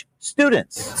underage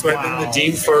students. So I've been the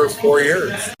dean for 4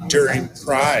 years. During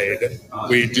Pride,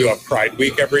 we do a Pride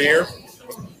Week every year.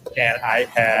 And I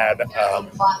had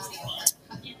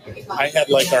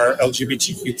like our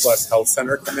LGBTQ plus health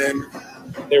center come in.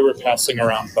 They were passing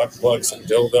around butt plugs and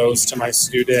dildos to my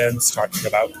students, talking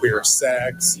about queer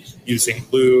sex, using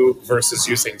lube versus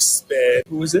using spit.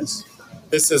 Who was this?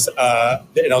 This is an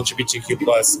LGBTQ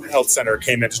plus health center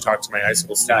came in to talk to my high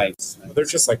school students. They're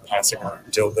just like passing around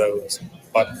dildos,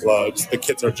 butt plugs. The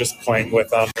kids are just playing with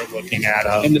them. They're looking at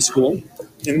them. In the school?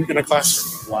 In a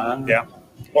classroom. Wow. Yeah.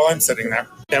 While I'm sitting there.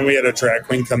 And we had a drag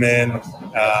queen come in,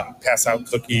 pass out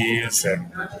cookies and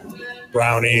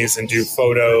brownies and do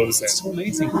photos. That's so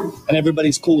amazing. And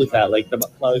everybody's cool with that, like the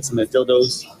butt plugs and the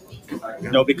dildos.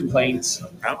 Nobody complains.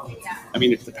 No. I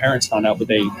mean, if the parents found out, would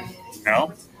they?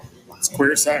 No. It's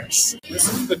queer sex.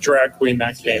 This is the drag queen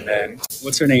that came in.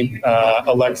 What's her name?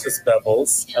 Alexis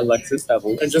Bevels. Alexis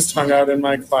Bevels. And just hung out in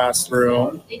my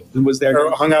classroom. And was there?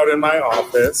 Or hung out in my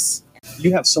office.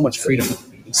 You have so much freedom.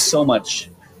 So much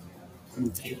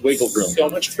wiggle room. So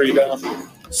much freedom.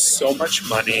 So much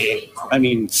money. I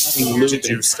mean to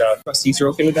do stuff. Trustees are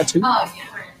okay with that too?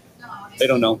 They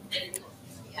don't know.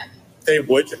 They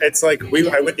would. It's like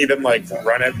I wouldn't even like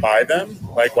run it by them.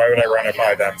 Like, why would I run it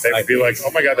by them? They would be like,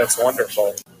 "Oh my god, that's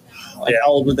wonderful." Like, how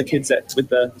old were the kids with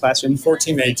the classroom?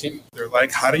 14, 18. They're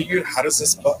like, "How does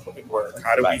this butt work?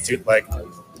 How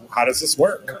does this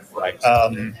work?" Right.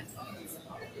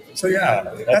 So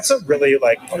yeah, that's a really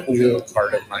like cool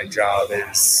part of my job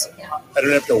is I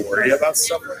don't have to worry about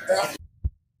stuff like that.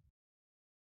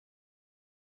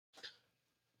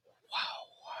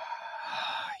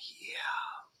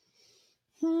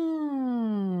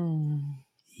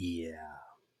 Yeah.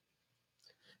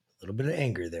 A little bit of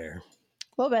anger there.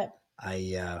 A little bit.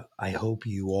 I hope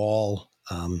you all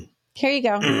Here you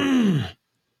go.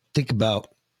 think about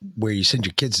where you send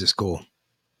your kids to school.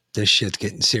 This shit's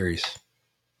getting serious.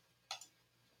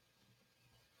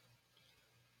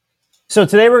 So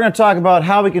today we're going to talk about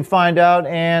how we can find out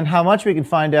and how much we can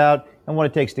find out and what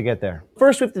it takes to get there.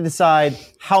 First, we have to decide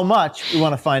how much we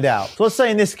want to find out. So let's say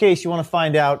in this case, you want to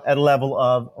find out at a level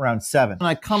of around 7. And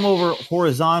I come over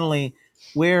horizontally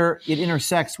where it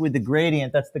intersects with the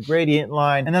gradient. That's the gradient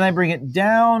line. And then I bring it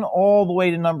down all the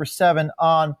way to number 7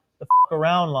 on the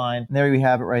around line. And there we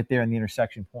have it right there in the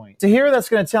intersection point. So here that's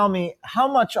going to tell me how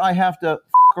much I have to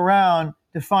around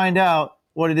to find out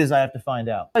what it is I have to find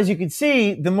out. As you can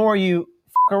see, the more you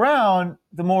around,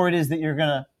 the more it is that you're going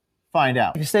to find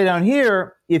out. If you stay down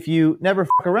here, if you never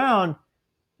around,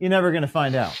 you're never going to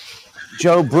find out.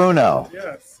 Joe Bruno.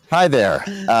 Yes. Hi there.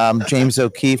 James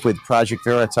O'Keefe with Project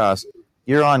Veritas.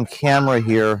 You're on camera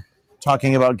here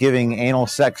talking about giving anal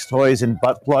sex toys and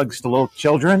butt plugs to little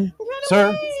children.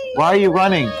 Sir, why are you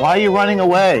running? Why are you running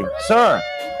away? Sir,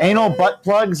 anal butt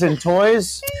plugs and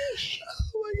toys?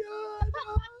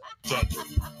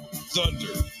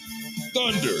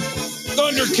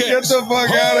 Thundercats. Get the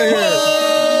fuck out of here.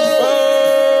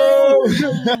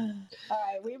 All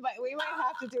right, we might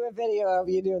have to do a video of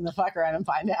you doing the fuck around and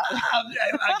find out.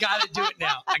 I got to do it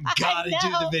now. I got to do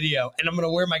the video. And I'm going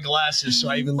to wear my glasses so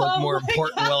I even look more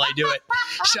important while I do it.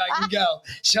 So I can go.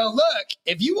 So look,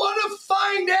 if you want to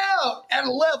find out at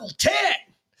a level 10,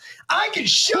 I can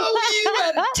show you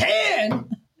at a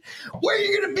 10 where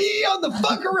you're going to be on the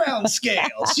fuck around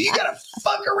scale. So you got to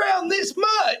fuck around this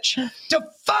much to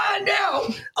find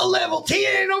out a level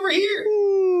 10 over here.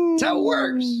 That's how it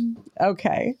works.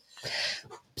 Okay.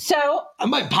 So I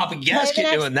might pop a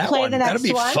gasket doing that one. That'll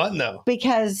be fun though.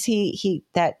 Because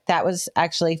that was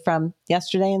actually from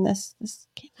yesterday and this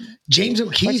came out. James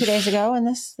O'Keefe. 2 days ago and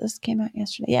this came out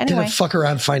yesterday. Yeah, anyway. Gonna fuck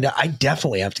around and find out. I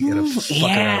definitely have to get a fuck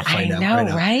around and find out. I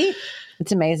know, right?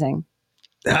 It's amazing.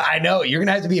 I know. You're going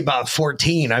to have to be about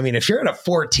 14. I mean, if you're at a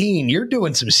 14, you're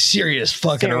doing some serious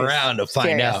fucking around to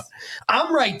find out.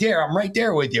 I'm right there. I'm right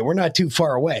there with you. We're not too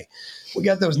far away. We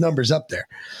got those numbers up there.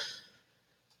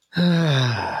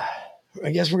 I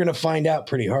guess we're going to find out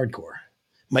pretty hardcore.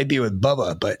 Might be with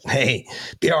Bubba, but hey,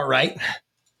 be all right.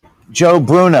 Joe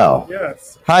Bruno.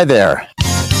 Yes. Hi there.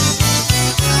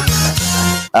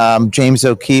 James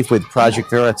O'Keefe with Project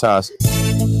Veritas.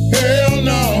 Hell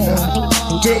no.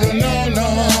 To the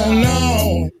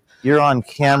no. You're on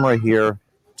camera here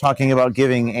talking about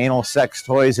giving anal sex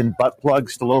toys and butt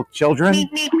plugs to little children.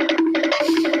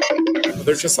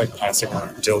 They're just like passing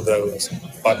around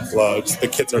dildos, butt plugs. The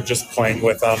kids are just playing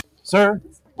with them. Sir,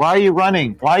 why are you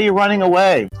running? Why are you running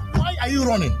away? Why are you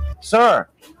running? Sir,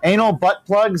 anal butt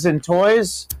plugs and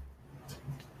toys?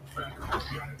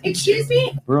 Excuse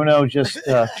me? Bruno just... Did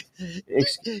you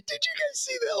guys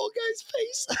see the old guy's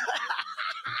face?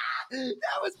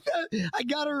 That was I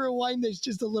gotta rewind this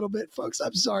just a little bit, folks.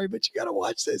 I'm sorry, but you gotta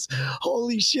watch this.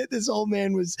 Holy shit, this old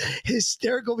man was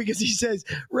hysterical because he says,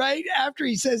 right after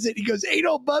he says it, he goes,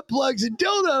 anal butt plugs and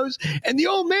dildos, and the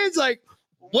old man's like,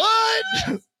 what?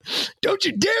 Don't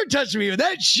you dare touch me with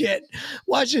that shit.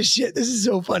 Watch this shit. This is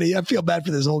so funny. I feel bad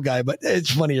for this old guy, but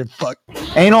it's funny as fuck.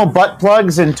 Anal butt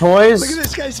plugs and toys? Look at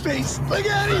this guy's face. Look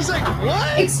at it. He's like,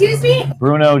 what? Excuse me?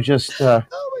 Bruno just...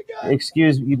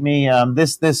 Excuse me,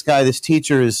 this guy, this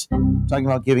teacher is talking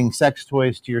about giving sex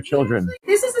toys to your children.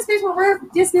 This is the space where we're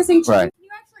dismissing children. Right. Can you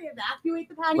actually evacuate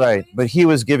the patio? Right, but he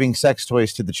was giving sex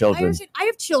toys to the I children. understand. I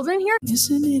have children here.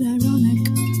 Isn't it ironic?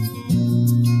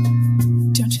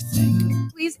 Don't you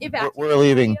think? Please evacuate. We're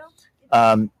leaving,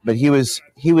 but he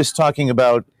was talking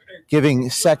about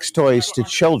giving sex toys to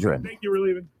children. Thank you for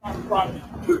leaving.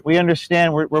 We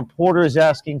understand. Reporters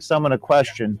asking someone a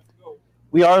question.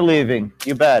 We are leaving,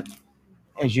 you bet.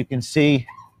 As you can see,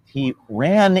 he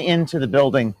ran into the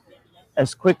building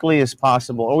as quickly as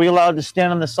possible. Are we allowed to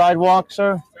stand on the sidewalk,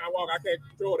 sir? Sidewalk, I can't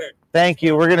control that. Thank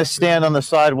you. We're going to stand on the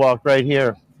sidewalk right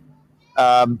here.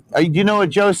 Do you know a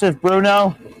Joseph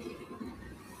Bruno?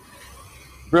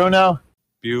 Bruno?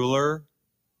 Bueller.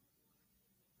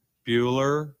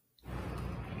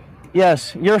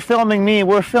 Yes, you're filming me.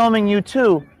 We're filming you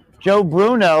too. Joe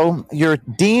Bruno, your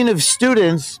dean of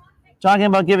students, talking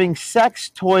about giving sex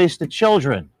toys to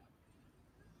children.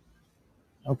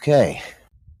 Okay.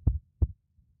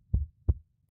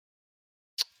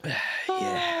 Yeah,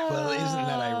 well, isn't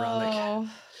that ironic?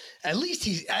 At least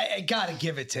I gotta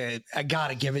give it to him.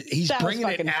 He's That was bringing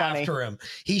it fucking funny. after him.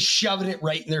 He's shoving it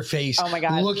right in their face. Oh my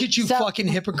God. Look at you So- fucking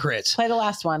hypocrites. Play the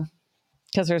last one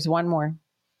because there's one more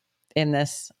in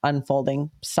this unfolding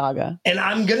saga. And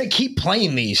I'm going to keep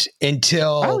playing these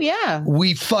until we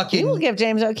We fucking... will give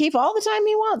James O'Keefe all the time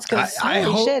he wants because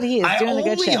holy shit, he is doing the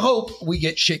good shit. I only hope we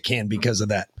get shit canned because of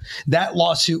that. That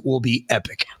lawsuit will be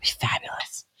epic. It'll be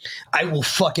fabulous. I will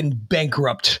fucking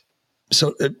bankrupt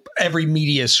every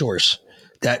media source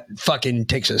that fucking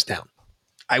takes us down.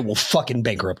 I will fucking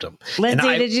bankrupt them.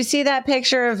 Lindsay, did you see that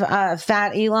picture of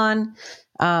fat Elon?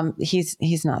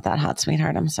 He's not that hot,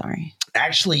 sweetheart. I'm sorry.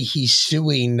 Actually, he's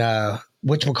suing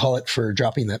whatchamacallit for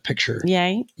dropping that picture.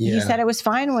 Yay. Yeah. He said it was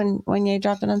fine when Ye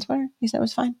dropped it on Twitter. He said it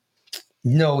was fine.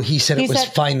 No, he said He it was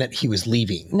said- fine that he was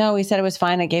leaving. No, he said it was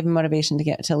fine. It gave him motivation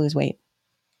to lose weight.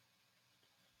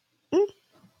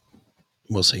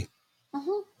 We'll see.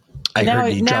 I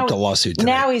heard he dropped a lawsuit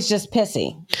today. Now he's just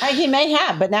pissy. He may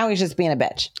have, but now he's just being a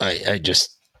bitch. I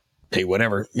just, hey,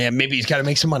 whatever. Yeah, maybe he's got to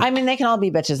make some money. I mean, they can all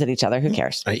be bitches at each other. Who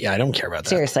cares? I don't care about that.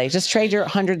 Seriously, just trade your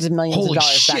hundreds of millions Holy of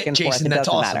dollars shit, back and Jason, forth. It that's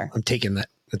doesn't awesome. matter. I'm taking that.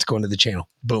 That's going to the channel.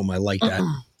 Boom, I like that.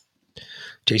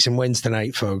 Jason wins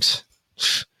tonight, folks.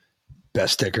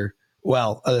 Best sticker.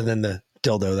 Well, other than the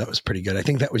dildo, that was pretty good. I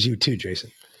think that was you too,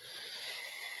 Jason.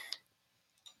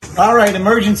 All right,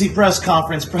 emergency press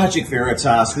conference, Project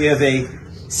Veritas. We have a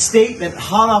statement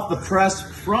hot off the press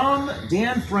from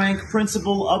Dan Frank,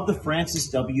 principal of the Francis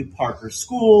W. Parker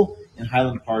School in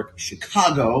Highland Park,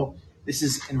 Chicago. This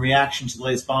is in reaction to the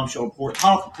latest bombshell report.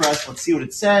 Hot off the press, let's see what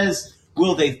it says.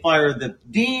 Will they fire the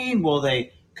dean? Will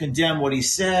they condemn what he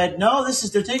said? No,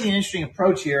 they're taking an interesting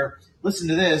approach here. Listen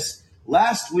to this.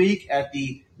 Last week at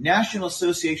the National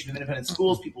Association of Independent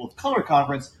Schools People of Color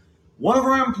Conference, one of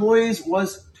our employees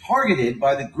was targeted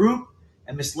by the group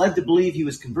and misled to believe he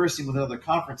was conversing with another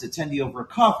conference attendee over a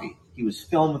coffee. He was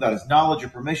filmed without his knowledge or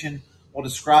permission while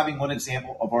describing one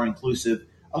example of our inclusive,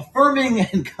 affirming,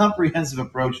 and comprehensive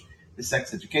approach to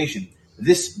sex education.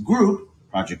 This group,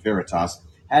 Project Veritas,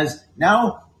 has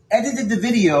now edited the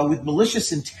video with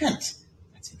malicious intent.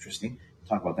 That's interesting.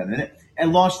 We'll talk about that in a minute.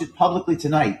 And launched it publicly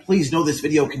tonight. Please know this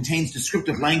video contains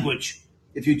descriptive language.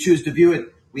 If you choose to view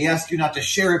it, we ask you not to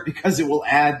share it because it will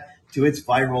add to its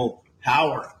viral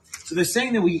power. So they're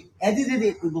saying that we edited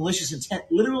it with malicious intent.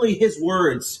 Literally his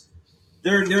words.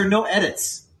 There are no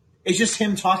edits. It's just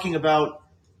him talking about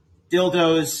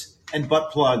dildos and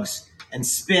butt plugs and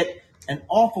spit and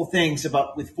awful things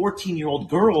about with 14-year-old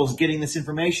girls getting this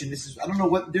information. This is, I don't know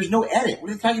what, there's no edit.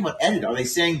 What are they talking about edit? Are they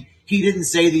saying he didn't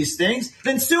say these things?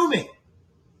 Then sue me.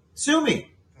 Sue me.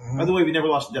 Mm-hmm. By the way, we never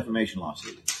lost a defamation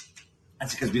lawsuit.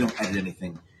 That's because we don't edit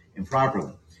anything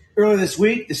improperly. Earlier this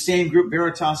week, the same group,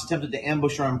 Veritas, attempted to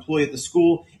ambush our employee at the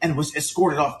school and was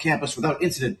escorted off campus without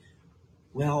incident.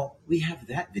 Well, we have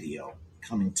that video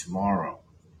coming tomorrow.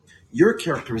 Your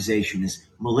characterization is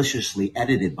maliciously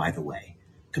edited, by the way,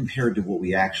 compared to what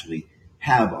we actually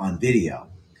have on video.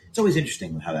 It's always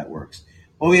interesting how that works.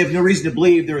 Well, we have no reason to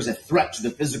believe there is a threat to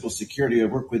the physical security. I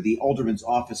work with the Alderman's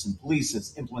office, and police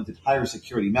has implemented higher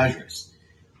security measures.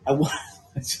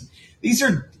 These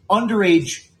are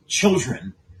underage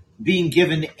children being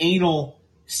given anal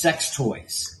sex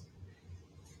toys.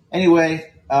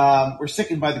 Anyway, we're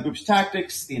sickened by the group's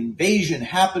tactics. The invasion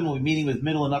happened. We'll be meeting with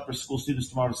middle and upper school students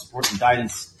tomorrow to support some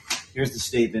guidance. Here's the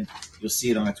statement. You'll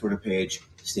see it on our Twitter page.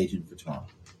 Stay tuned for tomorrow.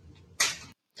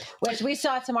 Which we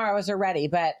saw tomorrow was already,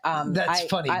 but that's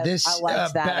funny. This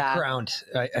background,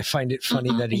 I find it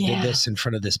funny that he did this in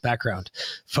front of this background.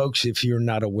 Folks, if you're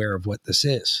not aware of what this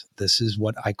is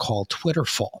what I call Twitter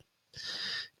fall.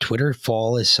 Twitter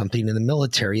fall is something in the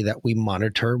military that we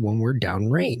monitor when we're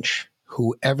downrange.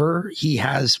 Whoever he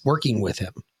has working with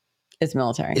him is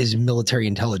military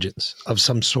intelligence of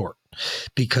some sort,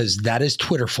 because that is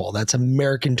Twitter fall. That's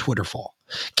American Twitter fall.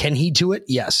 Can he do it?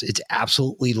 Yes, it's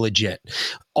absolutely legit.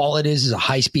 All it is a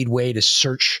high-speed way to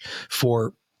search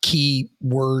for key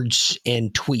words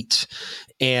and tweets.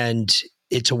 And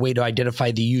it's a way to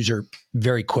identify the user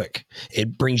very quick.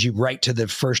 It brings you right to the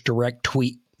first direct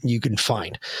tweet you can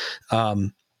find.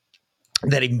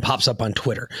 That even pops up on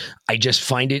Twitter. I just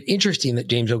find it interesting that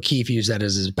James O'Keefe used that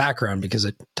as his background, because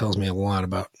it tells me a lot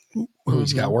about who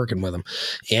he's got working with him.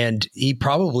 And he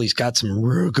probably's got some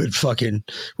real good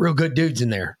dudes in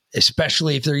there,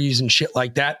 especially if they're using shit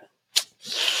like that.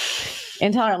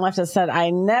 Intolerant Leftist said,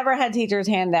 I never had teachers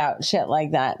hand out shit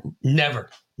like that. Never.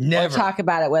 Or talk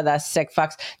about it with us sick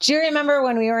fucks. Do you remember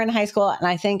when we were in high school? And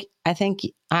I think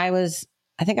I was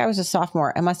a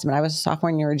sophomore. It must have been. I was a sophomore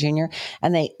and you were a junior.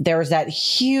 And there was that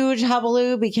huge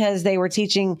hullabaloo because they were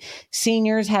teaching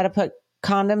seniors how to put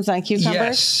condoms on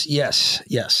cucumbers. Yes.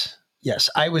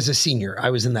 I was a senior. I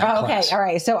was in that class. Okay. All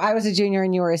right. So I was a junior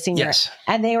and you were a senior. Yes.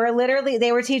 And they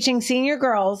were teaching senior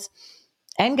girls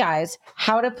and guys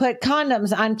how to put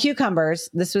condoms on cucumbers.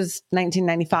 This was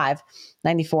 1995,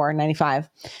 94, 95.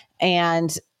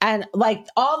 And like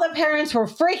all the parents were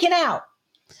freaking out.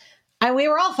 And we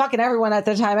were all fucking everyone at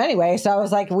the time anyway. So I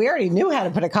was like, we already knew how to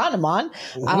put a condom on.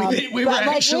 We were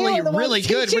actually really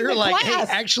good. We were like, class.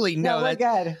 Hey, actually, no. We're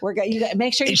good. We're good. You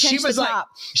make sure you change the top.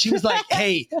 She was like,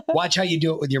 hey, watch how you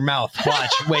do it with your mouth.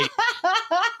 Watch, wait.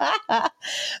 I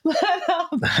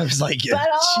was like, but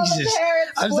all Jesus. The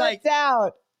parents I was like,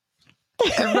 out.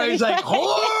 Everybody's like,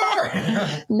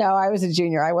 whore. No, I was a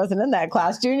junior. I wasn't in that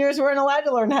class. Juniors weren't allowed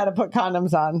to learn how to put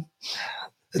condoms on.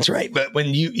 That's right. But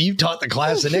when you taught the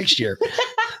class the next year.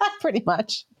 Pretty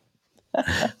much.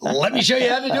 Let me show you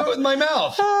how to do it with my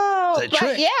mouth. Oh, but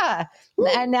trick. Yeah.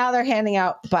 And now they're handing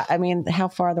out, but I mean, how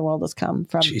far the world has come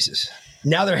from. Jesus.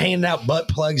 Now they're handing out butt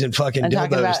plugs and fucking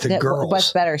dildos to girls.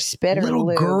 What's better, spit or little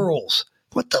lube? Girls.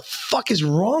 What the fuck is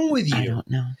wrong with you? I don't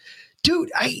know.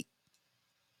 Dude, I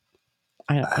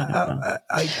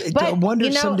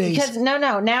wonder some days. Because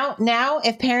now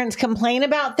if parents complain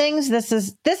about things, this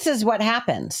is what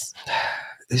happens.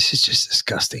 This is just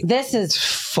disgusting. It's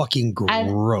fucking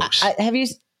gross. Have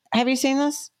you seen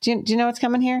this? Do you know what's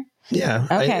coming here? Yeah.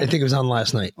 Okay. I think it was on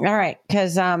last night. All right.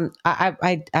 Because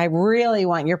I really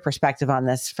want your perspective on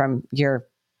this from your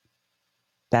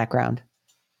background.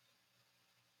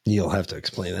 You'll have to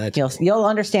explain that. You'll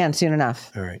understand soon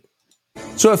enough. All right.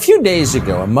 So a few days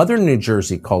ago, a mother in New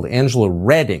Jersey called Angela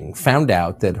Redding found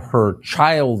out that her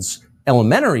child's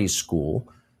elementary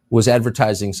school was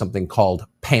advertising something called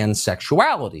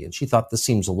pansexuality. And she thought this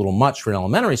seems a little much for an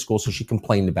elementary school, so she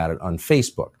complained about it on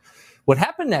Facebook. What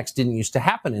happened next didn't used to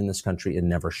happen in this country and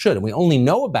never should. And we only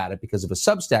know about it because of a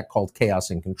Substack called Chaos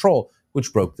and Control,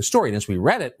 which broke the story. And as we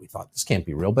read it, we thought this can't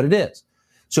be real, but it is.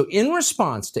 So in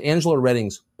response to Angela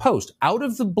Redding's post, out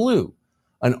of the blue,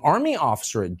 an Army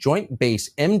officer at Joint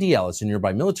Base MDL, it's a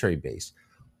nearby military base,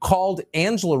 called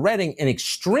Angela Redding an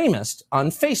extremist on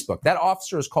Facebook. That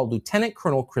officer is called Lieutenant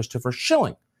Colonel Christopher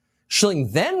Schilling.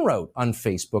 Schilling then wrote on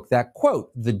Facebook that,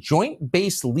 quote, the Joint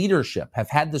Base leadership have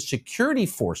had the security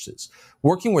forces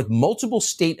working with multiple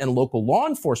state and local law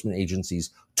enforcement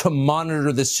agencies to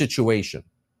monitor this situation.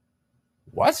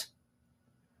 What?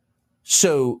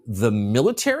 So the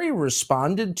military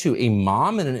responded to a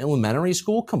mom in an elementary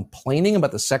school complaining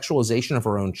about the sexualization of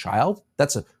her own child?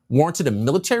 That's a warranted a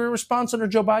military response under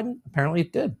Joe Biden? Apparently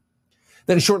it did.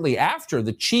 Then shortly after,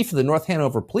 the chief of the North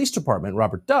Hanover Police Department,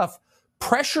 Robert Duff,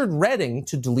 pressured Redding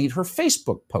to delete her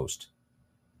Facebook post.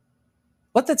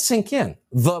 Let that sink in.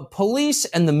 The police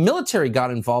and the military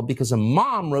got involved because a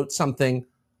mom wrote something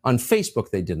on Facebook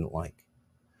they didn't like.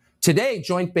 Today,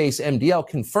 Joint Base MDL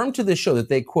confirmed to this show that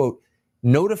they, quote,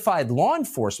 notified law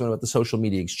enforcement about the social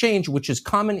media exchange, which is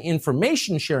common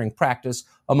information sharing practice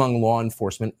among law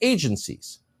enforcement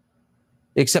agencies.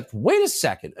 Except, wait a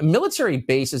second, a military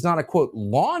base is not a, quote,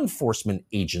 law enforcement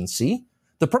agency.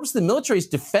 The purpose of the military is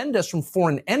to defend us from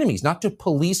foreign enemies, not to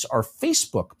police our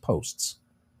Facebook posts.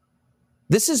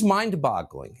 This is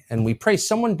mind-boggling, and we pray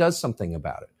someone does something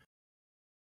about it.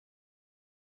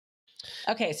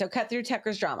 Okay, so cut through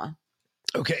Tucker's drama.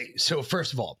 Okay, so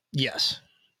first of all, yes,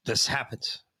 this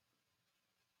happens.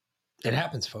 It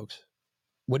happens, folks.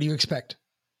 What do you expect?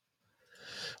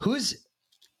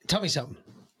 Tell me something.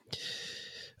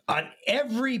 On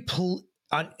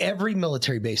every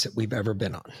military base that we've ever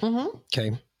been on,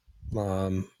 okay?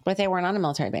 But they weren't on a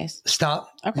military base. Stop.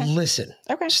 Okay. Listen.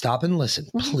 Okay. Stop and listen,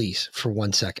 please, for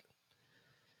 1 second.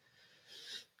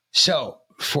 So,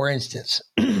 for instance,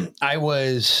 I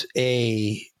was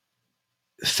a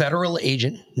federal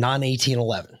agent,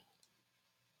 non-1811.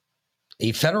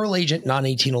 A federal agent,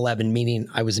 non-1811, meaning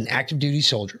I was an active duty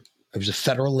soldier. I was a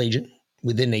federal agent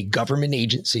within a government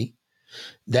agency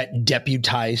that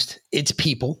deputized its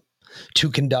people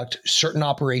to conduct certain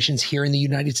operations here in the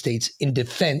United States in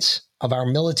defense of our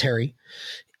military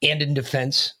and in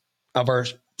defense of our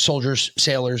soldiers,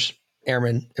 sailors,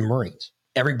 airmen, and Marines.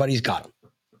 Everybody's got them.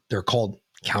 They're called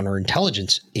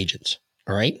counterintelligence agents,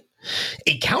 all right?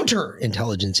 A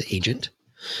counterintelligence agent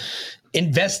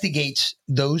investigates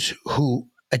those who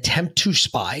attempt to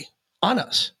spy on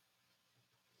us.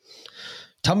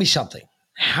 Tell me something.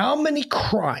 How many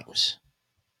crimes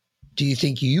do you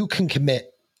think you can commit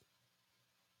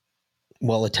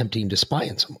while attempting to spy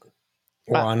on someone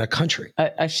or on a country?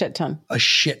 A shit ton. A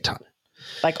shit ton.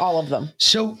 Like all of them.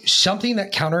 So something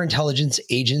that counterintelligence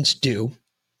agents do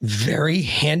very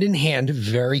hand in hand,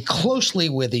 very closely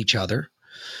with each other,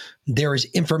 there is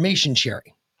information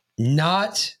sharing,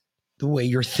 not the way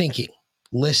you're thinking.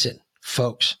 Listen,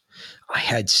 folks, I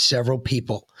had several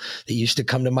people that used to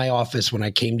come to my office when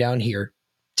I came down here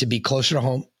to be closer to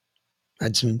home. I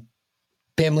had some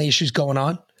family issues going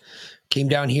on. Came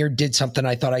down here, did something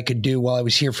I thought I could do while I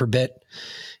was here for a bit.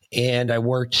 And I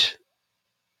worked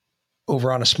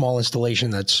over on a small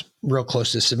installation that's real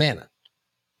close to Savannah.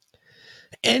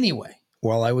 Anyway,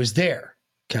 while I was there,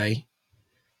 okay,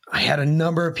 I had a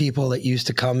number of people that used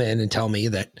to come in and tell me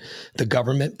that the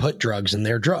government put drugs in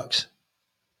their drugs.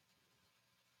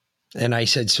 And I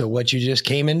said, so what you just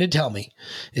came in to tell me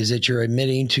is that you're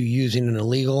admitting to using an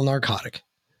illegal narcotic,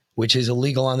 which is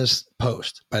illegal on this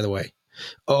post, by the way.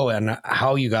 Oh, and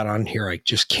how you got on here, I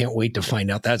just can't wait to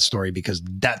find out that story because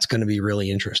that's going to be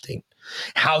really interesting.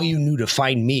 How you knew to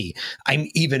find me, I'm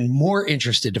even more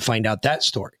interested to find out that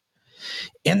story.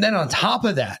 And then on top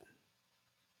of that,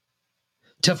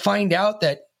 to find out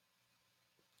that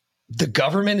the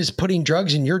government is putting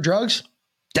drugs in your drugs,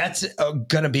 that's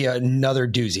going to be another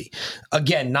doozy.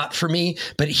 Again, not for me,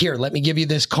 but here, let me give you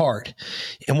this card.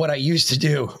 And what I used to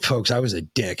do, folks, I was a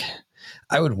dick.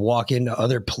 I would walk into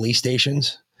other police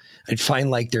stations. I'd find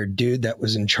like their dude that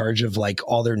was in charge of like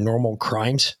all their normal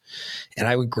crimes. And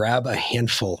I would grab a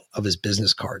handful of his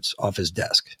business cards off his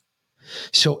desk.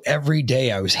 So every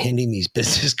day I was handing these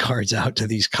business cards out to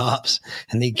these cops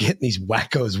and they get these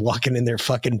wackos walking in their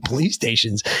fucking police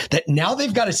stations that now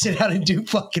they've got to sit down and do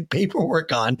fucking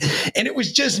paperwork on. And it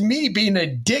was just me being a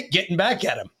dick getting back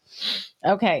at him.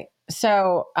 Okay.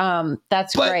 So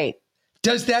that's great.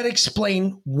 Does that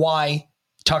explain why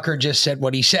Tucker just said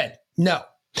what he said? No.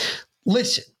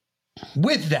 Listen,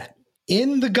 with that,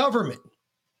 in the government,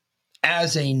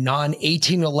 as a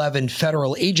non-1811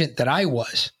 federal agent that I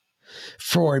was,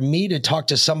 for me to talk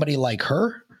to somebody like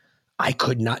her, I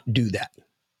could not do that.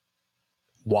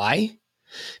 Why?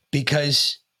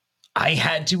 Because I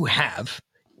had to have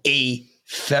a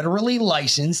federally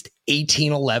licensed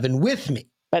 1811 with me.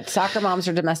 But soccer moms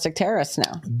are domestic terrorists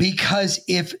now. Because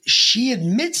if she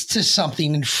admits to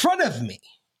something in front of me,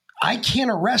 I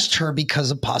can't arrest her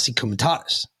because of posse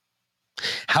comitatus.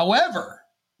 However,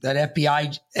 that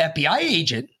FBI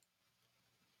agent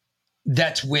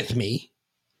that's with me,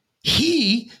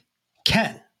 he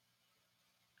can.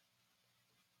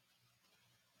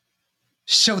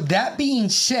 So that being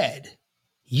said,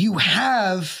 you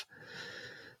have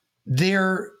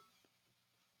there,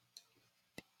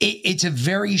 it's a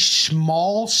very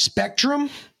small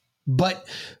spectrum, but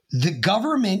The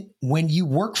government, when you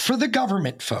work for the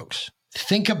government, folks,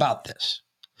 think about this.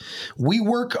 We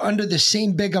work under the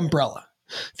same big umbrella.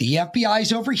 The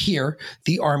FBI's over here.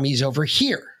 The Army's over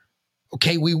here.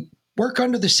 Okay, we work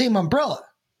under the same umbrella.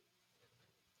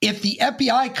 If the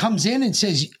FBI comes in and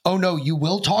says, oh no, you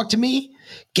will talk to me,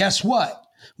 guess what?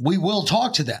 We will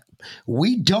talk to them.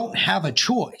 We don't have a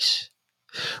choice.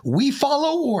 We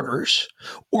follow orders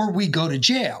or we go to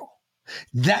jail.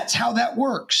 That's how that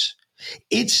works.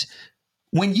 It's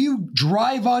when you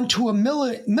drive onto a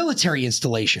military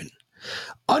installation,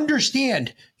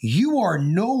 understand you are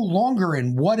no longer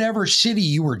in whatever city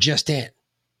you were just in.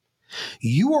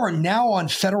 You are now on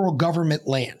federal government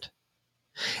land.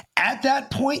 At that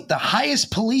point, the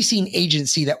highest policing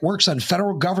agency that works on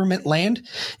federal government land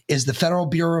is the Federal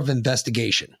Bureau of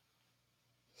Investigation.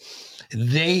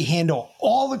 They handle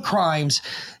all the crimes.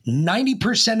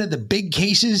 90% of the big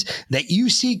cases that you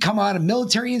see come out of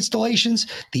military installations,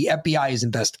 the FBI is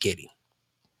investigating.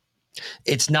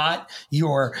 It's not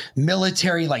your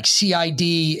military like CID.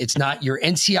 It's not your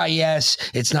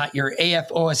NCIS. It's not your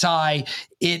AFOSI.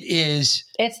 It's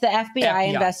the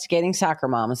FBI investigating soccer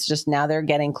moms. Just now they're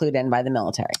getting clued in by the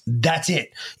military. That's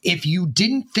it. If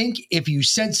you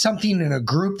said something in a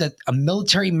group that a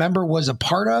military member was a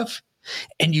part of,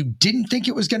 and you didn't think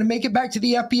it was going to make it back to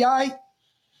the FBI?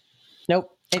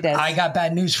 Nope, it does. I got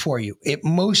bad news for you. It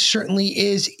most certainly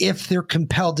is if they're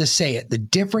compelled to say it. The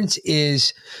difference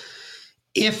is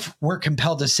if we're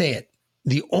compelled to say it.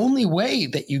 The only way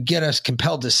that you get us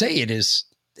compelled to say it is,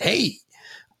 hey,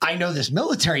 I know this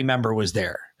military member was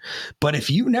there. But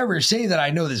if you never say that I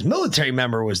know this military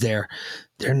member was there,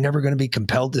 they're never going to be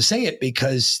compelled to say it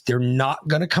because they're not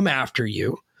going to come after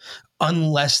you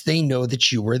unless they know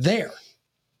that you were there.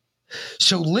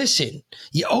 So listen,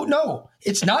 oh no,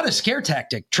 it's not a scare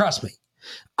tactic. Trust me.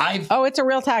 It's a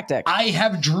real tactic. I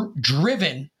have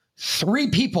driven 3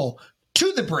 people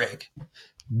to the brig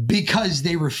because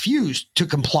they refused to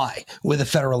comply with a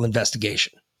federal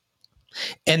investigation.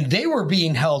 And they were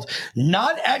being held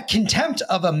not at contempt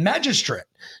of a magistrate.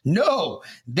 No,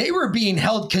 they were being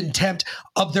held contempt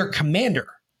of their commander.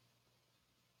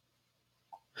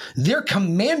 Their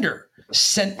commander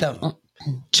sent them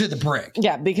to the brig.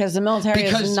 Yeah, because the military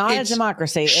is not a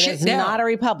democracy. It is not a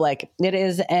republic. It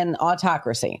is an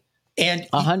autocracy. And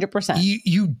 100%.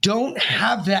 You don't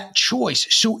have that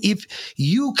choice. So if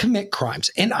you commit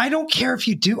crimes, and I don't care if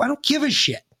you do, I don't give a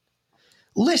shit.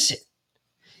 Listen,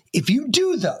 if you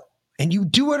do though, and you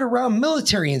do it around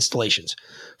military installations,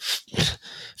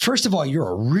 first of all, you're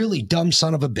a really dumb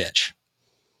son of a bitch.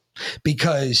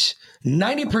 Because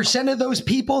 90% of those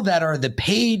people that are the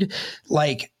paid,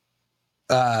 like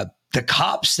the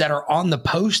cops that are on the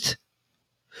post,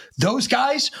 those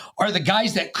guys are the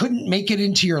guys that couldn't make it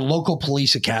into your local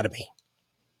police academy.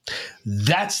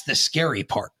 That's the scary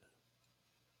part.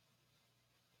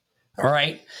 All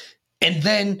right. And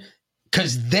then,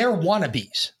 because they're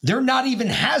wannabes, they're not even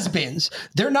has-beens.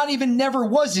 They're not even never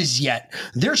was-es yet.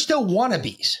 They're still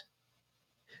wannabes.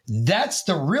 That's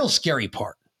the real scary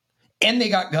part. And they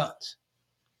got guns.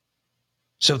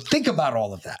 So think about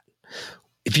all of that.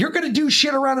 If you're going to do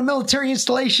shit around a military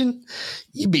installation,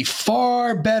 you'd be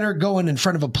far better going in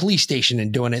front of a police station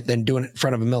and doing it than doing it in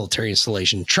front of a military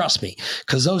installation. Trust me,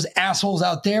 because those assholes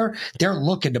out there, they're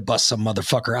looking to bust some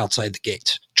motherfucker outside the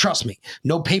gates. Trust me,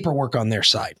 no paperwork on their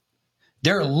side.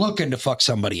 They're looking to fuck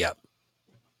somebody up.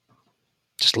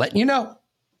 Just letting you know.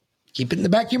 Keep it in the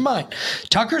back of your mind.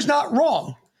 Tucker's not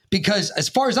wrong because as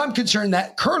far as I'm concerned,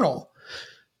 that colonel,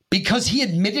 because he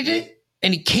admitted it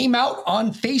and he came out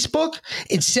on Facebook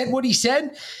and said what he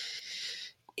said,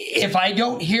 if I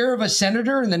don't hear of a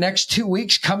senator in the next 2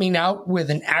 weeks coming out with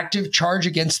an active charge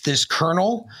against this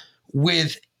colonel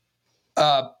with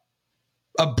a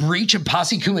breach of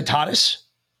posse comitatus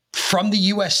from the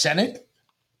U.S. Senate,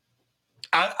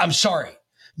 I'm sorry.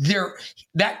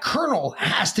 That colonel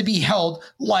has to be held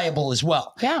liable as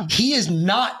well. Yeah. He is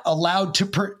not allowed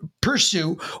to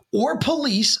pursue or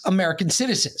police American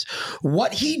citizens.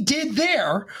 What he did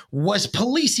there was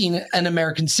policing an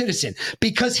American citizen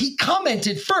because he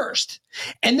commented first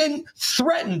and then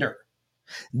threatened her.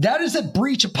 That is a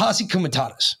breach of posse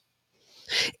comitatus.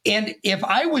 And if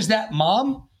I was that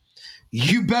mom,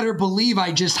 you better believe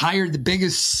I just hired the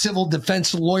biggest civil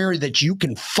defense lawyer that you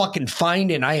can fucking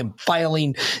find, and I am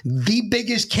filing the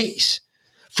biggest case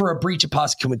for a breach of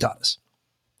posse comitatus.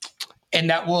 And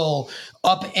that will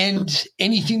upend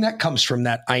anything that comes from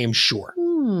that, I am sure.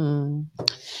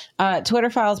 Twitter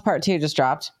Files Part 2 just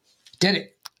dropped. Did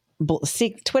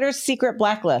it? Twitter's secret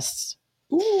blacklists.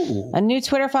 Ooh. A new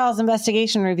Twitter Files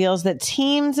investigation reveals that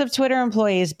teams of Twitter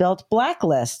employees built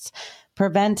blacklists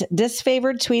prevent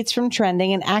disfavored tweets from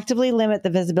trending, and actively limit the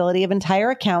visibility of entire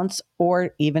accounts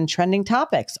or even trending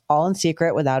topics, all in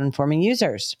secret without informing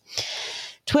users.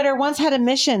 Twitter once had a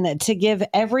mission to give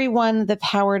everyone the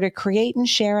power to create and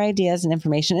share ideas and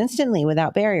information instantly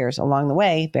without barriers. Along the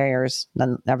way, barriers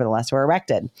nevertheless were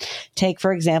erected. Take,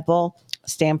 for example,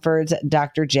 Stanford's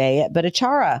Dr. Jay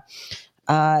Bhattacharya,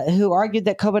 who argued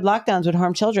that COVID lockdowns would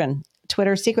harm children.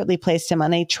 Twitter secretly placed him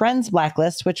on a trends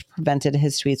blacklist, which prevented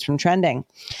his tweets from trending.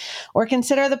 Or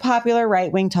consider the popular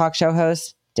right-wing talk show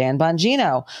host Dan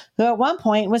Bongino, who at one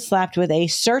point was slapped with a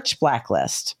search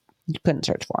blacklist. You couldn't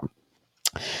search for him.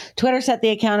 Twitter set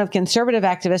the account of conservative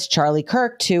activist Charlie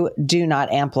Kirk to do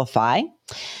not amplify.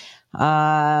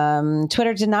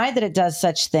 Twitter denied that it does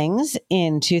such things.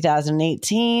 In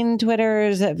 2018,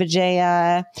 Twitter's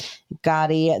Vijaya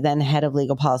Gadde, then head of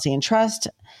legal policy and trust,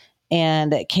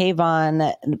 and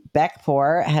Kayvon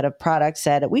Beckpour, head of product,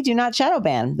 said, "We do not shadow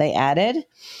ban." They added,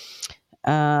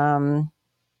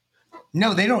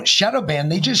 no, they don't shadow ban.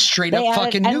 They just straight up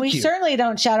fucking nuke and we you. certainly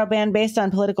don't shadow ban based on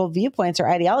political viewpoints or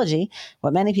ideology.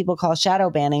 What many people call shadow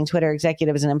banning, Twitter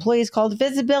executives and employees called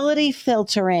visibility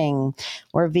filtering,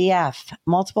 or VF.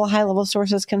 Multiple high-level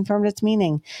sources confirmed its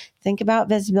meaning. Think about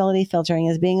visibility filtering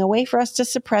as being a way for us to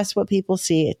suppress what people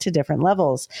see to different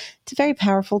levels. It's a very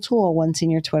powerful tool, one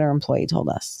senior Twitter employee told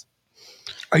us.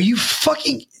 Are you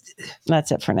fucking...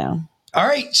 That's it for now. All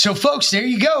right. So, folks, there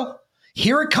you go.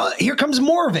 Here comes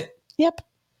more of it. Yep.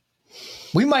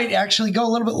 We might actually go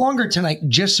a little bit longer tonight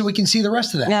just so we can see the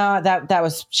rest of that. No, that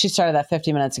was, she started that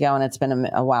 50 minutes ago, and it's been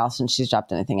a while since she's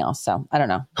dropped anything else. So I don't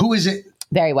know. Who is it?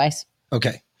 Barry Weiss.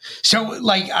 Okay. So,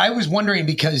 like, I was wondering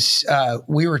because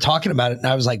we were talking about it, and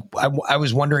I was like, I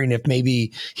was wondering if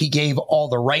maybe he gave all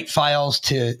the right files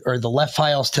to, or the left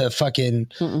files to fucking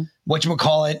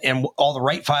whatchamacallit, and all the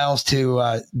right files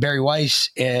to Barry Weiss.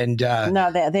 And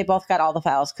no, they both got all the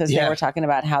files because they were talking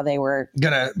about how they were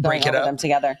gonna break it up them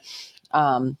together.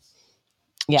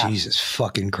 Yeah. Jesus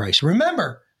fucking Christ.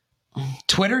 Remember,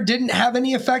 Twitter didn't have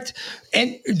any effect.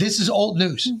 And this is old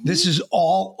news. Mm-hmm. This is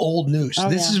all old news.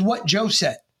 This is what Joe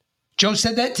said. Joe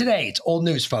said that today. It's old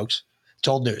news, folks. It's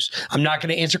old news. I'm not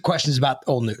going to answer questions about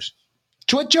old news.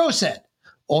 It's what Joe said.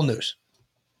 Old news.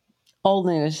 Old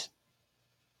news.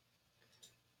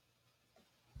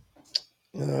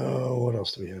 What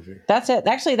else do we have here? That's it.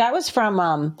 Actually, that was from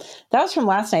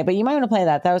last night, but you might want to play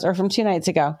that. That was, or from 2 nights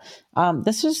ago.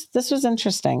 This was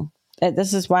interesting.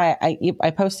 This is why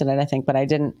I posted it, I think, but I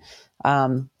didn't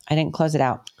close it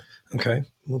out. Okay,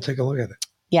 we'll take a look at it.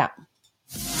 Yeah.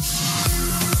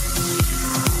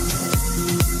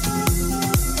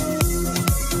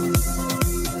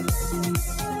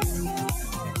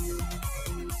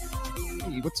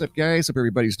 What's up, guys? Hope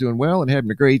everybody's doing well and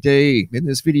having a great day. In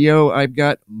this video, I've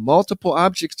got multiple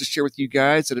objects to share with you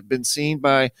guys that have been seen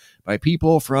by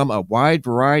people from a wide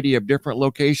variety of different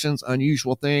locations,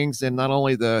 unusual things, and not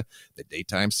only the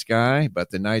daytime sky,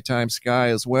 but the nighttime sky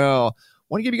as well.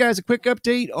 I want to give you guys a quick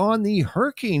update on the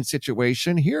hurricane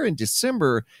situation here in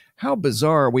December. How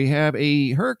bizarre. We have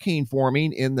a hurricane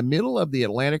forming in the middle of the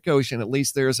Atlantic Ocean. At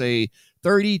least there's a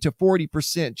 30 to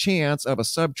 40% chance of a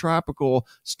subtropical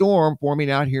storm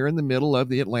forming out here in the middle of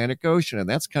the Atlantic Ocean. And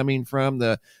that's coming from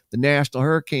the National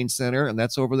Hurricane Center, and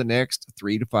that's over the next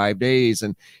 3 to 5 days.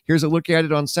 And here's a look at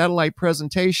it on satellite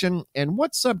presentation. And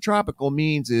what subtropical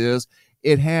means is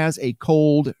it has a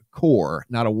cold core,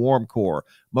 not a warm core.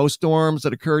 Most storms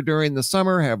that occur during the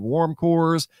summer have warm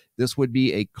cores. This would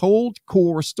be a cold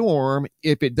core storm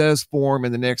if it does form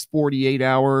in the next 48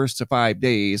 hours to 5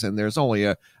 days. And there's only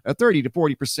a 30 to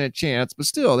 40% chance, but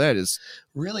still, that is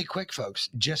really quick, folks.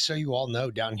 Just so you all know,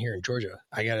 down here in Georgia,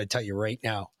 I got to tell you right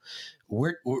now,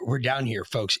 we're down here,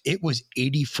 folks. It was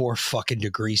 84 fucking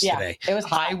degrees today. It was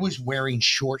hot. I was wearing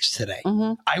shorts today.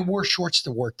 Mm-hmm. I wore shorts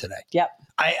to work today. Yep.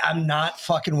 I'm not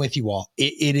fucking with you all.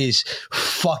 It is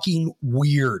fucking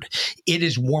weird. It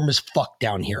is warm as fuck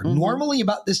down here. Mm-hmm. Normally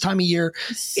about this time of year,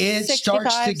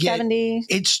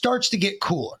 it starts to get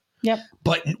cooler. Yep.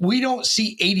 But we don't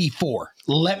see 84.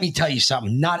 Let me tell you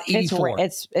something. Not 84.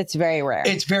 It's very rare.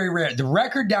 It's very rare. The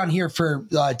record down here for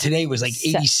today was like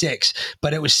 86,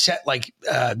 but it was set like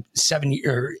 7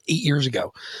 or 8 years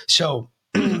ago. So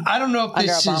I don't know if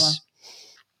this is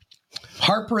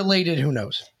HAARP related. Who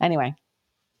knows? Anyway.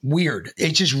 Weird.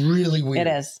 It's just really weird. It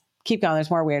is. Keep going.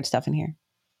 There's more weird stuff in here.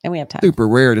 And we have time. Super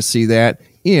rare to see that.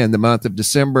 in the month of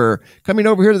December. Coming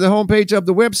over here to the homepage of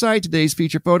the website, today's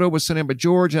feature photo was sent in by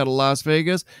George out of Las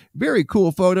Vegas. Very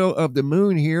cool photo of the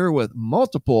moon here with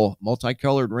multiple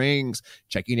multicolored rings.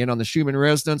 Checking in on the Schumann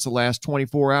resonance the last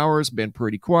 24 hours, been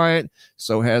pretty quiet.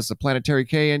 So has the planetary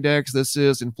K index. This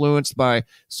is influenced by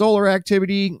solar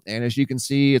activity, and as you can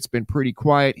see, it's been pretty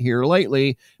quiet here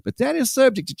lately, but that is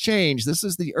subject to change. This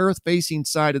is the Earth-facing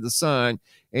side of the sun,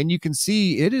 and you can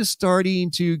see it is starting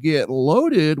to get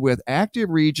loaded with active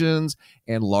regions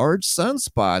and large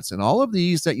sunspots, and all of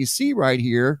these that you see right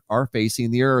here are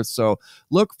facing the Earth. So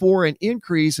look for an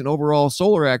increase in overall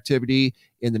solar activity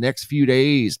in the next few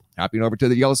days. Hopping over to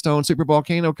the Yellowstone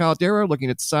supervolcano caldera,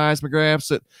 looking at the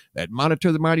seismographs that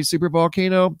monitor the mighty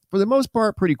supervolcano. For the most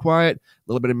part, pretty quiet. A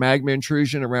little bit of magma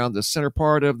intrusion around the center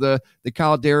part of the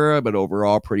caldera, but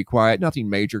overall pretty quiet.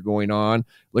 Nothing major going on.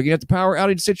 Looking at the power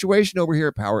outage situation over here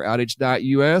at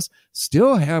poweroutage.us,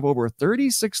 still have over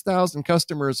 36,000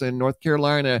 customers in North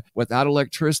Carolina without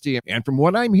electricity. And from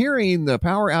what I'm hearing, the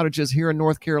power outages here in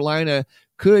North Carolina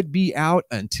could be out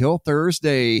until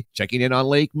Thursday. Checking in on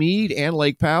Lake Mead and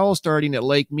Lake Powell, starting at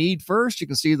Lake Mead first. You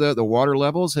can see the water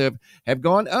levels have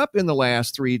gone up in the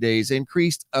last 3 days,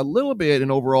 increased a little bit in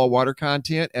overall water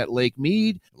content at Lake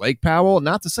Mead. Lake Powell,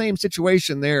 not the same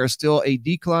situation there. Still a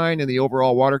decline in the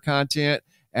overall water content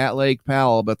at Lake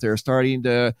Powell, but they're starting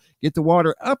to get the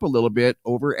water up a little bit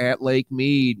over at Lake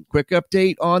Mead. Quick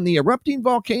update on the erupting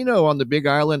volcano on the Big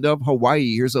Island of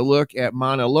Hawaii. Here's a look at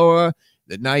Mauna Loa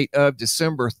the night of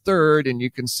December 3rd, and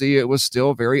you can see it was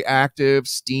still very active,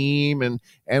 steam and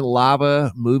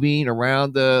lava moving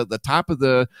around the top of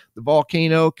the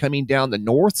volcano coming down the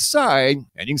north side.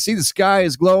 And you can see the sky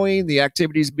is glowing. The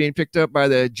activity is being picked up by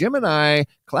the Gemini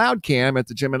cloud cam at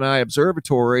the Gemini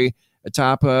Observatory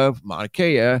atop of Mauna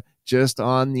Kea, just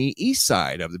on the east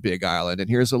side of the Big Island. And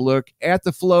here's a look at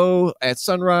the flow at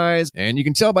sunrise. And you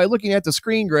can tell by looking at the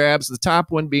screen grabs, the top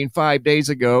one being 5 days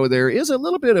ago, there is a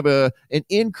little bit of an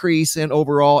increase in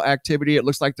overall activity. It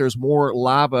looks like there's more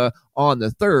lava on the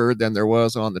 3rd than there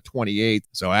was on the 28th.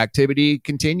 So activity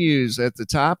continues at the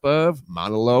top of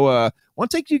Mauna Loa. I want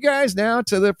to take you guys now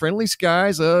to the friendly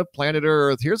skies of planet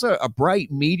Earth. Here's a bright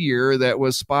meteor that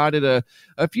was spotted a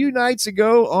few nights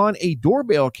ago on a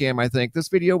doorbell cam, I think. This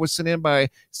video was sent in by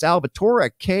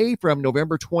Salvatore K from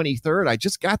November 23rd. I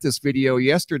just got this video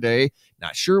yesterday.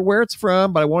 Not sure where it's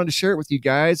from, but I wanted to share it with you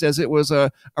guys as it was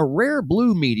a rare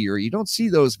blue meteor. You don't see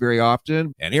those very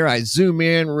often. And here I zoom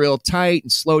in real tight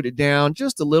and slowed it down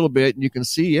just a little bit, and you can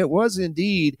see it was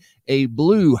indeed a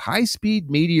blue high-speed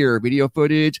meteor. Video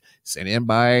footage sent in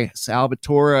by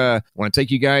Salvatore. I want to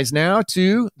take you guys now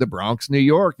to the Bronx, New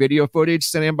York. Video footage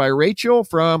sent in by Rachel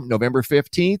from November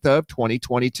 15th of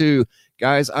 2022.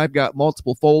 Guys, I've got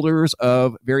multiple folders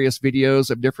of various videos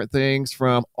of different things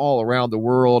from all around the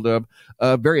world of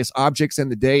various objects in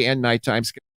the day and nighttime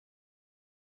sky.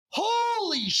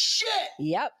 Holy shit!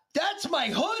 Yep. That's my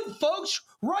hood, folks,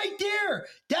 right there.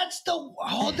 That's the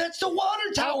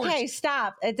water towers. Okay,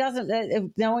 stop. It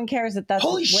doesn't. No one cares that that's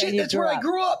holy shit. That's where I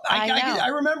grew up. I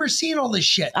remember seeing all this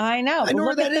shit. I know. I know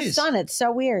where that is. is. The sun. It's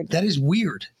so weird. That is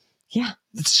weird. Yeah.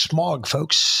 It's smog,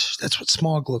 folks. That's what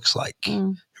smog looks like.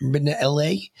 Ever been to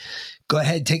LA? Go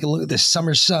ahead, take a look at the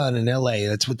summer sun in LA.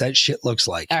 That's what that shit looks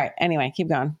like. All right. Anyway, keep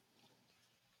going.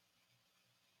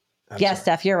 Yes,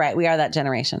 Steph, you're right. We are that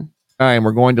generation. And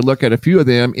we're going to look at a few of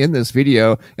them in this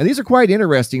video. And these are quite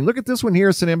interesting. Look at this one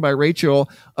here sent in by Rachel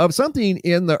of something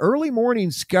in the early morning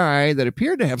sky that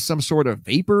appeared to have some sort of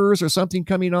vapors or something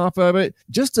coming off of it.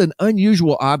 Just an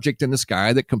unusual object in the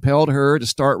sky that compelled her to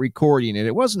start recording it.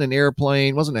 It wasn't an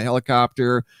airplane, wasn't a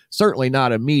helicopter, certainly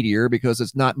not a meteor because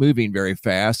it's not moving very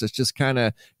fast. It's just kind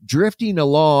of drifting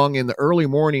along in the early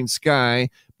morning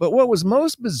sky. But what was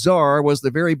most bizarre was the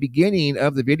very beginning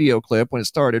of the video clip when it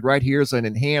started. Right here is an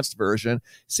enhanced version.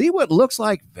 See what looks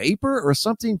like vapor or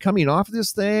something coming off of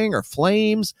this thing or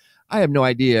flames? I have no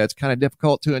idea. It's kind of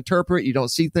difficult to interpret. You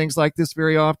don't see things like this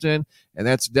very often. And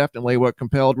that's definitely what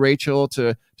compelled Rachel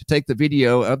to take the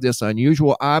video of this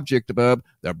unusual object above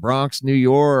the Bronx, New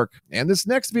York. And this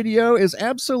next video is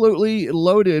absolutely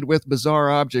loaded with bizarre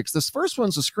objects. This first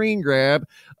one's a screen grab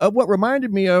of what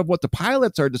reminded me of what the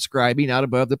pilots are describing out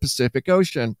above the Pacific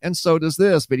Ocean. And so does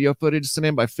this. Video footage sent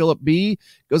in by Philip B.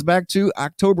 goes back to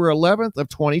October 11th of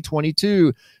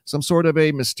 2022. Some sort of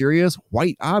a mysterious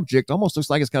white object. Almost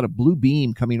looks like it's got a blue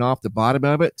beam coming off the bottom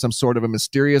of it. Some sort of a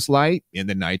mysterious light in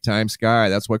the nighttime sky.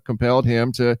 That's what compelled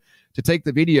him to to take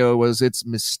the video was its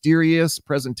mysterious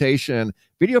presentation.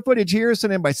 Video footage here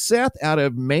sent in by Seth out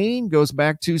of Maine, goes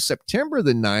back to September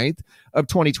the 9th of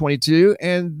 2022.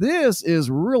 And this is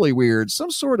really weird.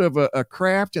 Some sort of a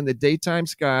craft in the daytime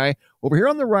sky. Over here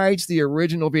on the right's the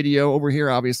original video. Over here,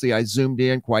 obviously, I zoomed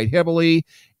in quite heavily.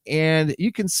 And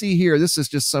you can see here, this is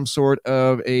just some sort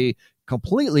of a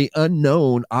completely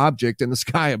unknown object in the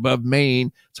sky above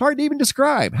Maine. It's hard to even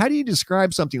describe. How do you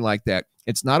describe something like that?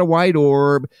 It's not a white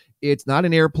orb. It's not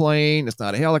an airplane. It's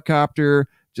not a helicopter.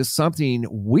 Just something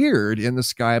weird in the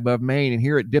sky above Maine. And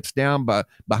here it dips down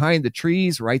behind the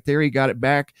trees. Right there, he got it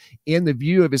back in the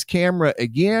view of his camera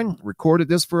again, recorded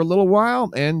this for a little while,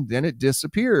 and then it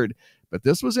disappeared. But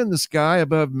this was in the sky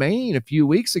above Maine a few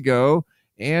weeks ago.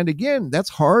 And again, that's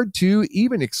hard to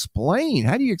even explain.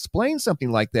 How do you explain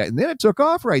something like that? And then it took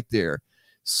off right there.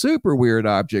 Super weird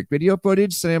object. Video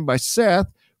footage sent in by Seth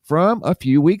from a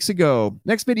few weeks ago.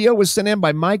 Next video was sent in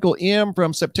by Michael M.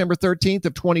 from September 13th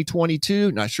of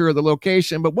 2022. Not sure of the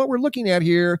location, but what we're looking at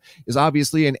here is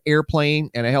obviously an airplane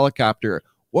and a helicopter.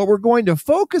 What we're going to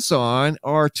focus on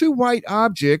are two white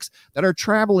objects that are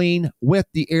traveling with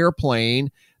the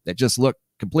airplane that just look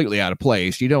completely out of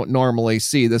place. You don't normally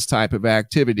see this type of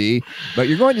activity, but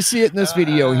you're going to see it in this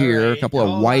video here. Right. A couple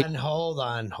of white. Hold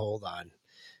on.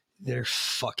 They're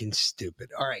fucking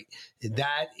stupid. All right.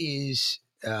 That is,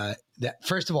 that.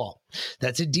 First of all,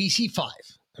 that's a DC-5.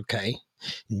 Okay.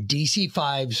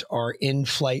 DC-5s are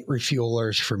in-flight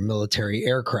refuelers for military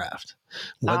aircraft.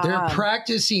 What they're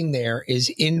practicing there is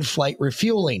in-flight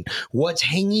refueling. What's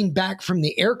hanging back from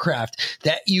the aircraft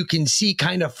that you can see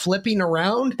kind of flipping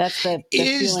around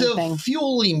is the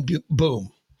fueling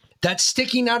boom that's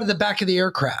sticking out of the back of the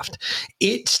aircraft.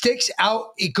 It sticks out.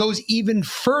 It goes even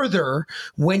further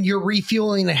when you're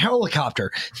refueling a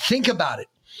helicopter. Think about it.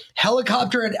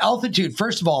 Helicopter at altitude.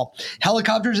 First of all,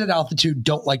 helicopters at altitude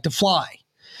don't like to fly.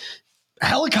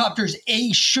 Helicopters,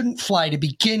 shouldn't fly to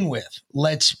begin with.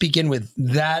 Let's begin with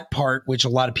that part, which a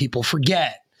lot of people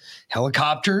forget.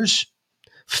 Helicopters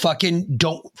fucking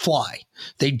don't fly.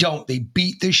 They don't. They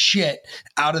beat the shit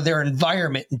out of their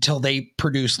environment until they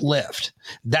produce lift.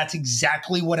 That's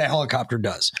exactly what a helicopter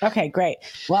does. Okay, great.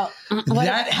 Well,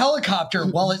 that helicopter,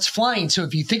 while it's flying, so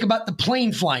if you think about the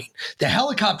plane flying, the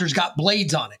helicopter's got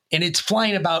blades on it, and it's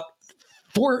flying about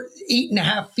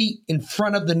 8.5 feet in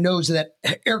front of the nose of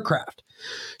that aircraft.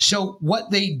 So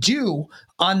what they do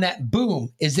on that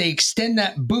boom is they extend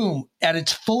that boom at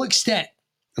its full extent,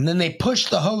 and then they push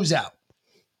the hose out.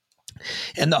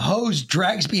 And the hose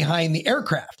drags behind the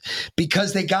aircraft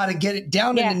because they got to get it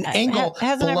down at an angle.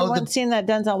 Hasn't everyone seen that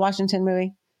Denzel Washington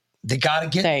movie? They got to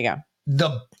get there. You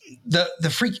go. The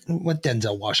freak. What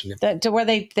Denzel Washington? To where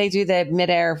they do the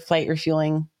midair flight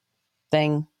refueling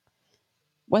thing.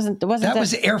 Wasn't that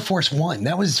was Air Force One?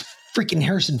 That was freaking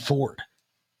Harrison Ford.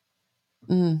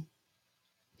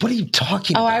 What are you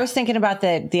talking about? I was thinking about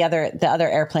the other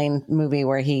airplane movie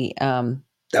where he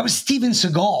that was Steven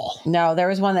Seagal. No, there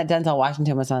was one that Denzel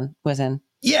Washington was in.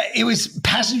 Yeah, it was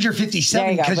Passenger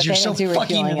 57 because you're so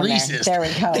fucking racist. There we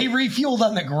go. They refueled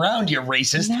on the ground, you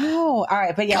racist. No. All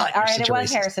right. But yeah, all right. It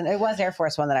was Harrison. It was Air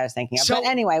Force One that I was thinking of. So but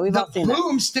anyway, we've all seen that. The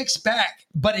boom sticks back,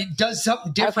 but it does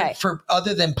something different for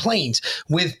other than planes.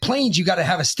 With planes, you got to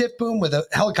have a stiff boom. With a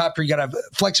helicopter, you got to have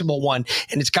a flexible one,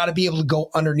 and it's got to be able to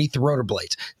go underneath the rotor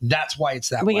blades. That's why it's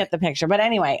that way. We get the picture. But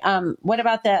anyway, what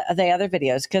about the other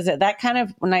videos? Because that kind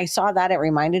of, when I saw that, it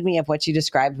reminded me of what you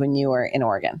described when you were in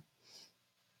Oregon.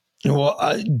 Well,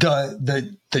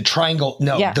 the triangle,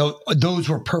 no, yeah. those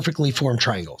were perfectly formed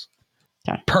triangles.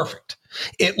 Okay. Perfect.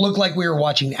 It looked like we were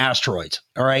watching asteroids.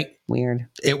 All right. Weird.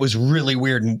 It was really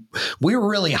weird. And we were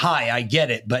really high. I get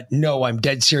it. But no, I'm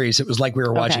dead serious. It was like we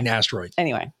were watching asteroids.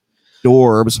 Anyway.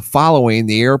 Orbs following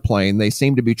the airplane. They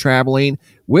seem to be traveling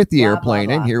with the airplane.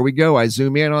 And here we go. I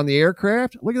zoom in on the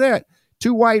aircraft. Look at that.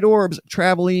 Two white orbs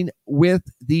traveling with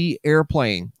the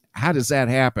airplane. How does that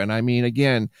happen? I mean,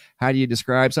 again, how do you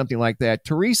describe something like that?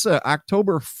 Teresa,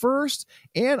 October 1st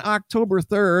and October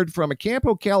 3rd from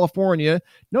Acampo, California.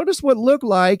 Notice what looked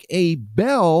like a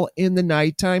bell in the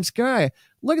nighttime sky.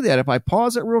 Look at that. If I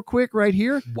pause it real quick right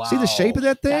here, see the shape of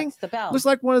that thing? That's the bell. Looks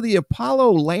like one of the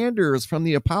Apollo landers from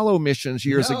the Apollo missions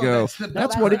years ago.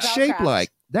 That's what it's shaped like.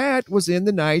 That was in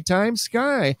the nighttime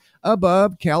sky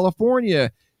above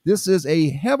California. This is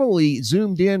a heavily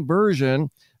zoomed in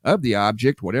version of the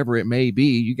object, whatever it may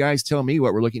be. You guys tell me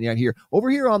what we're looking at here. Over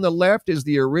here on the left is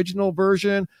the original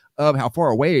version of how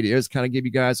far away it is, kind of give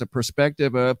you guys a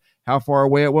perspective of how far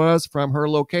away it was from her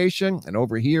location. And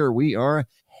over here, we are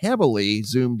heavily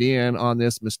zoomed in on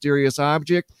this mysterious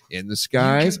object in the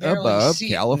skies above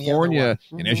California.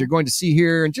 And as you're going to see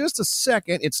here in just a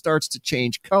second, it starts to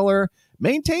change color,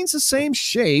 maintains the same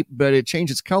shape, but it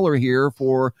changes color here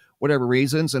for whatever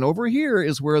reasons. And over here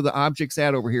is where the object's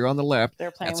at over here on the left.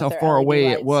 That's how far away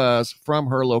it was from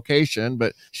her location.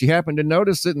 But she happened to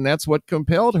notice it, and that's what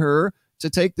compelled her to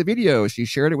take the video. She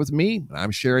shared it with me. I'm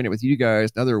sharing it with you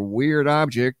guys. Another weird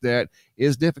object that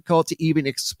is difficult to even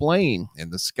explain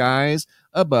in the skies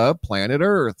above planet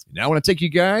Earth. Now I want to take you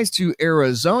guys to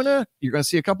Arizona. You're going to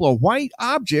see a couple of white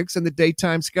objects in the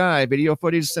daytime sky. Video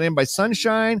footage sent in by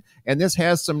Sunshine, and this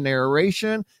has some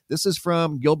narration. This is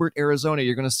from Gilbert, Arizona.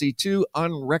 You're going to see two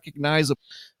unrecognizable.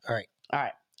 All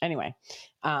right. Anyway,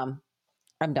 I'm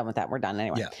done with that. We're done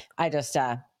anyway. Yeah. I just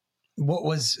What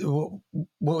was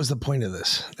the point of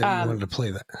this that you wanted to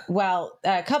play that? Well,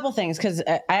 a couple things, because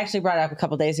I actually brought it up a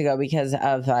couple days ago because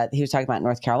of he was talking about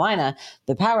North Carolina,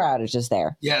 the power outages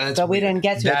there. Yeah, that's but we weird. didn't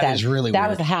get to it That then. is really that weird.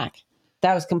 was a hack.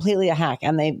 That was completely a hack,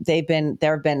 and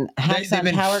there have been hacks on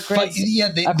power grids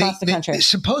across the country.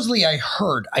 Supposedly, I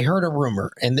heard a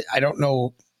rumor, and I don't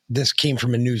know. This came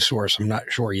from a news source. I'm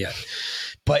not sure yet,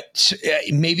 but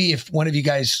maybe if one of you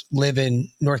guys live in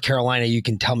North Carolina, you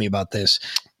can tell me about this.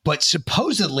 But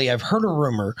supposedly, I've heard a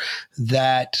rumor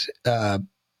that the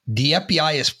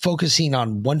FBI is focusing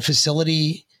on one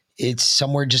facility. It's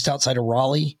somewhere just outside of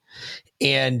Raleigh.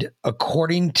 And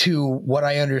according to what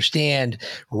I understand,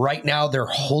 right now they're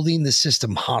holding the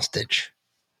system hostage.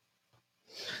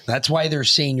 That's why they're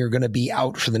saying you're going to be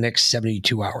out for the next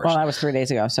 72 hours. Well, that was 3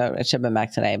 days ago, so it should have been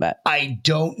back today. But I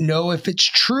don't know if it's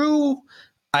true.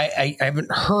 I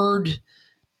haven't heard.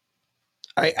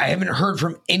 I haven't heard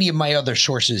from any of my other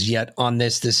sources yet on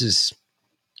this. This is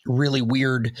really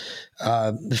weird.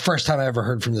 The first time I ever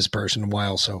heard from this person in a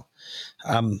while. So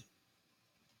I'm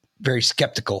very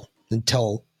skeptical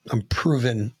until I'm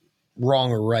proven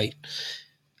wrong or right.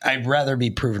 I'd rather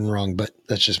be proven wrong, but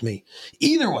that's just me.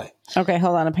 Either way. Okay,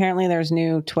 hold on. Apparently there's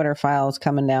new Twitter files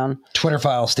coming down. Twitter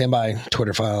files, stand by.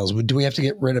 Twitter files. Do we have to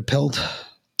get rid of Pilled?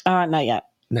 Not yet.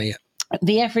 Not yet.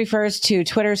 VF refers to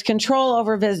Twitter's control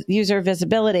over user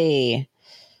visibility.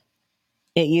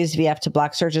 It used VF to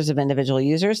block searches of individual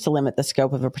users to limit the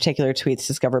scope of a particular tweet's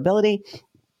discoverability,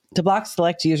 to block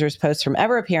select users' posts from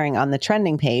ever appearing on the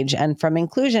trending page, and from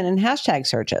inclusion in hashtag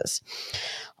searches,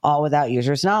 all without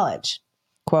users' knowledge.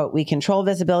 Quote, we control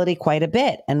visibility quite a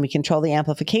bit, and we control the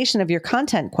amplification of your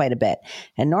content quite a bit.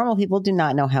 And normal people do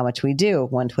not know how much we do,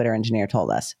 one Twitter engineer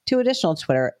told us. 2 additional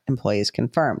Twitter employees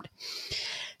confirmed.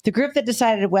 The group that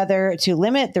decided whether to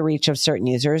limit the reach of certain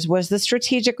users was the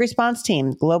Strategic Response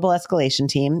Team, Global Escalation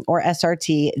Team, or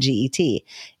SRT-GET.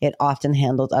 It often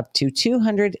handled up to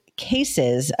 200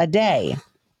 cases a day.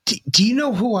 Do you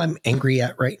know who I'm angry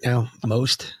at right now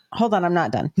most? Hold on, I'm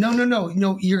not done.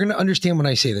 No. You're going to understand when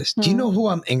I say this. Do you know who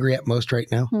I'm angry at most right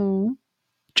now?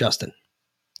 Justin.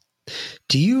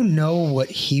 Do you know what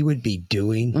he would be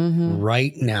doing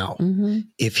right now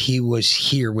if he was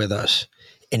here with us?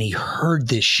 And he heard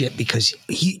this shit because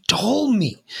he told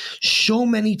me so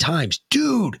many times,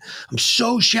 dude, I'm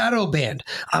so shadow banned.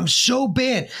 I'm so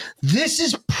banned. This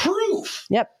is proof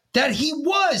that he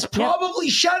was probably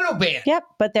shadow banned. Yep,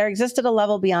 but there existed a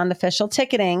level beyond official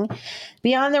ticketing,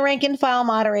 beyond the rank and file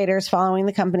moderators following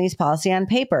the company's policy on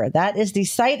paper. That is the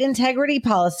Site Integrity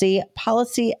Policy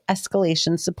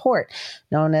Escalation Support,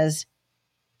 known as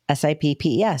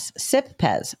SIPPES,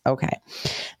 SIPPES. Okay.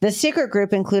 The secret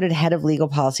group included head of legal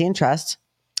policy and trust,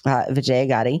 Vijay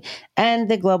Agadi,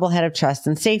 and the global head of trust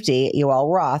and safety,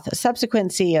 Yoel Roth,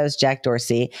 subsequent CEOs Jack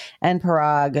Dorsey and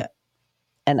Parag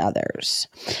and others.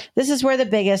 This is where the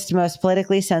biggest, most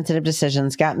politically sensitive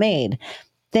decisions got made.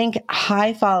 Think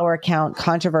high follower count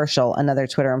controversial, another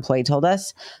Twitter employee told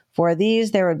us. For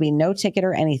these, there would be no ticket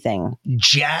or anything.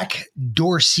 Jack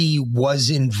Dorsey was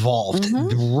involved.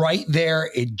 Right there,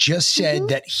 it just said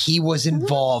that he was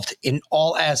involved in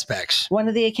all aspects. One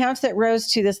of the accounts that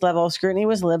rose to this level of scrutiny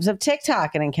was Libs of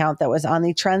TikTok, an account that was on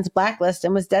the Trends blacklist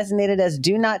and was designated as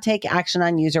do not take action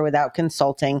on user without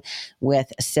consulting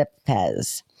with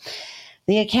SIPPES.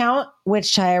 The account, which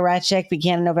Chaya Ratchik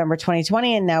began in November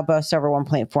 2020 and now boasts over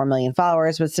 1.4 million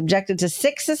followers, was subjected to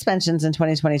 6 suspensions in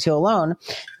 2022 alone.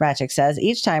 Ratchik says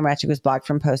each time Ratchik was blocked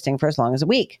from posting for as long as a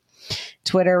week.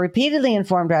 Twitter repeatedly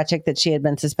informed Ratchik that she had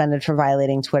been suspended for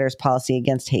violating Twitter's policy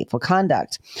against hateful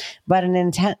conduct. But in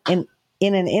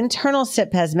an internal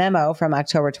SIPPES memo from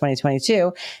October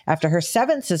 2022, after her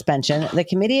 7th suspension, the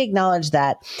committee acknowledged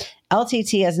that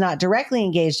LTT has not directly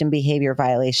engaged in behavior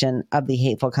violation of the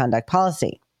hateful conduct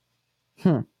policy.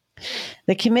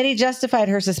 The committee justified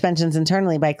her suspensions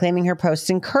internally by claiming her posts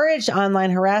encouraged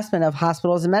online harassment of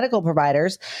hospitals and medical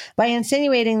providers by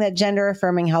insinuating that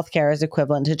gender-affirming healthcare is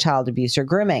equivalent to child abuse or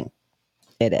grooming.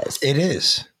 It is. It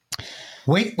is.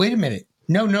 Wait a minute.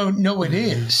 No, it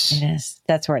is. It is.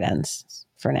 That's where it ends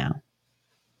for now.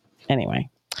 Anyway.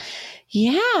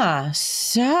 Yeah.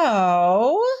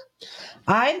 So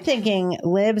I'm thinking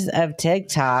Libs of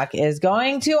TikTok is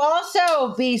going to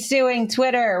also be suing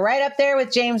Twitter right up there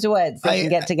with James Woods. They can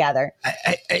get together.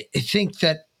 I think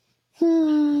that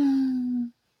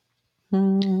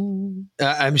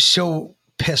I'm so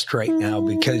pissed right now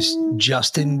because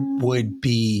Justin would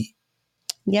be.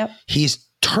 Yep. He's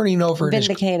turning over.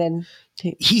 Vindicated.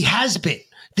 He has been.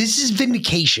 This is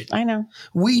vindication. I know.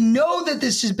 We know that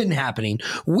this has been happening.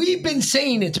 We've been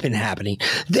saying it's been happening.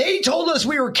 They told us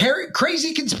we were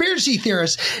crazy conspiracy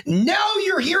theorists. Now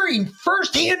you're hearing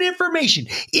firsthand information.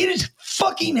 It is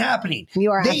fucking happening.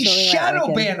 You are. They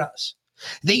shadow ban us.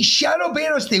 They shadow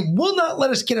ban us. They will not let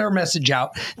us get our message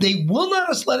out. They will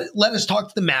not let us talk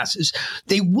to the masses.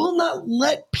 They will not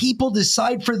let people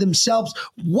decide for themselves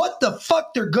what the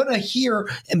fuck they're going to hear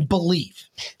and believe.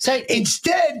 So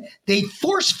instead, they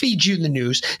force feed you the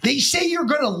news. They say you're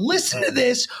going to listen to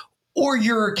this or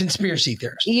you're a conspiracy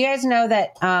theorist. You guys know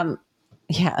that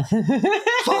yeah.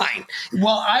 Fine.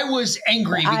 Well, I was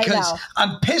angry because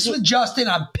I'm pissed with Justin.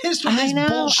 I'm pissed with his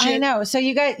bullshit. I know. So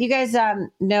you guys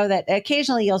know that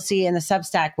occasionally you'll see in the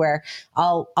Substack where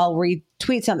I'll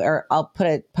retweet something or I'll put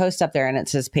a post up there and it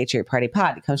says Patriot Party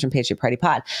Pod. It comes from Patriot Party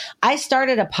Pod. I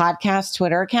started a podcast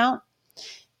Twitter account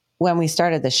when we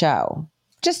started the show,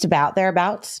 just about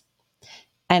thereabouts.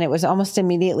 And it was almost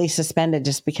immediately suspended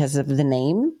just because of the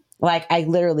name. Like I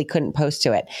literally couldn't post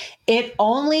to it. It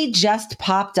only just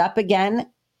popped up again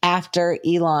after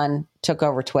Elon took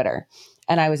over Twitter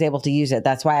and I was able to use it.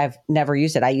 That's why I've never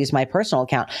used it. I use my personal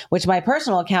account, which my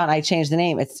personal account, I changed the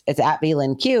name. It's at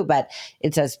VLynQ, but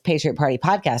it says Patriot Party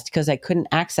Podcast because I couldn't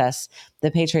access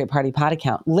the Patriot Party Pod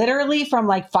account literally from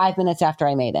like 5 minutes after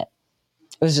I made it.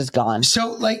 It was just gone.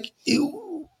 So like,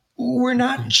 we're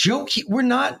not joking. We're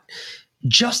not.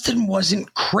 Justin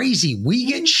wasn't crazy. We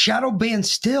get shadow banned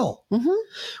still.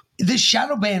 Mm-hmm. The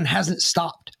shadow ban hasn't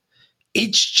stopped.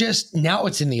 It's just now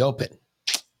it's in the open.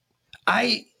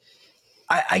 I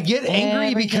get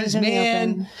angry because,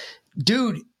 man,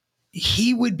 dude,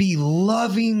 he would be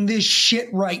loving this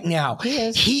shit right now.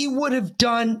 He would have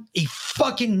done a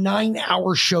fucking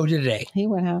 9-hour show today. He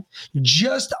would have.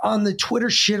 Just on the Twitter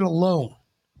shit alone.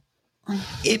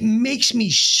 It makes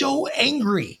me so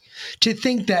angry to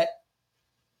think that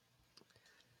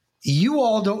you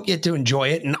all don't get to enjoy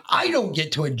it, and I don't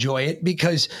get to enjoy it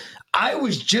because I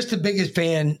was just the biggest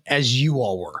fan as you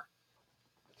all were.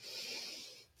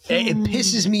 It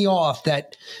pisses me off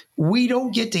that we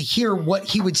don't get to hear what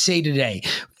he would say today.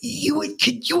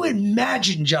 Could you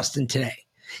imagine Justin today?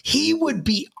 He would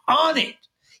be on it.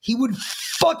 He would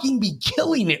fucking be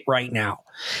killing it right now.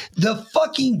 The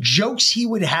fucking jokes he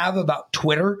would have about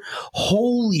Twitter,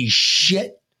 holy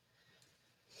shit.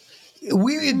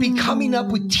 We would be coming up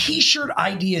with t-shirt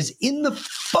ideas in the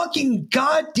fucking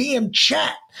goddamn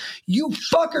chat. You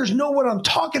fuckers know what I'm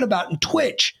talking about in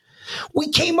Twitch. We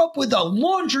came up with a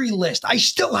laundry list. I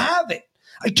still have it.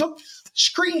 I took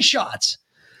screenshots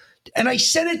and I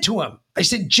sent it to him. I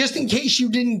said, just in case you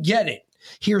didn't get it,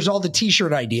 here's all the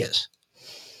t-shirt ideas.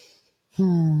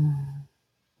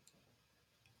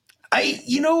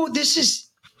 This is.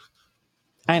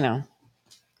 I know.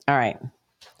 All right.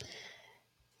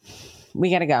 We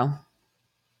got to go.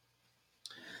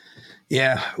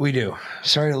 Yeah, we do.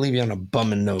 Sorry to leave you on a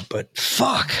bumming note, but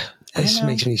fuck. This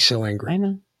makes me so angry. I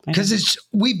know. Because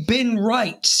we've been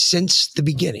right since the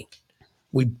beginning.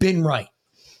 We've been right.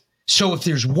 So if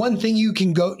there's one thing you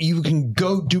can go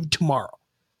do tomorrow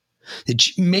that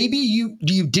maybe you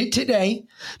did today,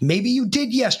 maybe you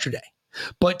did yesterday,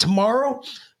 but tomorrow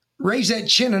raise that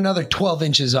chin another 12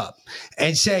 inches up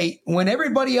and say, when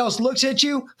everybody else looks at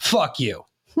you, fuck you.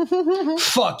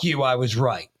 Fuck you, I was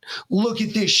right. Look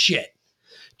at this shit.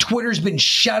 Twitter's been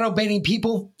shadow banning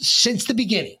people since the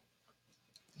beginning.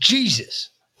 Jesus.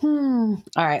 All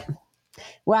right.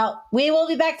 Well, we will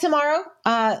be back tomorrow.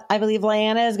 I believe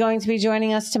Leanna is going to be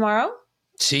joining us tomorrow.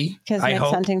 See? Because Nick's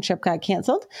hunting trip got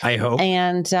canceled. I hope.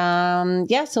 And so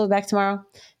we'll be back tomorrow.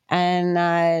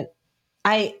 And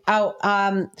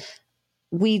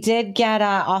we did get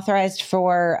authorized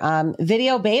for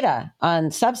video beta on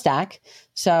Substack,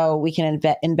 so we can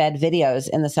embed videos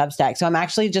in the Substack. So I'm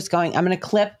actually I'm going to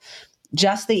clip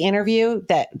just the interview,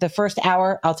 that the first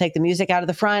hour, I'll take the music out of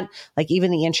the front, like even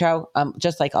the intro,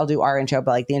 just like I'll do our intro,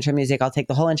 but like the intro music, I'll take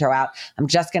the whole intro out. I'm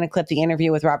just going to clip the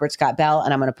interview with Robert Scott Bell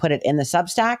and I'm going to put it in the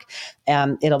Substack.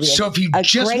 It'll be so if you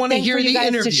just want to hear the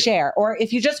interview to share, or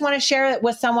if you just want to share it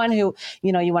with someone who,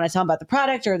 you want to tell them about the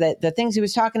product or the things he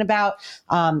was talking about,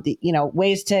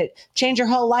 ways to change your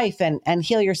whole life and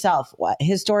heal yourself.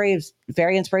 His story is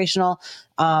very inspirational.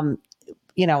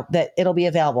 That it'll be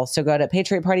available. So go to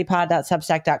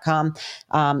patriotpartypod.substack.com.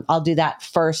 I'll do that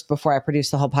first before I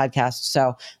produce the whole podcast.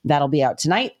 So that'll be out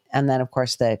tonight. And then of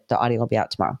course the audio will be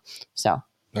out tomorrow. So.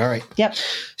 All right. Yep.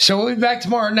 So we'll be back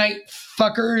tomorrow night,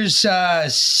 fuckers.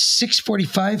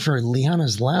 6:45 for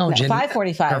Liana's Lounge. No, 5:45.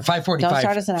 Or 5:45 Don't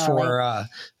start us an hour for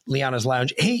Liana's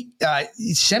Lounge. Hey,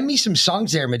 send me some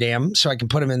songs there, madame, so I can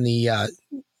put them in the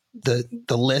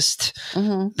list,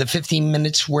 the 15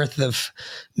 minutes worth of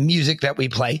music that we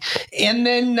play. And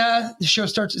then the show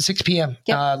starts at 6 p.m.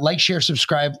 Yep. Like, share,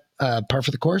 subscribe, par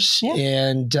for the course. Yeah.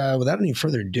 And without any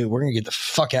further ado, we're going to get the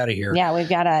fuck out of here. Yeah, we've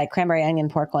got a cranberry onion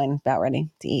pork loin about ready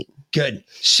to eat. Good.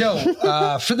 So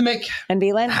for the Mick and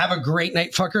B-Lynn, have a great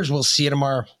night, fuckers. We'll see you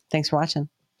tomorrow. Thanks for watching.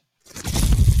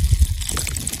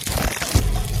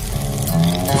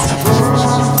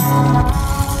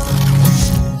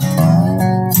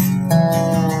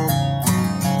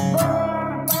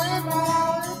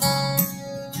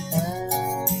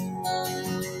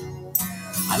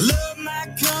 I love my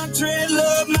country,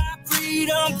 love my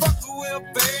freedom. Fuck the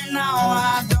welfare, now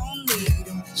I don't need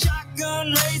them.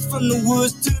 Shotgun race from the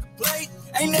woods to the plate.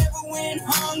 Ain't never went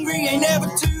hungry, ain't never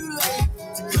too late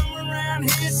to come around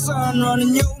here, son,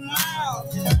 running your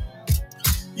mouth.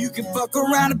 You can fuck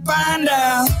around and find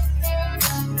out.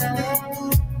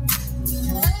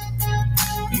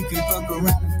 You can fuck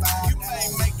around and find out. You may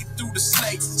make it through the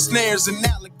snakes, snares, and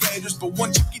alligators, but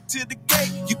once you get to the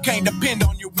gate, you can't depend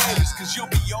on your waiters, cause you'll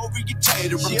be over your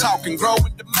tater. I'm talking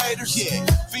growing tomatoes,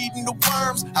 feeding the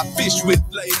worms I fish with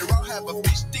later. I'll have a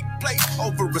fish stick plate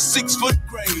over a 6-foot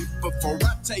grave before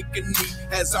I take a knee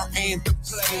as our anthem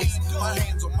plays. My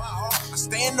hands on my heart, I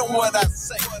stand on what I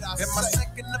say, and my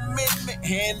Second Amendment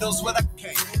handles what I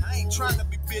can. I ain't trying to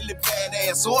be Billy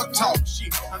Badass or talk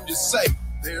shit, I'm just saying,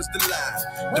 there's the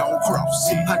line, don't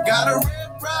cross it. I got a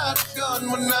Red Ryder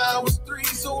gun when I was 3,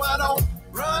 so I don't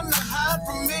run or hide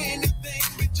from anything.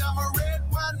 Bitch, I'm a red,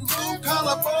 white, and blue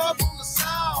collar boy from the South.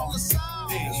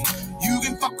 You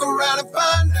can fuck around and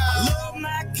find out. Love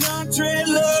my country,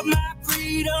 love my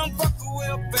freedom. Fuck the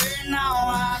welfare, now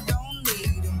I don't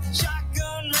need them.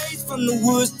 Shotgun race from the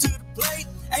woods to the plate.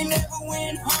 Ain't never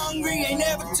went hungry, ain't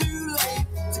never too late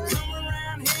to come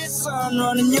around here, son,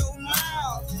 running your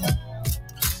mouth.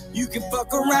 You can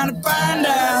fuck around and find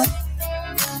out.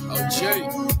 Oh, Jay.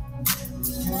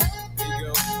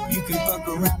 You can fuck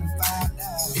around and find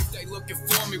out. If they looking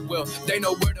for me, well, they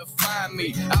know where to find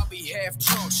me. I'll be half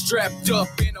drunk, strapped up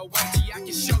in a whitey. I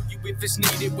can show you if it's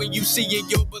needed. When you see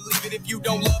it, you'll believe it. If you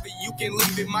don't love it, you can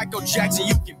leave it. Michael Jackson,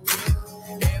 you can beat it.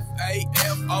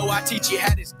 F-A-F-O, I teach you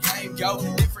how this game go.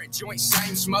 Different joints,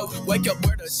 same smoke. Wake up,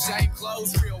 wear the same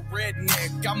clothes. Real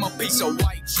redneck, I'm a piece of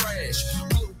white trash.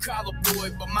 Blue collar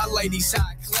boy, but my lady's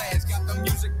high class. Got the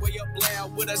music way up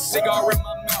loud with a cigar in my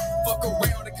mouth. Fuck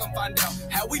around and come find out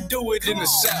how we do it in the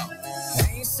South.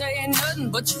 I ain't saying nothing,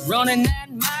 but you're running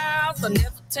that mouth. I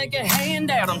never take a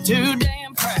handout, I'm too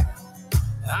damn proud.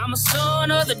 I'm a son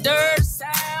of the dirty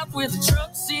South with a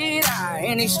truck seat high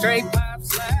and these straight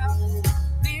pipes loud.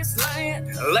 This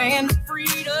land of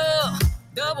freedom,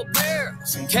 double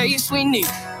barrels in case we need.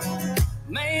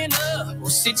 Man up, we'll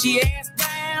sit your ass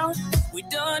down. We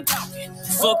done talking,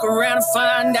 fuck around and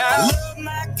find out. Love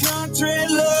my country,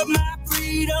 love my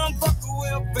freedom. Fuck the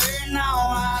welfare, now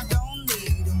I don't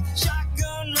need them.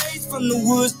 Shotgun race from the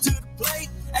woods to the plate.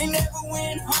 Ain't never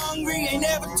went hungry, ain't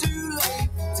never too late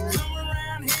to come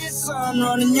around here, son,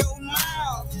 running your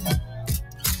mouth.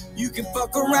 You can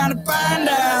fuck around and find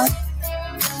out.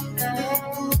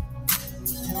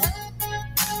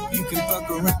 You can fuck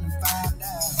around and